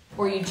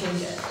 or you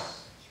change it.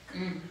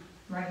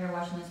 Right here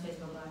watching this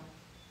Facebook Live.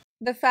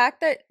 The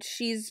fact that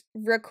she's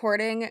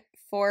recording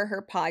for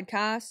her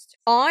podcast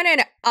on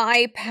an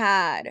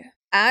iPad,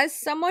 as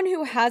someone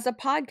who has a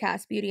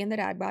podcast, Beauty and the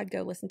Dad Bod,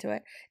 go listen to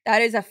it,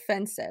 that is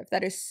offensive.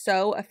 That is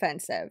so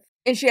offensive.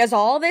 And she has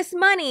all this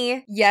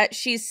money, yet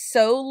she's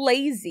so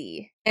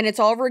lazy. And it's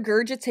all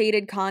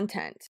regurgitated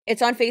content.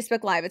 It's on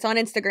Facebook Live. It's on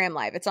Instagram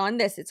Live. It's on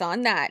this. It's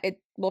on that.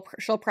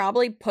 She'll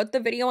probably put the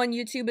video on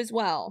YouTube as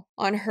well.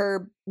 On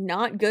her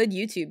not good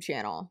YouTube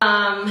channel.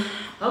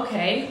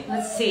 Okay.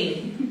 Let's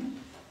see.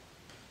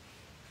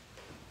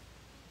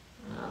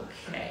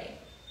 Okay.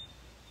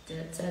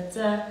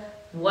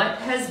 What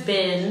has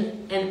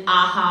been an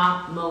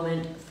aha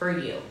moment for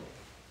you?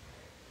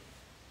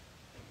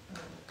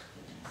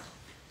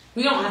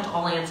 We don't have to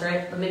all answer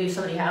it, but maybe if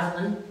somebody has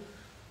one.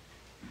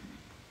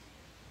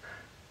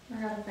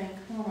 I gotta think.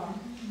 Hold on.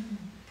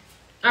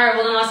 All right,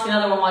 well, then I'll ask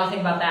another one while you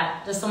think about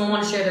that. Does someone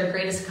want to share their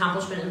greatest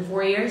accomplishment in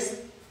 4 years?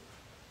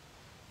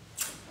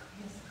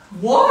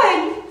 One?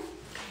 I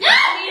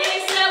mean,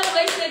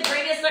 they said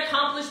greatest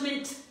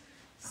accomplishment.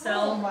 So,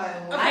 Oh my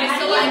Lord. Okay, How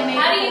so do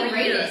you like,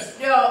 rate it?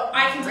 no,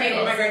 I can tell you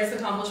what my greatest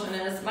accomplishment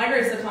is. My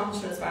greatest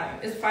accomplishment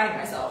is finding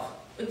myself.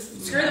 It's,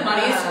 screw the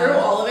money, screw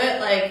all of it.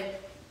 Like,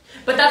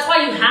 but that's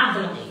why you have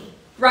the money.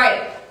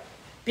 right.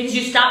 Because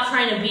you stopped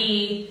trying to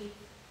be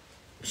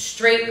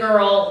straight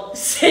girl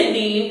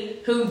Sydney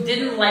who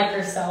didn't like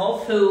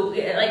herself, who,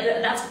 like,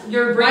 that's,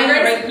 you're bringing the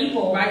right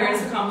people. My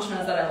greatest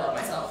accomplishment is that I love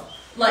myself.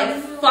 Like,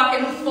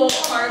 fucking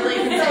full-heartedly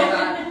can say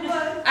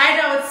that. I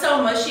know it's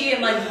so mushy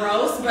and like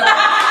gross, but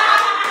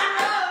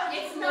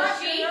It's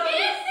mushy.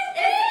 it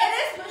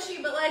is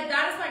mushy, but like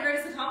that is my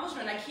greatest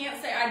accomplishment. I can't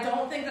say I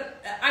don't think that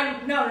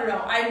no.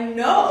 I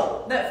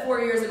know that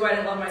 4 years ago I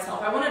didn't love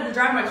myself. I wanted to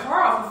drive my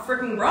car off a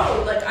freaking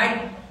road. Like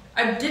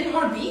I didn't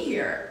want to be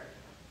here.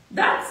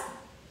 That's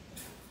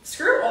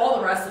screw all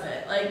the rest of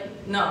it.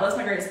 Like no, that's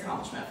my greatest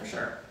accomplishment for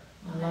sure.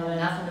 I love it.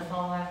 Nothing to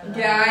follow after that.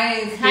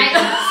 Guys.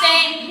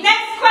 Same.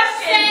 Next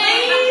question,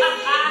 please.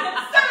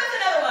 Start with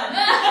another one.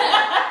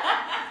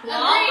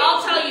 Well,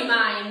 I'll tell you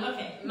mine.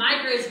 Okay.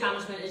 My greatest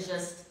accomplishment is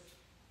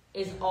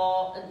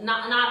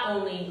not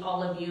only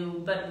all of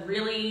you, but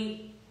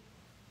really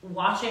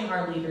watching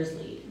our leaders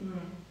lead.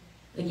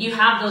 Like you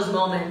have those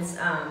moments,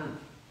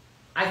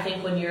 I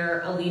think when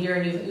you're a leader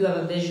and you have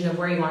a vision of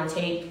where you want to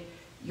take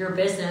your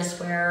business,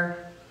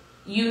 where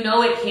you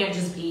know it can't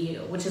just be you,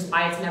 which is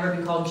why it's never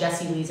been called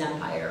Jessie Lee's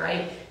Empire,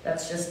 right?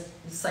 That's just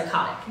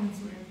psychotic.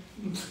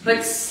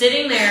 But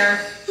sitting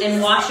there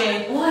and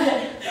watching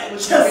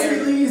Jessie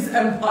Lee's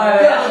Empire.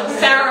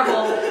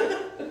 terrible.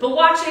 But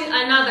watching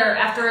another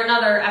after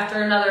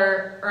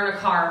another earn a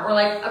car, or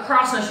like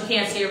across us, you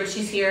can't see her, but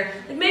she's here.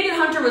 Like Megan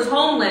Hunter was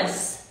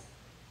homeless,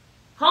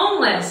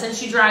 and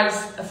she drives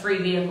a free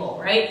vehicle,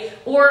 right?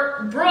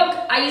 Or Brooke,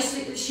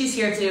 she's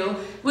here too,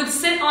 would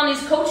sit on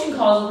these coaching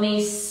calls with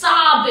me,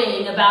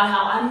 sobbing about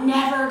how I'm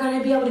never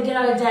gonna be able to get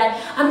out of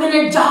debt. I'm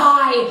gonna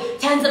die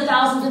tens of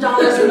thousands of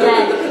dollars in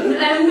debt.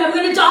 I'm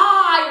gonna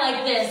die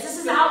like this. This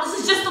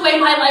is just the way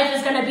my life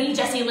is gonna be,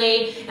 Jessie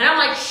Lee. And I'm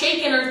like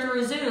shaking her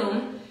through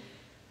Zoom.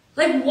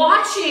 Like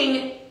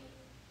watching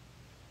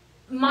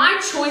my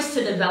choice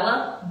to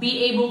develop,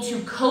 be able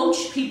to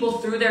coach people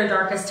through their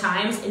darkest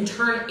times and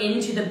turn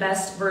into the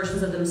best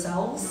versions of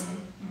themselves.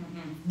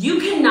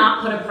 You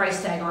cannot put a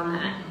price tag on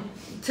that.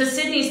 To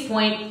Sydney's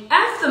point,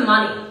 F the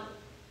money.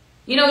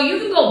 You know, you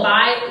can go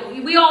buy,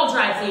 we all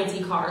drive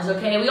fancy cars,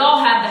 okay? We all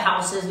have the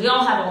houses, we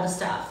all have all the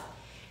stuff.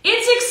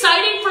 It's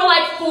exciting for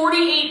like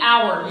 48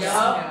 hours.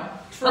 Yeah.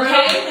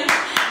 Okay?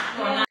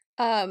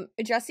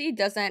 Jessie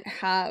doesn't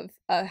have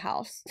a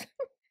house.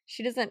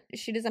 She doesn't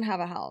have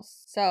a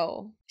house.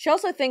 So she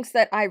also thinks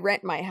that I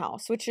rent my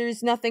house, which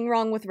there's nothing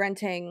wrong with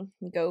renting.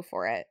 Go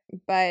for it.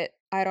 But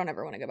I don't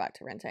ever want to go back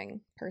to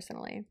renting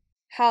personally.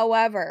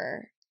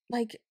 However,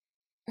 like,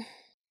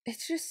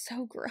 it's just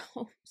so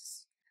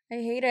gross. I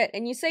hate it.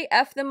 And you say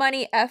F the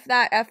money, F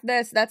that, F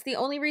this. That's the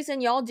only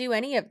reason y'all do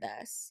any of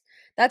this.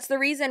 That's the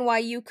reason why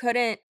you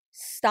couldn't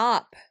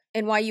stop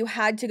and why you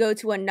had to go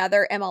to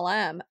another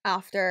MLM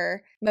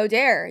after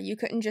Modere. You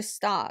couldn't just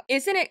stop.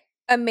 Isn't it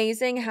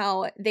amazing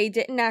how they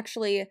didn't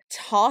actually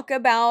talk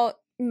about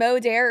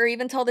Modere or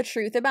even tell the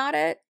truth about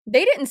it?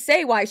 They didn't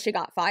say why she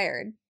got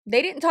fired.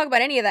 They didn't talk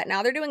about any of that.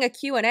 Now they're doing a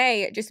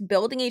Q&A, just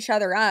building each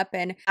other up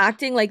and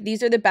acting like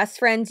these are the best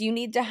friends you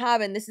need to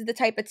have and this is the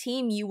type of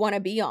team you want to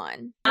be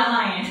on.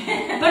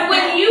 But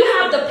when you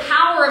have the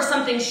power of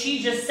something she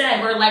just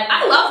said, we're like,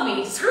 I love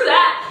me, screw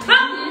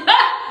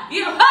that.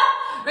 You know,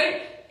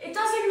 right? It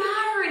doesn't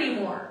matter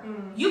anymore.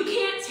 You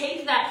can't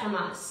take that from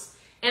us.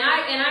 And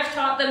I've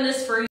taught them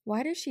this for.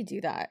 Why does she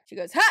do that? She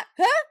goes, ha,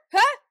 ha,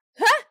 ha,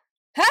 ha,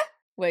 ha.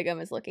 Wiggum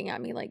is looking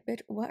at me like,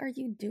 bitch, what are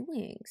you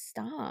doing?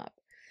 Stop.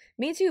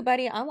 Me too,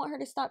 buddy. I want her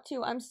to stop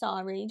too. I'm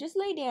sorry. Just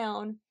lay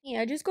down.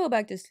 Yeah, just go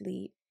back to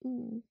sleep.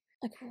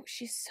 Like, oh,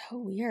 she's so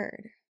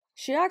weird.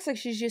 She acts like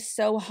she's just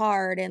so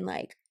hard and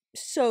like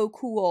so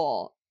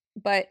cool.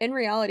 But in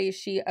reality,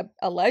 she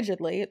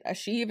allegedly, as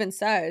she even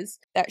says,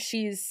 that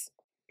she's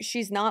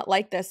not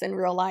like this in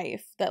real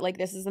life, that like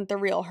this isn't the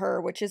real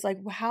her, which is like,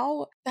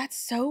 how, that's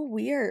so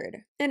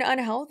weird and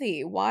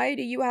unhealthy. Why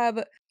do you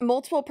have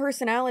multiple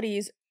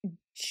personalities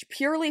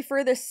purely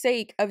for the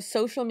sake of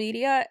social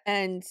media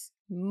and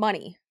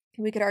money?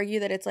 We could argue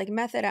that it's like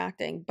method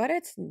acting, but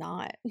it's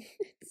not.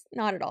 It's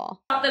not at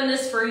all. I've taught them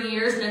this for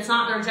years, and it's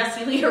not their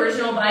Jessie Lee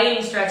original by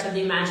any stretch of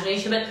the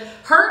imagination, but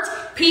hurt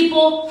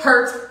people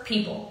hurt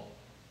people.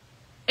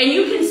 And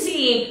you can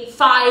see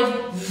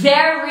 5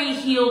 very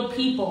healed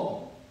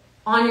people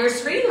on your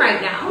screen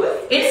right now.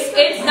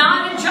 It's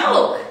not a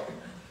joke.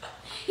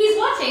 He's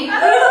watching. I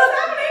don't know what's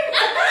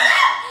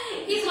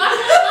happening. He's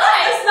watching us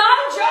live. It's not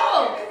a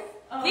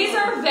joke. These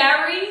are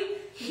very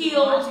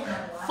healed,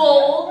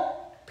 full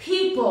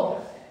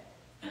people.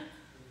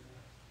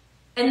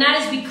 And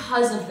that is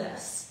because of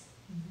this.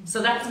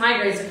 So that's my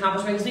greatest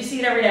accomplishment, because we see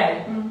it every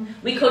day.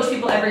 We coach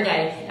people every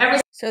day.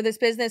 So this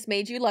business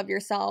made you love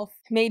yourself,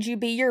 made you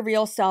be your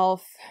real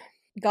self,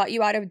 got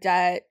you out of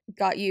debt,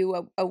 got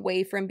you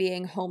away from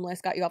being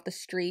homeless, got you off the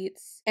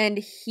streets, and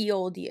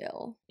healed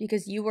you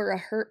because you were a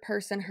hurt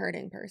person,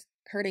 hurting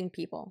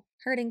people,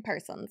 hurting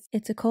persons.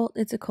 It's a cult,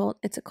 it's a cult,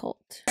 it's a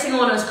cult. Every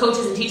single one of us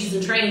coaches and teaches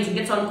and trains and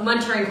gets on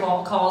mentoring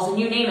calls and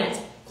you name it.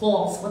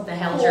 Calls, what the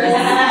hell, Jersey? All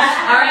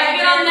right,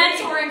 get on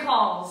mentoring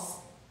calls.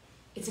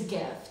 It's a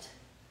gift.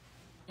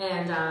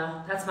 And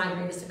that's my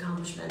greatest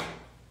accomplishment,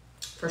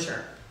 for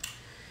sure.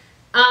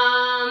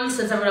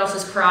 Since everyone else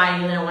is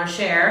crying and they don't want to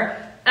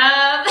share.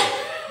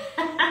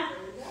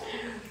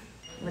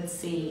 Let's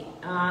see.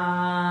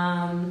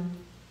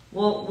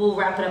 We'll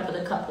wrap it up with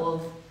a couple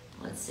of,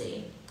 let's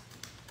see.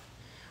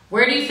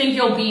 Where do you think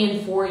you'll be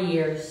in 4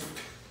 years?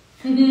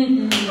 I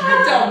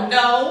don't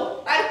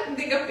know. I don't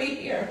think I'll be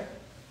here.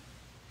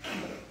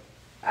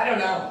 I don't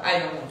know.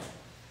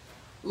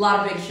 A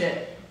lot of big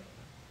shit.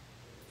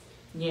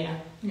 Yeah.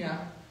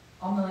 Yeah.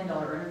 All $1 million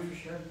earners for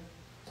sure.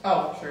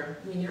 Oh, sure.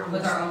 I mean, you're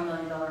With almost. our own $1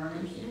 million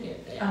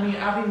earners. I mean,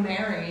 I'll be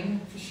married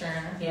for sure.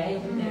 Yeah,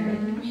 you'll be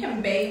married. We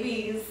have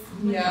babies.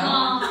 Yeah.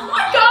 Oh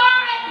my god!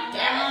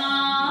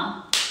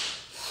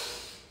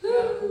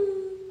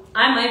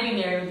 I might be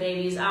married with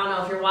babies. I don't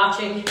know if you're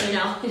watching, you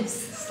know,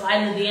 just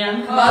slide in the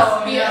DM.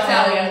 Must be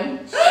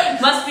Italian.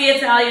 Must be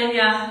Italian,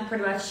 yeah,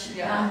 pretty much.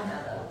 Yeah.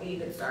 That'll be a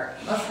good start.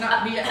 Must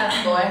not be an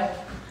F-boy.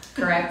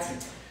 Correct.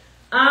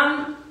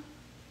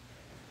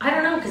 I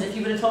don't know, because if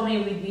you would have told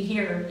me we'd be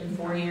here in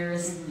 4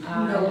 years, I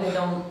don't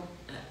know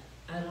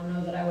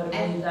that I would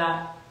have believed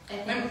that.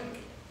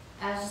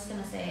 I was just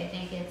gonna say,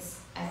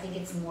 I think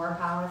it's more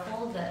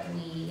powerful that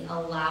we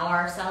allow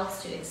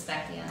ourselves to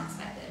expect the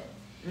unexpected.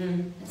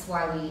 That's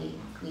why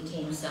we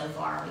came so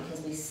far,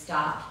 because we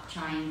stopped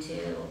trying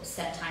to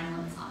set time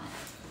limits on it.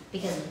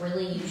 Because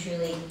really, you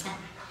truly,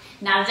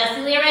 not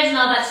Jessie Lee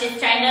original, but she's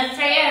trying to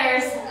say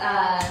yours.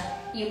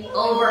 You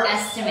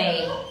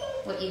overestimate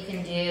what you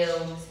can do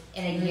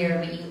in a year,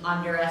 but you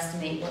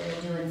underestimate what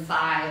you'll do in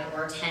 5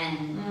 or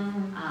 10.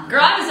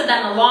 Girl, I haven't said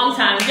that in a long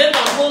time. Good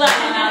one, pull that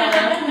one out of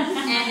there.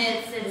 And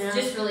it's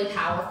just really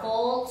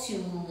powerful to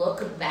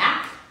look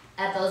back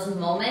at those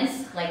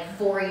moments, like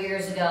 4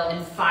 years ago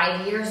and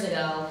 5 years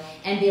ago,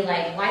 and be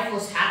like, life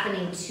was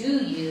happening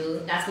to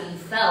you, that's what you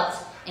felt,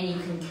 and you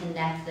can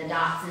connect the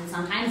dots. And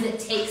sometimes it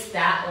takes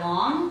that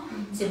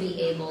long to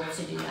be able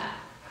to do that.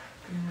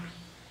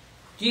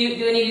 Do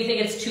any of you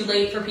think it's too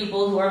late for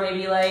people who are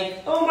maybe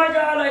like, oh my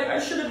god, I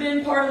should have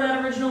been part of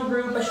that original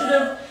group, I should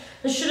have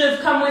I should have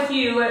come with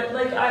you.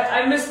 Like,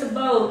 I missed the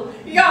boat.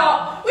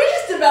 Y'all, we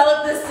just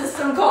developed this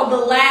system called the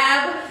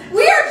lab.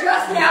 We are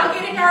just now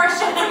getting our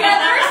shit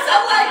together, so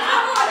like,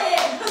 come on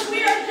in, because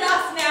we are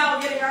just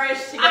now getting our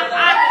ish together.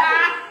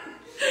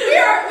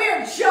 we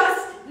are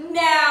just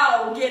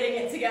now getting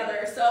it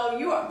together, so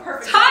you are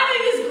perfect.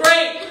 Timing is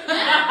great.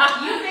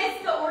 You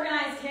missed the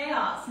organized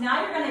chaos.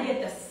 Now you're gonna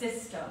get the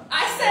system.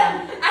 I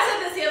said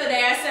this the other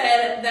day. I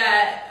said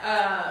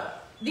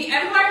that the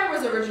empire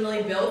was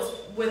originally built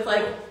with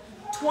like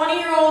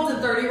 20-year-olds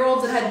and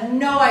 30-year-olds that had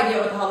no idea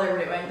what the hell they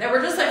were doing. They were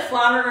just like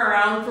floundering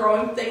around,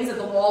 throwing things at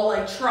the wall,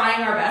 like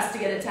trying our best to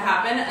get it to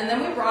happen. And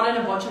then we brought in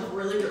a bunch of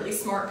really, really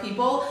smart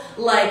people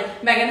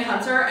like Megan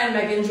Hunter and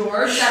Megan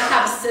George that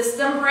have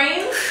system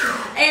brains.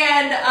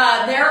 And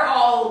they're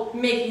all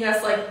making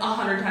us like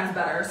 100 times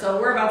better.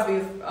 So we're about to be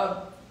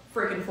a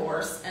freaking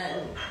force,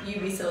 and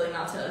you'd be silly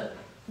not to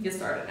get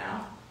started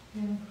now.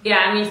 Yeah,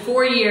 I mean,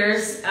 4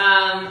 years.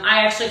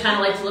 I actually kind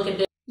of like to look at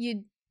this.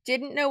 You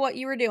didn't know what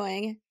you were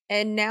doing,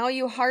 and now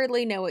you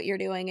hardly know what you're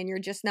doing, and you're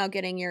just now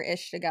getting your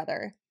ish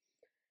together.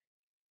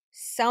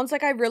 Sounds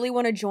like I really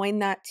want to join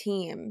that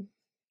team.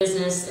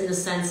 Business in the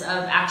sense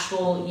of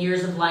actual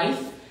years of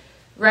life,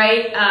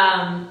 right?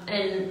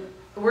 And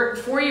we're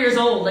 4 years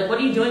old. Like, what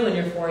are you doing when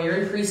you're 4? You're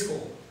in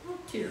preschool.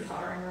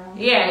 Teeter-tottering around.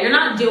 Yeah, you're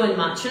not doing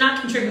much. You're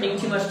not contributing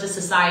too much to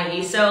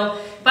society.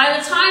 So by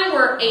the time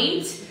we're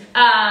 8,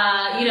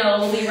 you know,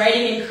 we'll be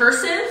writing in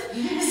cursive.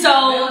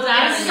 So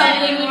that's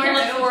something we can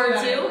look forward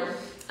to.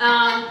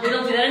 We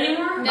don't do that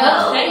anymore? No.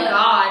 Oh, thank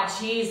God.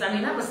 Jeez, I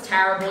mean, that was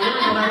terrible. We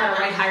don't know how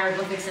to write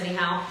hieroglyphics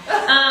anyhow.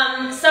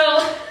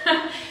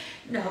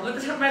 No, but by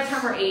the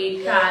time we're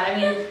 8, God, I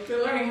mean,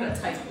 We're learning how to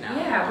type now.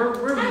 yeah,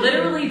 we're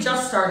literally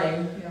just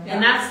starting,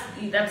 and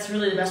that's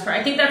really the best part.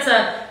 I think that's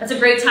a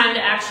great time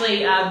to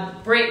actually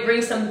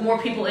bring some more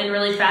people in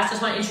really fast.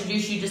 Just want to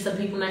introduce you to some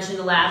people mentioning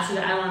the lab, so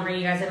that I want to bring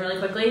you guys in really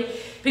quickly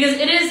because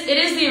it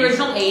is the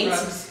original 8,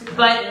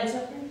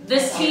 but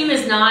this team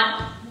is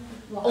not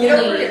only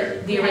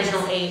the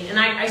original 8, and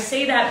I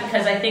say that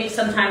because I think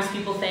sometimes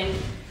people think,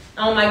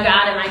 oh my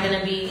God, am I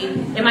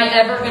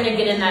ever going to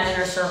get in that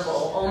inner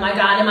circle? Oh my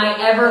God, am I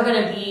ever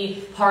going to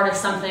be part of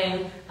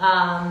something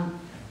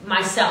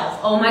myself?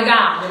 Oh my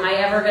God, am I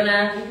ever going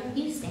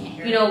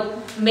to, you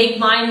know, make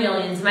my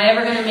millions? Am I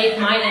ever going to make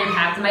my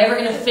impact? Am I ever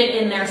going to fit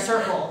in their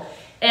circle?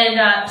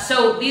 And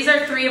so these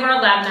are 3 of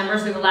our lab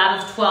members. We have a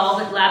lab of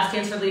 12. Lab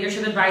stands for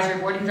Leadership Advisory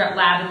Board. You can drop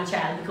lab in the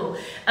chat. It'd be cool.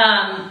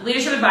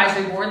 Leadership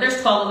Advisory Board.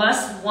 There's 12 of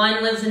us.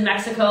 1 lives in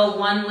Mexico.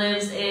 1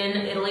 lives in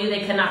Italy.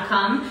 They cannot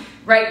come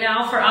right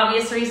now for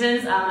obvious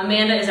reasons.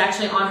 Amanda is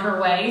actually on her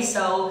way,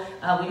 so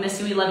we miss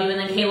you, we love you, and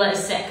then Kayla is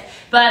sick.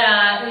 But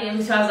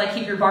so I was like,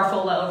 keep your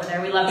Barfola over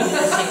there. We love you, we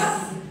miss you.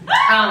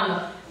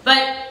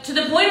 But to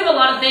the point of a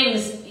lot of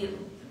things,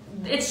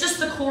 it's just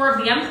the core of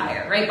the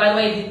empire, right? By the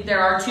way, there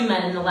are 2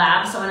 men in the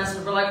lab, so in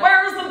essence, we're like,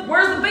 where's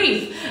the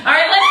beef? All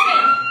right,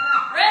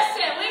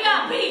 listen, we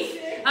got beef.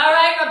 All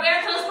right,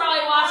 Roberto's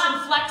probably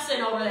watching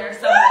flexing over there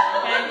somewhere,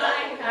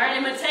 okay? All right,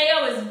 and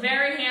Mateo is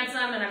very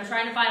handsome, and I'm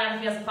trying to find out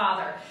if he has a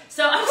father.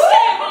 So I'm just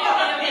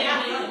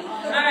kidding.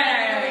 All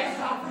right.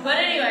 But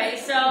anyway,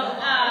 so,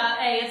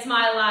 hey, it's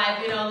my life,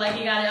 you know, like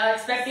you gotta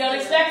expect the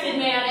unexpected,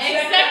 man.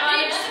 Expect the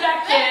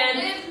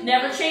unexpected.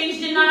 Never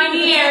changed in 9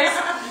 years.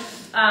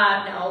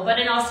 No, but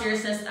in all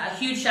seriousness, a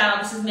huge shout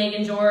out. This is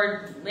Megan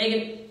George.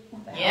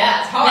 Yeah,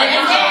 it's hard.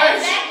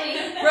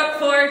 Exactly. Brooke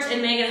Forge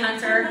and Megan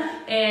Hunter,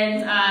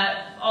 and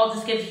I'll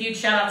just give a huge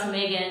shout out to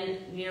Megan.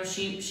 You know,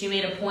 she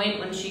made a point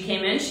when she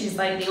came in. She's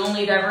like, the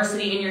only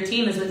diversity in your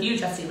team is with you,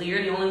 Jessie Lee.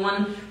 You're the only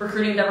one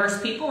recruiting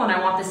diverse people, and I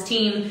want this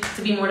team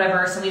to be more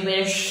diverse. And we've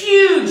made a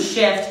huge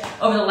shift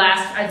over the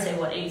last, I'd say,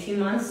 18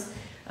 months?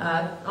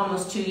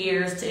 Almost 2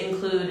 years to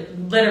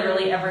include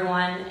literally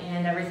everyone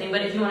and everything.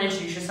 But if you want to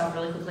introduce yourself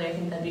really quickly, I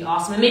think that'd be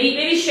awesome. And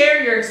maybe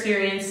share your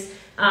experience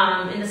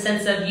in the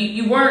sense of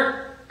you weren't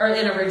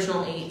an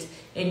original 8.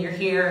 And you're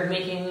here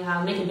making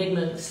big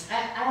moves.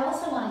 I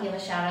also want to give a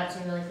shout out to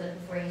you really quick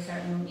before you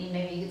start, and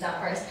maybe you can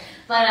talk first.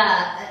 But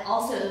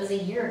also, it was a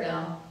year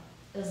ago.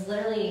 It was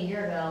literally a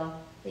year ago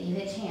that you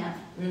hit champ.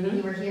 Mm-hmm.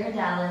 You were here in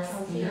Dallas,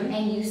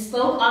 and you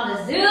spoke on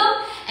the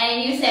Zoom,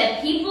 and you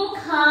said, people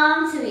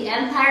come to the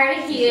Empire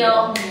to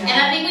heal. And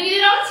I think we need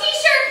it on a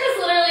t-shirt, because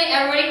literally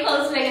everybody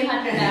quotes Megan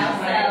Hunter now.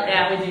 So.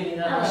 Yeah, we do need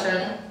that for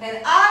sure.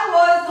 And I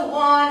was the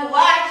one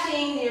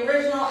watching the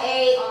original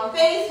 8 on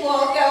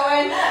Facebook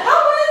going, I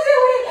want to do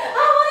it.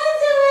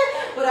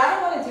 But I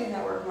don't want to do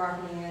network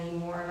marketing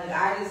anymore. Like,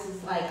 I just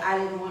was like, I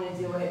didn't want to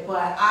do it.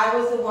 But I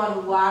was the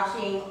one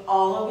watching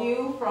all of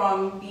you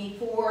from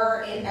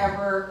before it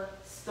ever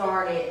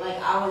started. Like,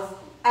 I was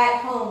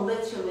at home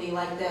literally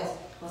like this.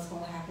 What's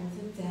going to happen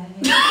today?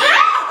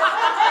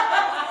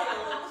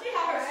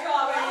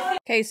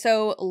 Okay,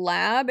 so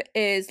lab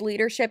is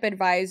Leadership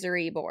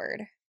Advisory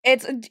Board.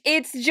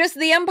 It's just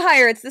the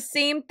empire. It's the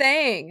same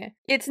thing.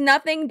 It's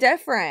nothing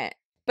different.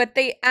 But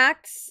they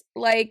act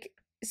like,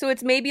 so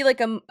it's maybe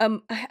like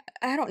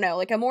I don't know,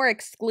 like a more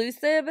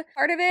exclusive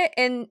part of it.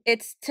 And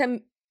it's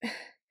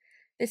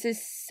this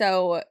is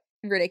so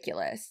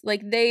ridiculous.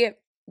 Like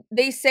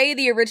they say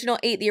the original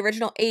eight,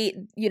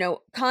 you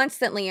know,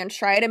 constantly, and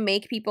try to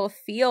make people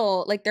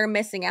feel like they're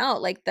missing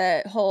out. Like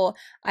the whole,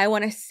 I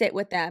want to sit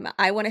with them.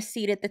 I want a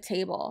seat at the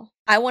table.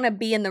 I want to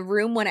be in the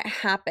room when it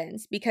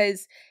happens,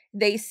 because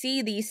they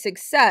see the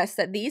success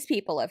that these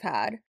people have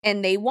had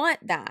and they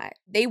want that.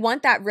 They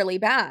want that really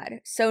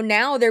bad. So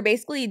now they're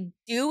basically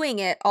doing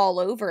it all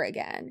over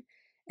again.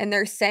 And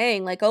they're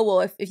saying like, oh,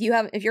 well, if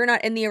you're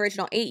not in the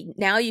original eight,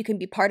 now you can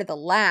be part of the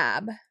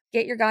lab.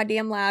 Get your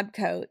goddamn lab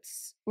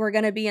coats. We're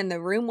going to be in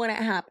the room when it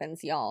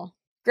happens, y'all.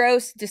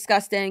 Gross,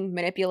 disgusting,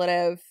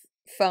 manipulative,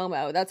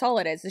 FOMO. That's all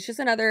it is. It's just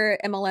another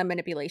MLM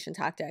manipulation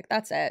tactic.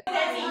 That's it.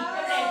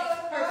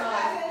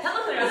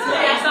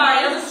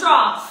 Sorry, it was a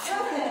straw.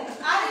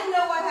 I didn't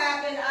know what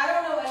happened. I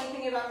don't know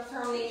anything about the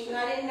termination.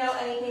 I didn't know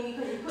anything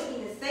because you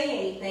couldn't even say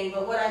anything.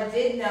 But what I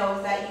did know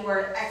is that you were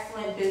an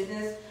excellent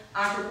business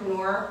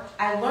entrepreneur.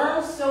 I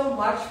learned so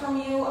much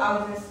from you.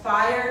 I was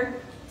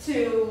inspired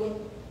to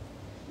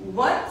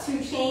want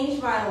to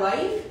change my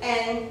life,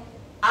 and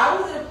I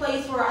was in a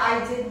place where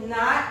I did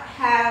not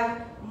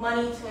have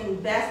money to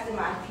invest in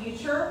my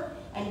future,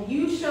 and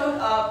you showed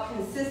up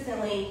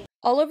consistently.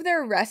 All of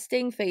their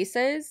resting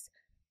faces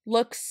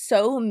look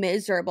so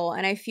miserable,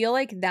 and I feel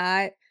like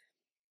that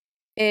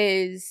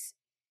is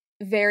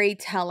very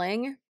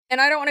telling. And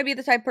I don't want to be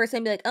the type of person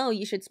to be like, oh,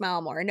 you should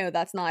smile more. No,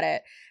 that's not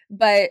it.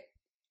 But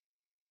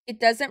it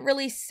doesn't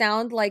really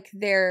sound like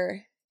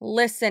they're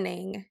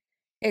listening.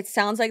 It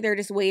sounds like they're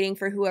just waiting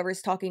for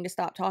whoever's talking to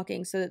stop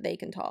talking so that they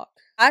can talk.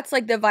 That's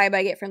like the vibe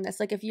I get from this.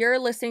 Like if you're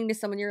listening to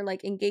someone, you're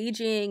like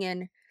engaging,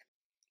 and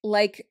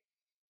like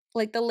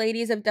the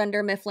ladies of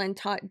Dunder Mifflin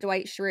taught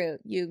Dwight Schrute,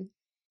 you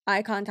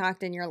eye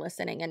contact and you're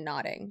listening and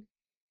nodding.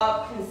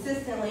 Up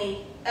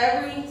consistently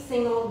every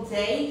single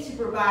day to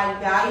provide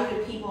value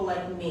to people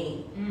like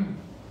me.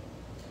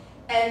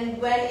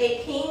 And when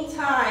it came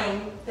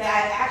time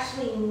that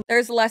actually...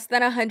 There's less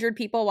than 100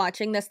 people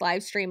watching this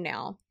live stream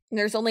now.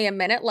 There's only a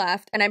minute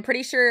left, and I'm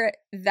pretty sure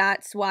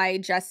that's why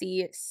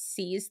Jessie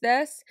sees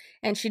this,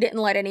 and she didn't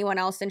let anyone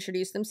else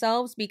introduce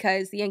themselves,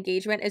 because the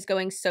engagement is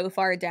going so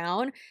far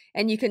down,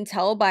 and you can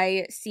tell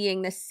by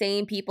seeing the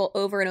same people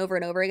over and over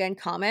and over again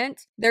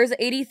comment. There's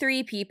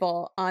 83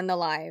 people on the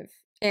live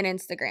in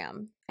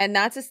Instagram, and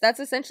that's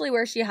essentially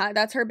where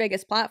that's her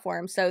biggest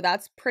platform. So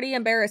that's pretty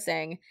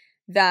embarrassing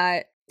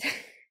that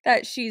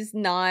that she's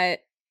not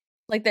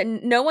like that.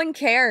 No one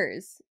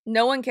cares.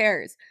 No one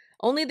cares.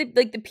 Only the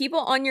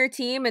people on your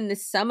team and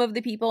some of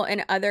the people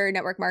in other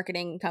network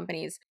marketing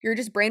companies. You're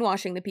just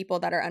brainwashing the people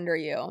that are under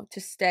you to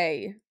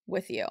stay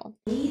with you.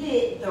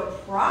 Needed the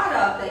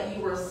product that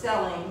you were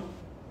selling.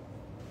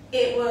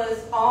 It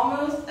was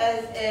almost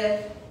as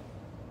if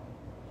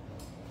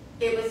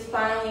it was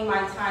finally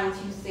my time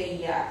to say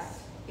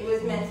yes. It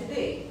was meant to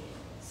be.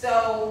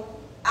 So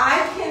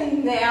I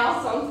can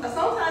now, sometimes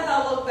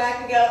I'll look back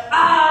and go,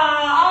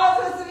 I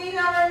was supposed to be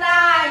number 9.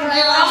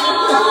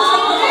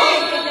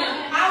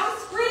 I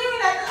was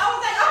screaming at I was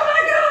like, oh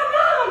my God,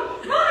 Mom!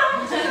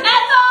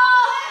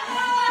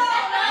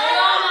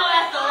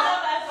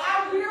 I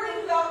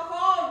really felt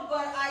called,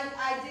 but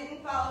I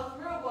didn't follow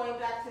through, going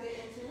back to the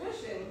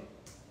intuition.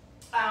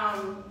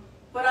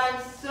 But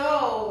I'm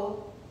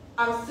so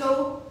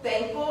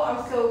thankful,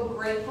 I'm so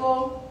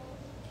grateful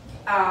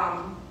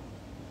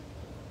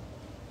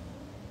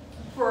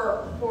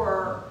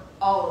for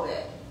all of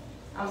it.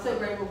 I'm so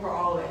grateful for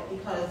all of it,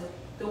 because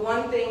the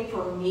one thing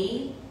for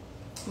me,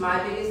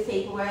 my biggest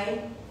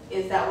takeaway,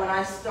 is that when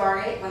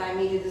I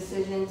made a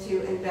decision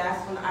to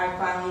invest, when I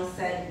finally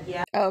said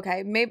yes.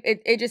 Okay, maybe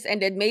it just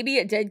ended. Maybe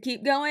it did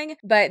keep going,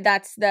 but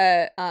that's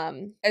the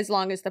as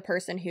long as the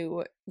person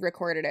who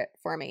recorded it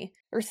for me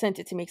or sent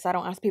it to me, because I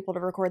don't ask people to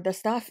record this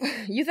stuff.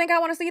 You think I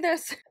want to see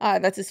this?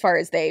 That's as far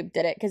as they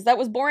did it, because that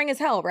was boring as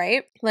hell,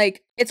 right?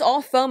 Like, it's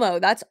all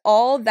FOMO. That's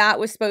all that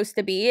was supposed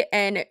to be,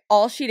 and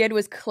all she did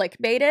was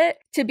clickbait it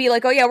to be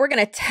like, oh yeah, we're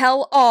gonna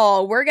tell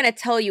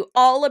you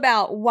all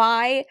about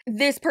why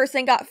this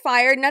person got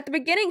fired. And at the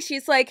beginning,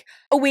 she's like,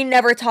 oh, we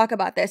never talk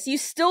about this. You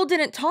still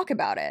didn't talk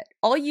about it.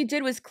 All you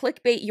did was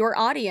clickbait your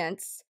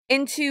audience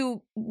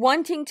into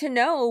wanting to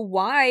know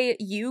why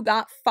you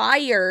got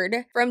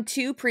fired from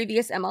 2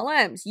 previous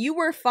MLMs. You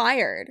were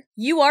fired.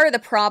 You are the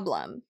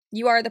problem.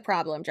 You are the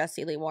problem,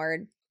 Jessie Lee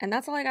Ward. And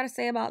that's all I got to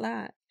say about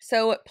that.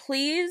 So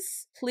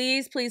please,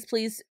 please, please,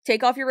 please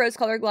take off your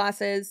rose-colored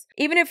glasses,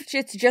 even if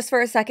it's just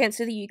for a second,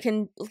 so that you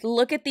can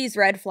look at these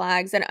red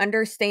flags and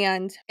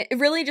understand.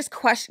 Really just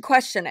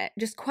question it.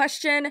 Just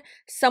question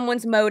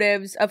someone's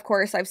motives. Of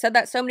course, I've said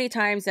that so many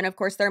times, and of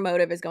course their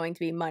motive is going to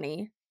be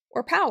money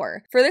or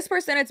power. For this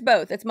person, it's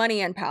both. It's money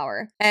and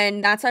power.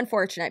 And that's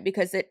unfortunate,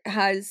 because it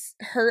has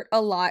hurt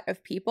a lot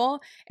of people,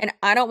 and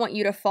I don't want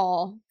you to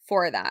fall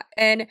for that.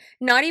 And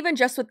not even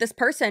just with this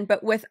person,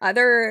 but with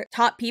other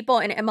top people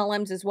in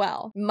MLMs as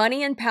well.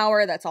 Money and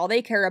power, that's all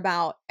they care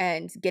about,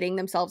 and getting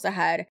themselves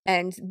ahead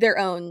and their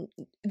own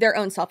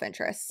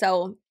self-interest.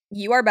 So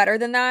you are better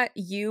than that.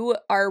 You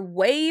are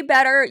way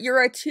better.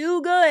 You're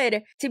too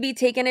good to be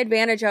taken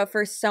advantage of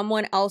for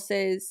someone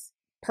else's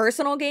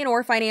personal gain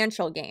or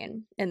financial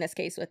gain, in this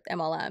case with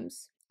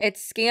MLMs.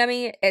 It's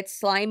scammy, it's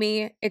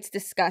slimy, it's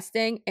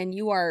disgusting, and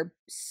you are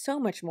so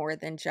much more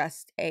than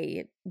just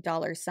a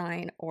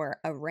 $sign or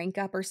a rank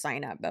up or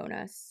sign up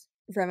bonus.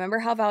 Remember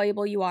how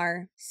valuable you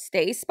are.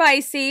 Stay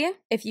spicy.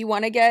 If you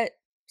want to get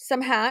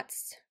some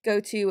hats,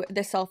 go to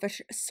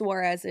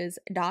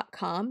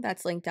theselfishsuarezes.com.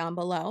 That's linked down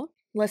below.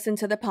 Listen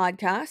to the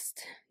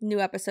podcast.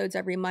 New episodes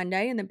every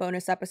Monday and the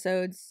bonus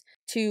episodes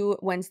 2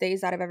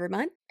 Wednesdays out of every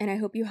month. And I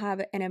hope you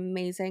have an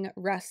amazing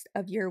rest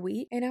of your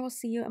week. And I will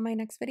see you in my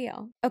next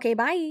video. Okay,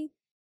 bye.